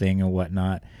 cattle thing and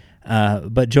whatnot.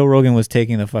 But Joe Rogan was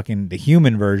taking the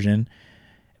human version.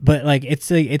 But like it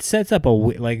sets up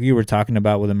like you were talking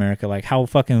about with America, like how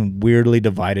fucking weirdly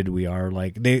divided we are.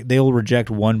 Like they'll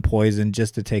reject one poison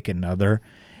just to take another,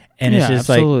 and it's just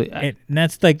absolutely. Like and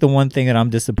that's like the one thing that I'm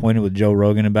disappointed with Joe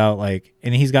Rogan about. Like,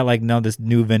 and he's got like now this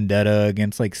new vendetta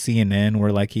against like CNN,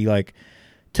 where like he like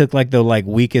took like the like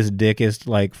weakest dickest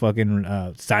like fucking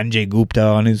Sanjay Gupta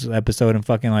on his episode and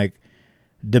fucking like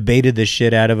debated the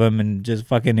shit out of him and just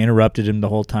fucking interrupted him the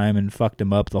whole time and fucked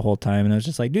him up the whole time. And I was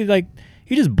just like, dude, like,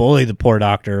 you just bullied the poor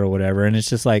doctor or whatever. And it's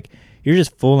just like, you're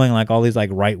just fooling like all these like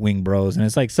right-wing bros. And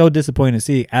it's like so disappointing to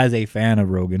see as a fan of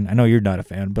Rogan. I know you're not a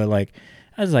fan, but like,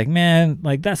 I was like, man,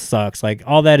 like that sucks. Like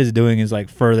all that is doing is like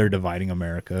further dividing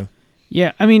America.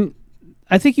 Yeah, I mean,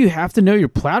 I think you have to know your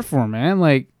platform, man.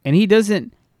 Like, and he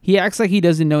acts like he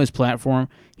doesn't know his platform.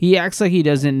 He acts like he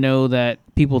doesn't know that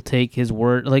people take his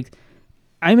word. Like,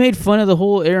 I made fun of the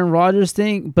whole Aaron Rodgers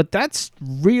thing, but that's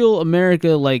real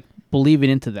America, like, believing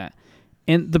into that.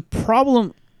 And the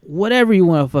problem, whatever you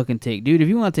want to fucking take, dude, if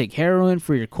you want to take heroin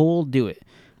for your cold, do it.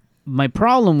 My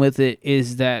problem with it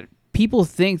is that people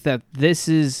think that this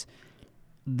is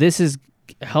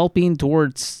helping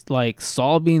towards like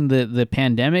solving the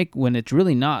pandemic when it's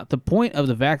really not. The point of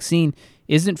the vaccine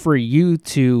isn't for you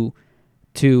to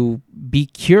be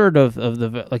cured of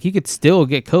the, like, you could still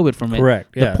get COVID from it.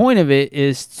 Correct. Yeah. The point of it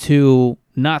is to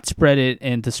not spread it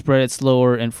and to spread it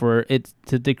slower and for it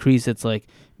to decrease its like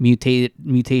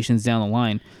mutations down the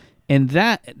line. And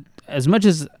that, as much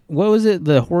as, what was it,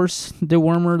 the horse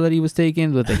dewormer that he was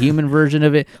taking with the human version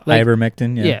of it, like,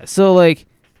 Ivermectin. yeah. So like,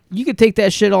 you could take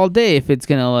that shit all day if it's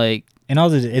gonna like. And all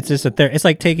this, it's just it's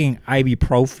like taking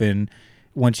ibuprofen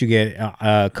once you get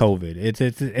COVID.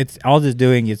 It's all it's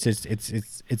doing. It's just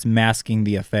it's masking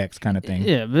the effects, kind of thing.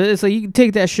 Yeah, but it's like you can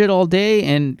take that shit all day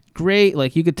and great.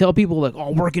 Like you could tell people like,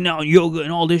 oh, working out and yoga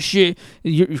and all this shit,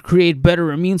 you create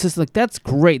better immune system. Like that's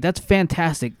great. That's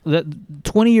fantastic. That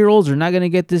 20-year-olds are not gonna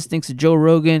get this thanks to Joe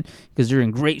Rogan because they're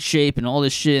in great shape and all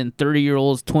this shit. And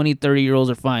 30-year-olds, 30-year-olds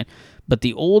are fine. But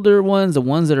the older ones, the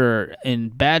ones that are in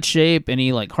bad shape,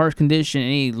 any like heart condition,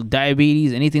 any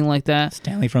diabetes, anything like that.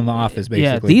 Stanley from The Office, basically.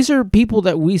 Yeah, these are people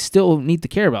that we still need to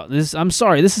care about. I'm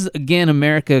sorry, this is again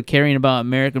America caring about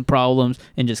American problems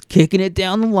and just kicking it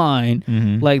down the line.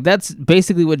 Mm-hmm. Like that's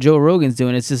basically what Joe Rogan's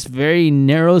doing. It's just very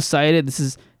narrow-sighted. This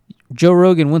is Joe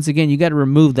Rogan. Once again, you got to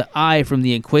remove the I from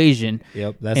the equation.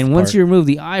 Yep, that's and the once part. you remove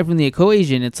the I from the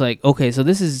equation, it's like, okay, so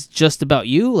this is just about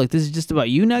you? Like, this is just about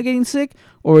you not getting sick?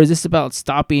 Or is this about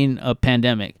stopping a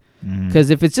pandemic? Because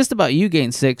if it's just about you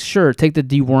getting sick, sure, take the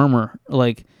dewormer,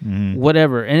 like,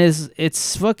 whatever. And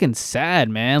it's fucking sad,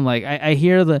 man. Like, I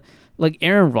hear like,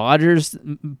 Aaron Rodgers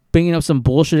bringing up some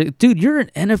bullshit. Dude, you're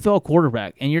an NFL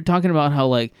quarterback, and you're talking about how,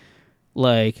 like,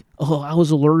 oh, I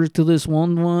was allergic to this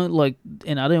one, like,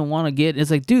 and I didn't want to get. It's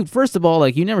like, dude, first of all,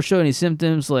 like, you never showed any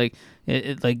symptoms. Like,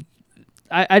 like,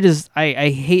 I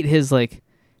hate his, like,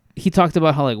 he talked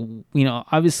about how, like, you know,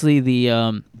 obviously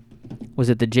the was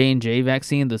it the J&J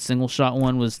vaccine, the single shot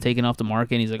one was taken off the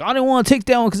market, and he's like, I didn't want to take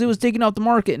that one because it was taken off the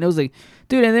market, and it was like,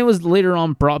 dude, and it was later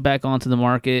on brought back onto the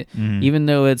market, even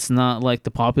though it's not like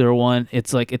the popular one.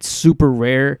 It's like it's super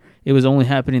rare. It was only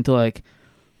happening to like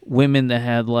women that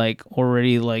had like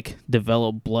already like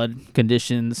developed blood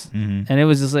conditions, and it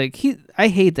was just like I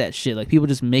hate that shit. Like people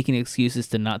just making excuses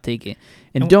to not take it.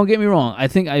 And don't get me wrong, I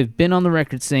think I've been on the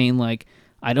record saying like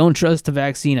I don't trust the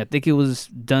vaccine. I think it was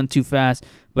done too fast,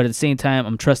 but at the same time,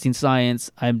 I'm trusting science.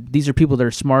 These are people that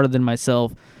are smarter than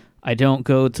myself. I don't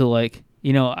go to like,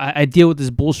 you know, I deal with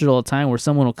this bullshit all the time where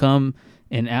someone will come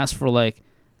and ask for like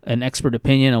an expert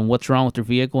opinion on what's wrong with their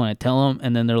vehicle, and I tell them,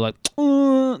 and then they're like,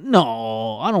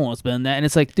 no, I don't want to spend that. And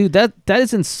it's like, dude, that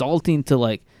is insulting to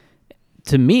like,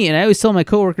 to me. And I always tell my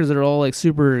coworkers that are all like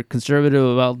super conservative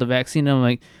about the vaccine, I'm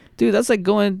like, dude, that's like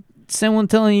someone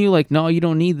telling you like, no, you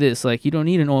don't need this. Like, you don't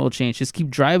need an oil change. Just keep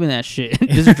driving that shit.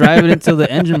 Just drive it until the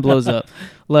engine blows up.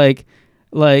 Like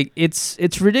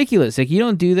it's ridiculous. Like, you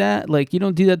don't do that. Like, you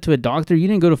don't do that to a doctor. You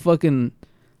didn't go to fucking,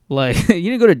 like, you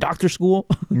didn't go to doctor school.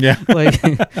 Yeah. Like,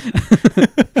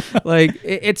 like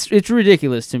it's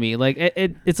ridiculous to me. Like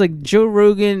it's like Joe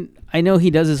Rogan. I know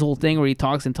he does this whole thing where he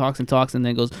talks and talks and talks and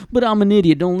then goes, but I'm an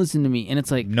idiot. Don't listen to me. And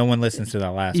it's like, no one listens to that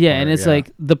last yeah. part, And it's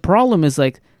like, the problem is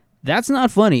like, that's not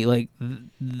funny. Like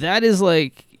that is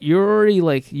like,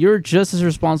 you're just as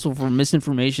responsible for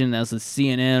misinformation as a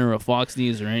CNN or a Fox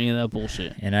News or any of that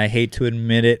bullshit. And I hate to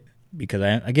admit it, because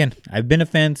I've been a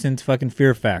fan since fucking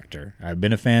Fear Factor. I've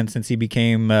been a fan since he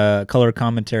became color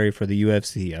commentary for the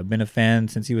UFC. I've been a fan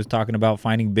since he was talking about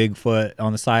finding Bigfoot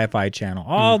on the Sci-Fi Channel.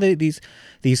 All these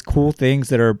cool things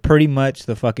that are pretty much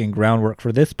the fucking groundwork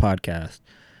for this podcast.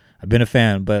 I've been a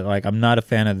fan, but like I'm not a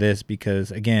fan of this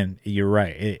because, again, you're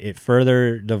right. It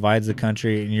further divides the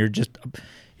country, and you're just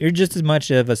as much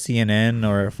of a CNN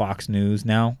or a Fox News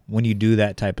now when you do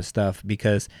that type of stuff,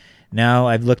 because now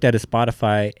I've looked at his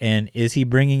Spotify, and is he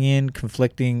bringing in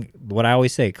conflicting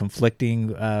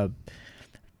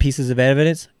pieces of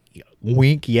evidence?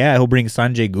 Wink, yeah, he'll bring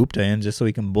Sanjay Gupta in just so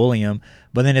he can bully him.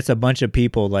 But then it's a bunch of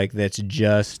people like that's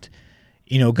just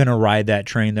gonna ride that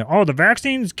train that, oh, the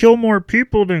vaccines kill more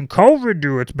people than COVID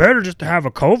do. It's better just to have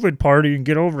a COVID party and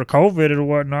get over COVID or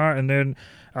whatnot, and then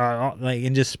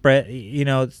and just spread,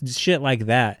 shit like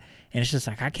that. And it's just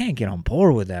like, I can't get on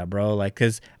board with that, bro. Like,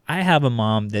 because I have a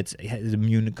mom that's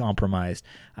immune compromised.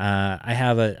 I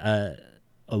have a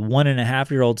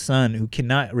 1.5-year-old son who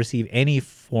cannot receive any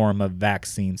form of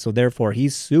vaccine. So therefore,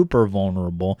 he's super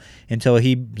vulnerable until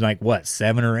he's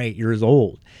 7 or 8 years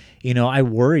old. I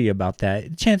worry about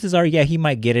that. Chances are, yeah, he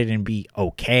might get it and be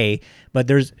okay. But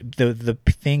there's the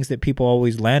things that people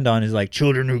always land on is like,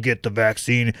 children who get the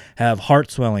vaccine have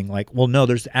heart swelling. Like, well, no,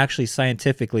 there's actually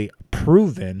scientifically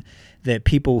proven that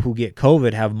people who get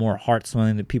COVID have more heart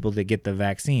swelling than people that get the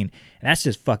vaccine. And that's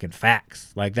just fucking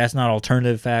facts. Like, that's not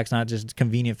alternative facts, not just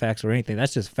convenient facts or anything.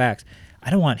 That's just facts. I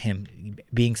don't want him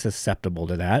being susceptible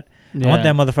to that. Yeah. I want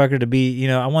that motherfucker to be,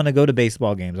 I want to go to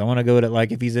baseball games. I want to go to,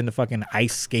 like, if he's into fucking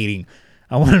ice skating,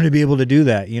 I want him to be able to do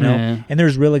that, And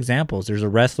there's real examples. There's a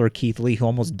wrestler, Keith Lee, who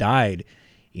almost died,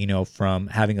 from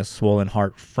having a swollen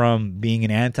heart from being an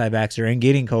anti-vaxxer and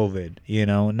getting COVID,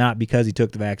 not because he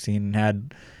took the vaccine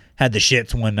and had the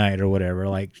shits one night or whatever.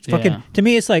 Like, fucking, to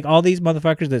me, it's like all these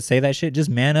motherfuckers that say that shit, just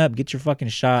man up, get your fucking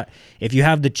shot. If you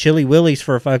have the chili willies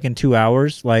for fucking 2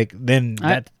 hours, like, then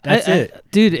that's it.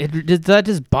 Dude, that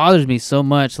just bothers me so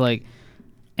much. Like,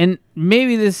 and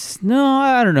maybe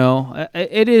I don't know.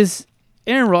 It is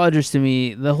Aaron Rodgers to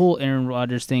me, the whole Aaron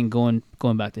Rodgers thing, going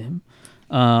back to him,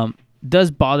 does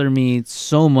bother me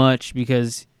so much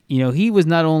because, he was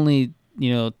not only,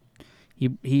 he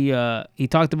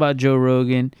talked about Joe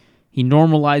Rogan. He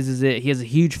normalizes it. He has a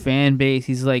huge fan base.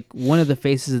 He's like one of the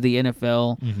faces of the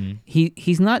NFL. Mm-hmm.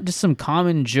 He's not just some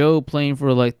common Joe playing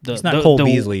for like he's not Cole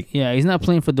Beasley. Yeah, he's not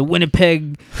playing for the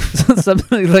Winnipeg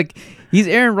something like. He's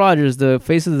Aaron Rodgers, the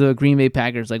face of the Green Bay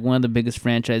Packers, like one of the biggest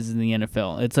franchises in the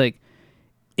NFL. It's like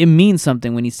it means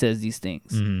something when he says these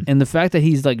things, and the fact that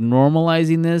he's like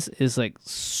normalizing this is like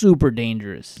super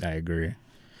dangerous. I agree.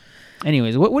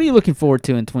 Anyways, what are you looking forward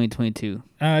to in 2022?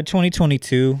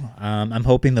 2022, I'm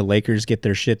hoping the Lakers get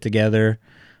their shit together.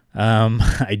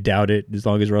 I doubt it as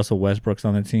long as Russell Westbrook's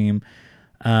on the team.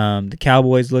 The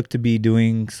Cowboys look to be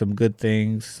doing some good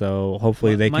things, so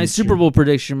hopefully they can... My Super Bowl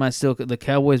prediction might still... The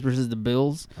Cowboys versus the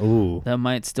Bills. Ooh. That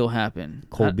might still happen.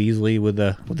 Cole Beasley with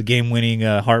the game-winning,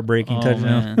 heartbreaking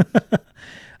touchdown.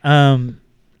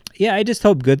 Yeah, I just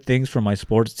hope good things for my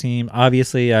sports team.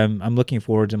 Obviously, I'm looking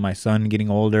forward to my son getting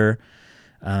older.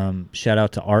 Shout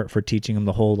out to Art for teaching him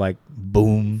the whole like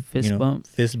boom, fist bump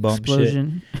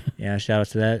explosion shit. Yeah, shout out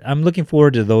to that. I'm looking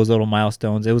forward to those little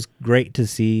milestones. It was great to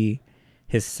see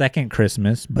his second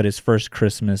Christmas, but his first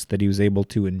Christmas that he was able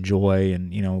to enjoy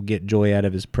and get joy out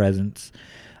of his presence.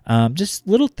 Just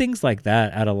little things like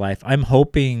that out of life. I'm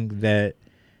hoping that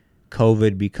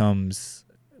COVID becomes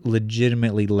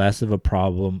legitimately less of a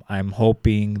problem. I'm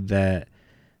hoping that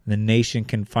the nation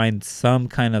can find some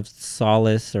kind of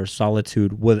solace or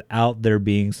solitude without there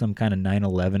being some kind of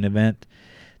 9/11 event.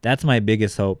 That's my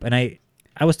biggest hope. And I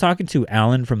was talking to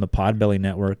Alan from the Podbelly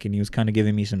Network, and he was kind of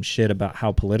giving me some shit about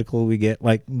how political we get,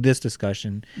 like this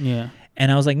discussion. Yeah.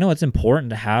 And I was like, no, it's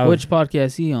important to have... Which podcast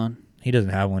is he on? He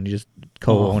doesn't have one. He's just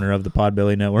co-owner of the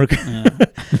Podbelly Network. Yeah.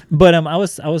 But I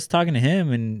was talking to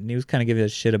him, and he was kind of giving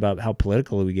us shit about how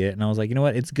political we get. And I was like, you know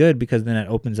what? It's good because then it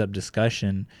opens up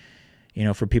discussion,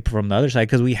 for people from the other side,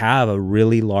 because we have a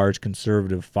really large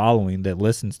conservative following that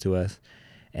listens to us.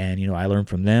 And, I learn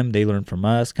from them, they learn from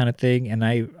us kind of thing. And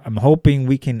I'm hoping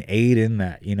we can aid in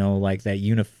that, like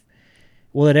that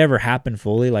will it ever happen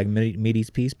fully, like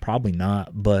Mideast peace? Probably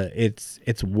not, but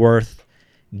it's worth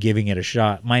giving it a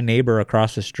shot. My neighbor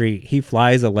across the street, he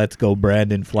flies a Let's Go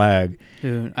Brandon flag.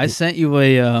 Dude, I sent you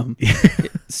a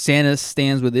Santa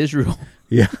stands with Israel.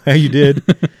 Yeah, you did.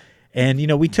 And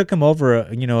we took him over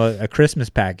a Christmas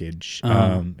package.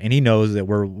 And he knows that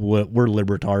we're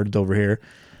libertards over here.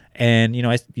 And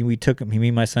we took him, me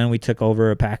and my son, we took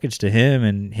over a package to him,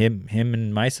 and him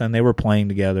and my son, they were playing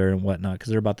together and whatnot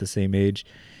because they're about the same age.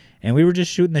 And we were just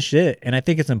shooting the shit. And I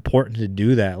think it's important to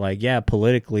do that. Like, yeah,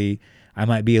 politically, I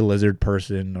might be a lizard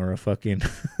person or a fucking,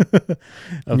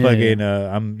 I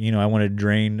want to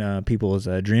drain people's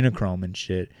adrenochrome and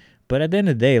shit. But at the end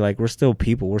of the day, like, we're still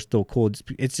people. We're still cool.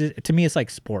 It's just, to me, it's like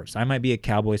sports. I might be a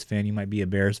Cowboys fan. You might be a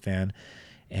Bears fan.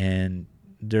 And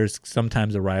there's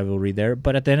sometimes a rivalry there.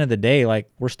 But at the end of the day, like,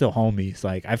 we're still homies.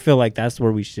 Like, I feel like that's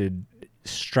where we should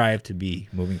strive to be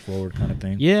moving forward kind of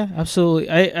thing. Yeah, absolutely.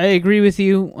 I agree with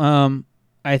you.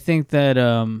 I think that...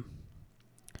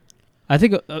 I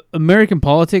think American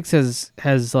politics has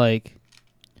tainted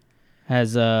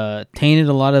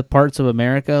a lot of parts of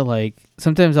America. Like,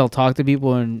 sometimes I'll talk to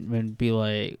people and be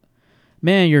like,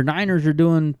 man, your Niners are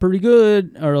doing pretty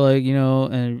good, or like, you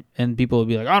know, and people would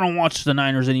be like, I don't watch the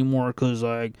Niners anymore because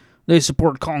like they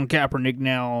support Colin Kaepernick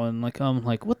now, and like I'm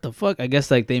like, what the fuck? I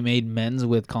guess like they made men's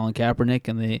with Colin Kaepernick,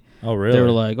 and they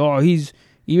were like, oh,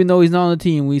 even though he's not on the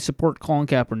team, we support Colin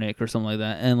Kaepernick or something like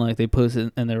that, and like they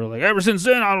posted, and they were like, ever since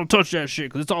then I don't touch that shit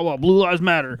because it's all about Blue Lives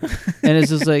Matter, and it's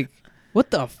just like, what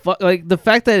the fuck? Like the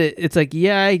fact that it's like,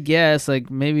 yeah, I guess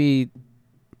like maybe,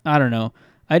 I don't know,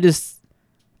 I just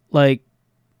like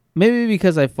maybe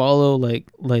because I follow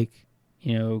like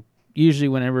you know. Usually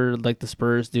whenever like the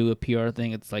Spurs do a PR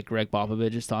thing, it's like Greg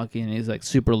Popovich is talking and he's like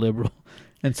super liberal.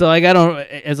 And so like I don't,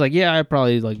 it's like, yeah, I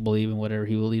probably like believe in whatever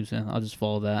he believes in. I'll just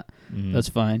follow that. That's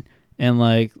fine. And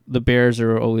like the Bears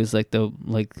are always like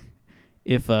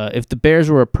if the Bears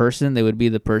were a person, they would be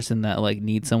the person that like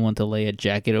needs someone to lay a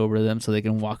jacket over them so they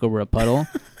can walk over a puddle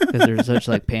because they're such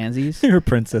like pansies. They're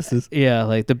princesses. Yeah,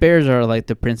 like the Bears are like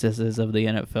the princesses of the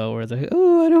NFL, where they're like,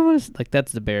 oh, I don't want to. Like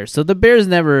that's the Bears. So the Bears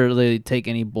never really take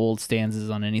any bold stances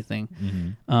on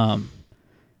anything. Yeah,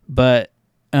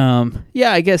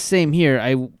 I guess same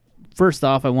here. First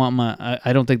off,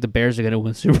 I don't think the Bears are going to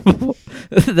win Super Bowl.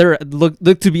 They're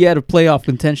look to be out of playoff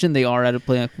contention. They are out of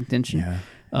playoff contention. Yeah.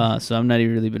 So I'm not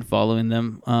even really been following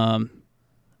them.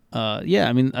 Yeah,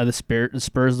 I mean the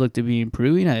Spurs look to be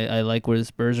improving. I like where the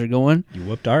Spurs are going. You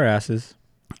whooped our asses.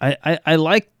 I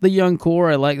like the young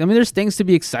core. I mean, there's things to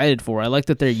be excited for. I like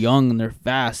that they're young and they're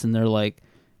fast and they're like,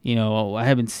 you know, I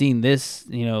haven't seen this,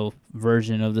 you know,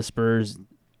 version of the Spurs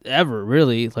ever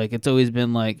really. Like it's always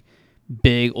been like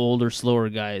big, older, slower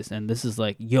guys, and this is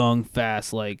like young,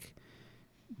 fast, like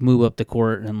move up the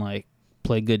court and like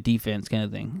play good defense kind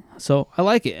of thing. So I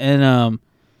like it. And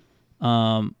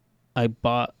I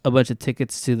bought a bunch of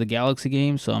tickets to the Galaxy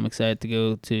games, so I'm excited to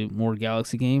go to more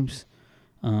Galaxy games.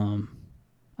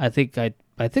 I think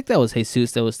that was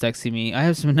Jesus that was texting me. I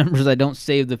have some numbers. I don't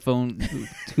save the phone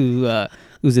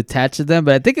who's attached to them,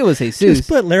 but I think it was Jesus. Just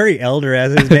put Larry Elder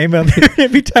as his name up there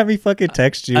every time he fucking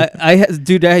texts you.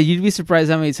 Dude, you'd be surprised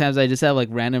how many times I just have like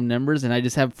random numbers and I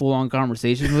just have full on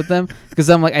conversations with them because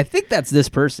I'm like, I think that's this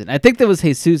person. I think that was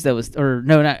Jesus that was, or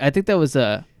no, not, I think that was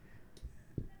I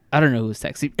don't know who was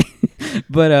texting me,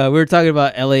 but we were talking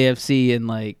about LAFC and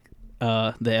like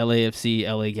the LAFC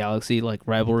LA Galaxy like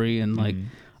rivalry and like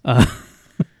I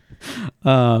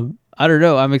don't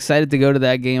know. I'm excited to go to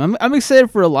that game. I'm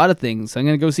excited for a lot of things. I'm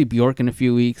gonna go see Bjork in a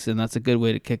few weeks, and that's a good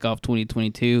way to kick off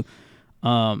 2022.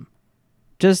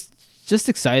 Just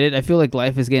excited. I feel like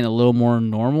life is getting a little more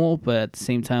normal, but at the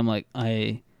same time, like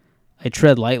I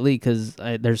tread lightly because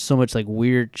there's so much like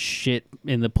weird shit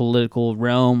in the political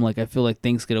realm. Like I feel like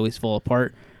things could always fall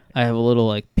apart. I have a little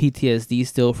like PTSD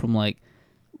still from like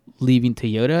leaving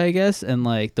Toyota, I guess, and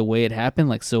like the way it happened,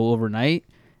 like so overnight.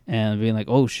 And being like,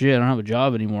 oh shit, I don't have a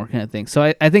job anymore, kind of thing. So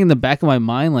I think in the back of my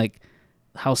mind, like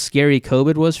how scary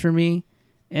COVID was for me,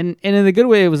 and in a good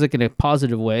way, it was like in a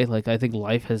positive way. Like I think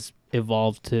life has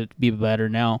evolved to be better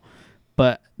now,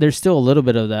 but there's still a little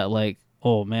bit of that, like,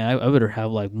 oh man, I better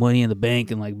have like money in the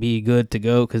bank and like be good to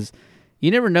go, because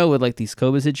you never know with like these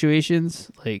COVID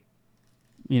situations. Like,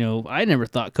 you know, I never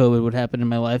thought COVID would happen in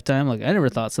my lifetime. Like I never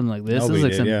thought something like this. This is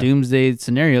like some doomsday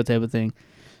scenario type of thing.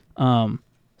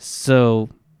 So.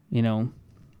 You know,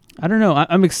 I don't know.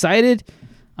 I'm excited.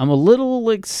 I'm a little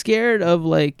like scared of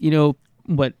like, you know,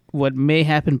 what may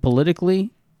happen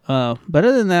politically. But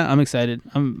other than that, I'm excited.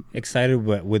 I'm excited,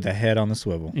 but with the head on the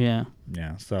swivel. Yeah.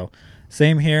 Yeah. So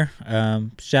same here.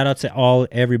 Shout out to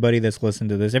everybody that's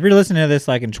listened to this. If you're listening to this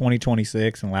like in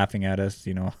 2026 and laughing at us,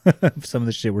 you know, some of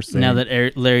the shit we're saying. Now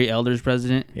that Larry Elder's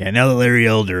president. Yeah. Now that Larry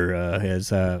Elder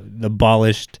has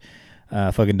abolished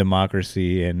fucking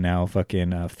democracy, and now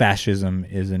fucking fascism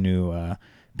is a new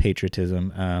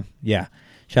patriotism. Yeah,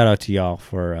 shout out to y'all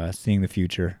for seeing the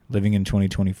future, living in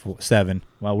 2027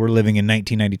 while we're living in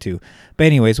 1992. But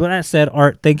anyways, with that said,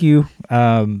 Art, thank you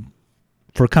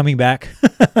for coming back.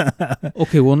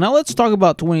 Okay, well now let's talk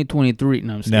about 2023.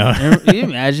 No, I'm just kidding. Can you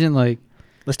imagine like?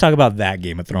 Let's talk about that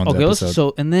Game of Thrones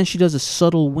episode. And then she does a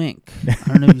subtle wink. I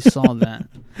don't know if you saw that.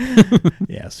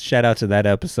 Yes, shout out to that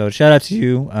episode. Shout out to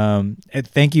you. And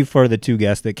thank you for the two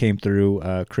guests that came through,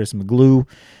 Chris McGlue,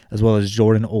 as well as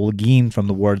Jordan Olguin from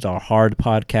the Words Are Hard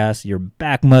podcast. Your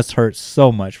back must hurt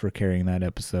so much for carrying that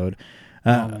episode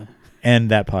and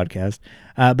that podcast.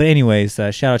 But anyways,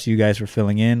 shout out to you guys for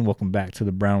filling in. Welcome back to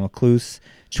the Brown Recluse.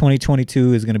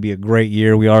 2022 is going to be a great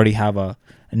year. We already have a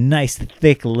nice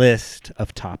thick list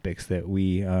of topics that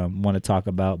we want to talk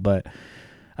about, but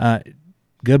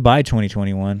goodbye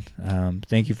 2021.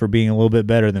 Thank you for being a little bit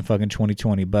better than fucking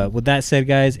 2020. But with that said,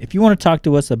 guys, if you want to talk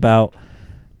to us about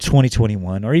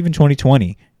 2021 or even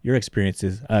 2020, your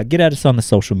experiences. Get at us on the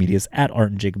social medias at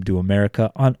Art and Jacob Do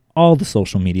America on all the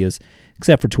social medias,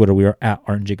 except for Twitter. We are at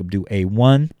Art and Jacob Do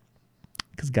A1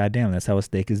 because goddamn, that's how a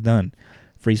steak is done.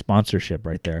 Free sponsorship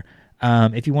right there.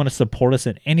 If you want to support us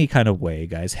in any kind of way,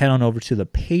 guys, head on over to the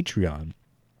Patreon.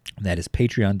 That is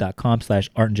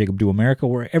patreon.com/Art and Jacob Do America,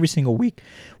 where every single week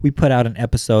we put out an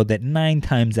episode that 9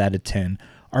 times out of 10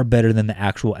 are better than the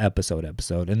actual episode.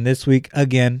 And this week,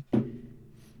 again,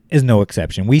 is no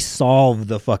exception. We solved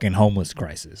the fucking homeless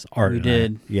crisis. Art We and I.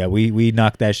 did. Yeah, we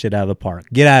knocked that shit out of the park.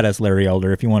 Get at us, Larry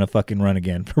Elder, if you want to fucking run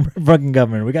again for fucking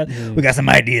governor. We got some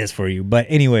ideas for you. But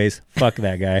anyways, fuck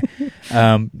that guy.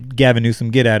 Gavin Newsom,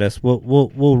 get at us.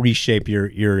 We'll reshape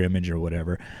your image or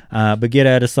whatever. But get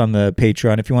at us on the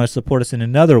Patreon. If you want to support us in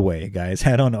another way, guys,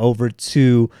 head on over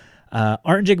to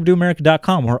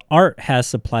artandjacobdoamerica.com, where Art has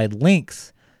supplied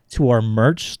links to our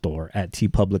merch store at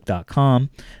tpublic.com.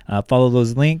 Follow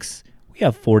those links. We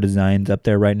have 4 designs up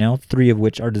there right now, 3 of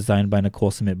which are designed by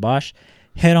Nicole Smith Bosch.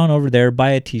 Head on over there, buy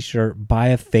a t-shirt, buy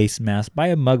a face mask, buy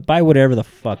a mug, buy whatever the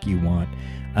fuck you want.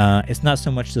 It's not so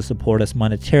much to support us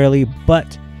monetarily,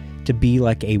 but to be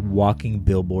like a walking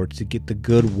billboard to get the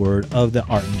good word of the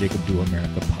Art and Jacob Do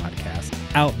America podcast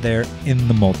out there in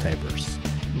the multiverse.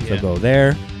 So go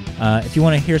there. If you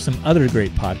want to hear some other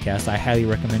great podcasts, I highly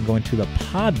recommend going to the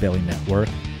Podbelly Network,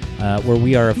 where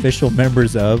we are official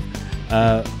members of.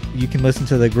 You can listen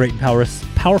to the Great and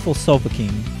Powerful Sofa King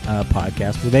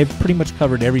podcast, where they've pretty much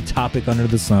covered every topic under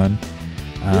the sun.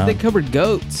 They covered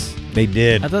goats. They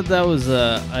did. I thought that was.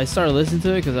 I started listening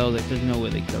to it because I was like, "There's no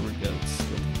way they covered goats."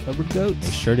 They covered goats.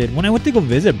 They sure did. When I went to go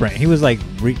visit Brent, he was like,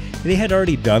 they had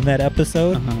already done that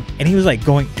episode, and he was like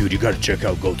going, dude, you got to check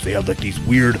out goats. They have like these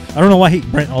weird, I don't know why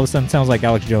Brent all of a sudden sounds like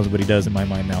Alex Jones, but he does in my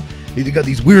mind now. They got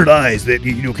these weird eyes that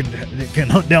can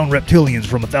hunt down reptilians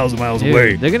from 1,000 miles Dude,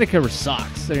 away. they're gonna cover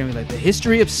socks. They're gonna be like the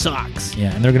history of socks.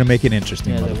 Yeah, and they're gonna make it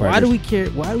interesting. Yeah, why do we care?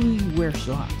 Why do we wear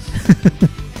socks?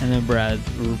 And then Brad's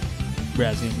gonna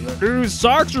be like, dude,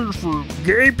 socks are for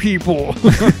gay people.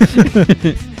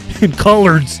 and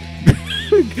collards?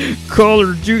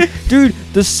 Colored, dude.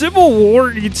 The Civil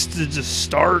War needs to just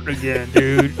start again,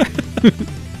 dude.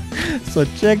 So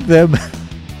check them.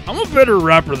 I'm a better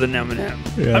rapper than Eminem.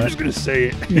 Yeah. I'm just gonna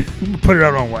say it. Put it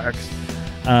out on wax.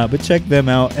 But check them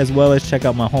out, as well as check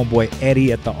out my homeboy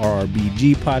Eddie at the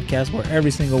RRBG podcast, where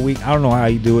every single week, I don't know how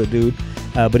you do it, dude,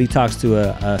 but he talks to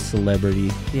a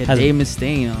celebrity. Yeah, Dave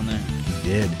Mustaine on there.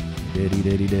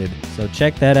 He did. So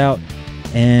check that out.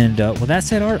 And with that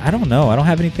said, Art, I don't know. I don't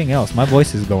have anything else. My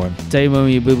voice is going. Tell you when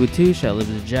you boo-boo too. Shout out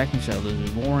Elizabeth Jackman. Shout out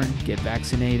Elizabeth Warren. Get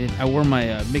vaccinated. I wore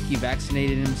my Mickey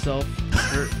vaccinated himself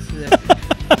shirt today.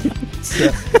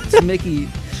 It's Mickey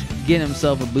getting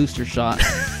himself a booster shot.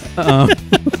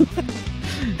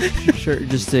 Shirt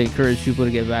just to encourage people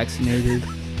to get vaccinated.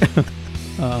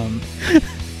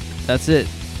 That's it.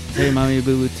 Tell your mommy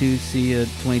boo-boo too. See you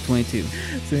 2022.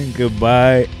 Saying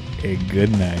goodbye and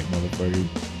good night, motherfucker.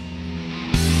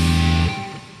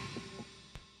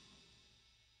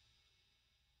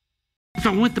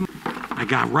 So I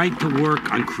got right to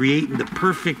work on creating the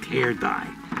perfect hair dye.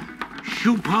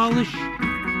 Shoe polish,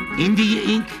 India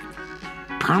ink,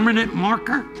 permanent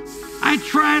marker. I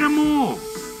tried them all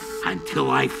until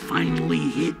I finally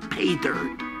hit pay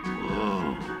dirt.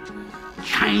 Oh,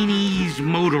 Chinese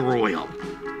motor oil.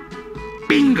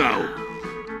 Bingo!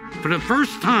 For the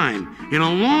first time in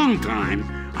a long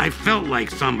time, I felt like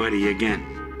somebody again.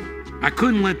 I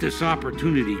couldn't let this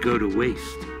opportunity go to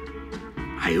waste.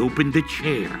 I opened a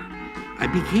chair. I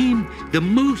became the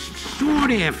most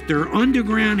sought-after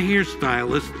underground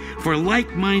hairstylist for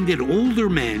like-minded older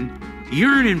men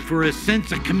yearning for a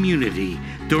sense of community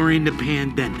during the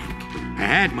pandemic. I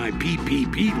had my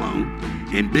PPP loan,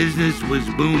 and business was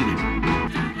booming.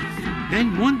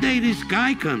 Then one day this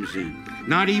guy comes in,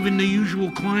 not even the usual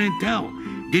clientele,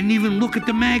 didn't even look at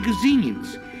the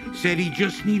magazines, said he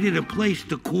just needed a place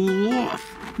to cool off.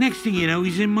 Next thing you know,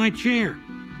 he's in my chair.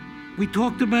 We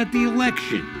talked about the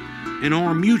election and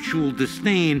our mutual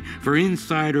disdain for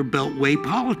insider beltway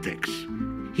politics.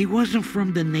 He wasn't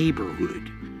from the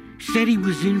neighborhood. Said he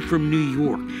was in from New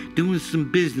York, doing some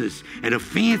business at a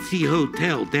fancy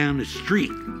hotel down the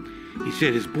street. He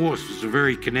said his boss was a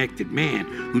very connected man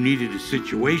who needed a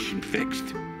situation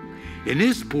fixed. And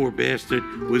this poor bastard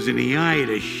was in the eye of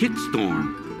the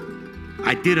shitstorm.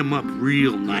 I did him up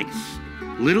real nice.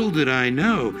 Little did I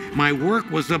know, my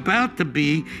work was about to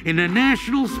be in the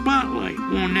national spotlight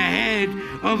on the head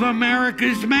of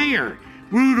America's mayor,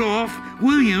 Rudolph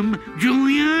William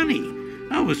Giuliani.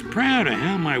 I was proud of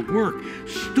how my work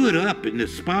stood up in the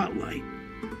spotlight.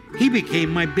 He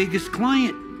became my biggest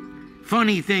client.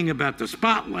 Funny thing about the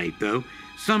spotlight, though,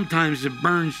 sometimes it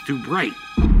burns too bright.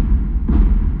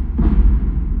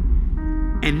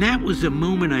 And that was the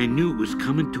moment I knew it was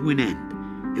coming to an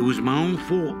end. It was my own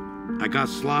fault. I got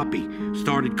sloppy,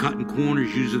 started cutting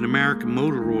corners using American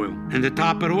motor oil. And to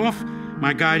top it off,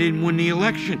 my guy didn't win the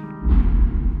election.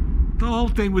 The whole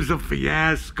thing was a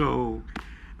fiasco.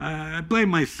 I blame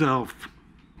myself.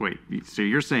 Wait, so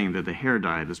you're saying that the hair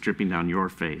dye that's dripping down your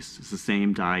face is the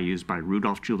same dye used by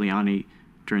Rudolph Giuliani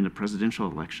during the presidential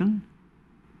election?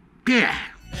 Yeah.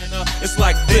 It's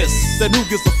like this, then who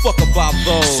gives a fuck about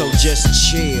those? So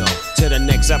just chill till the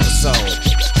next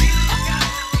episode.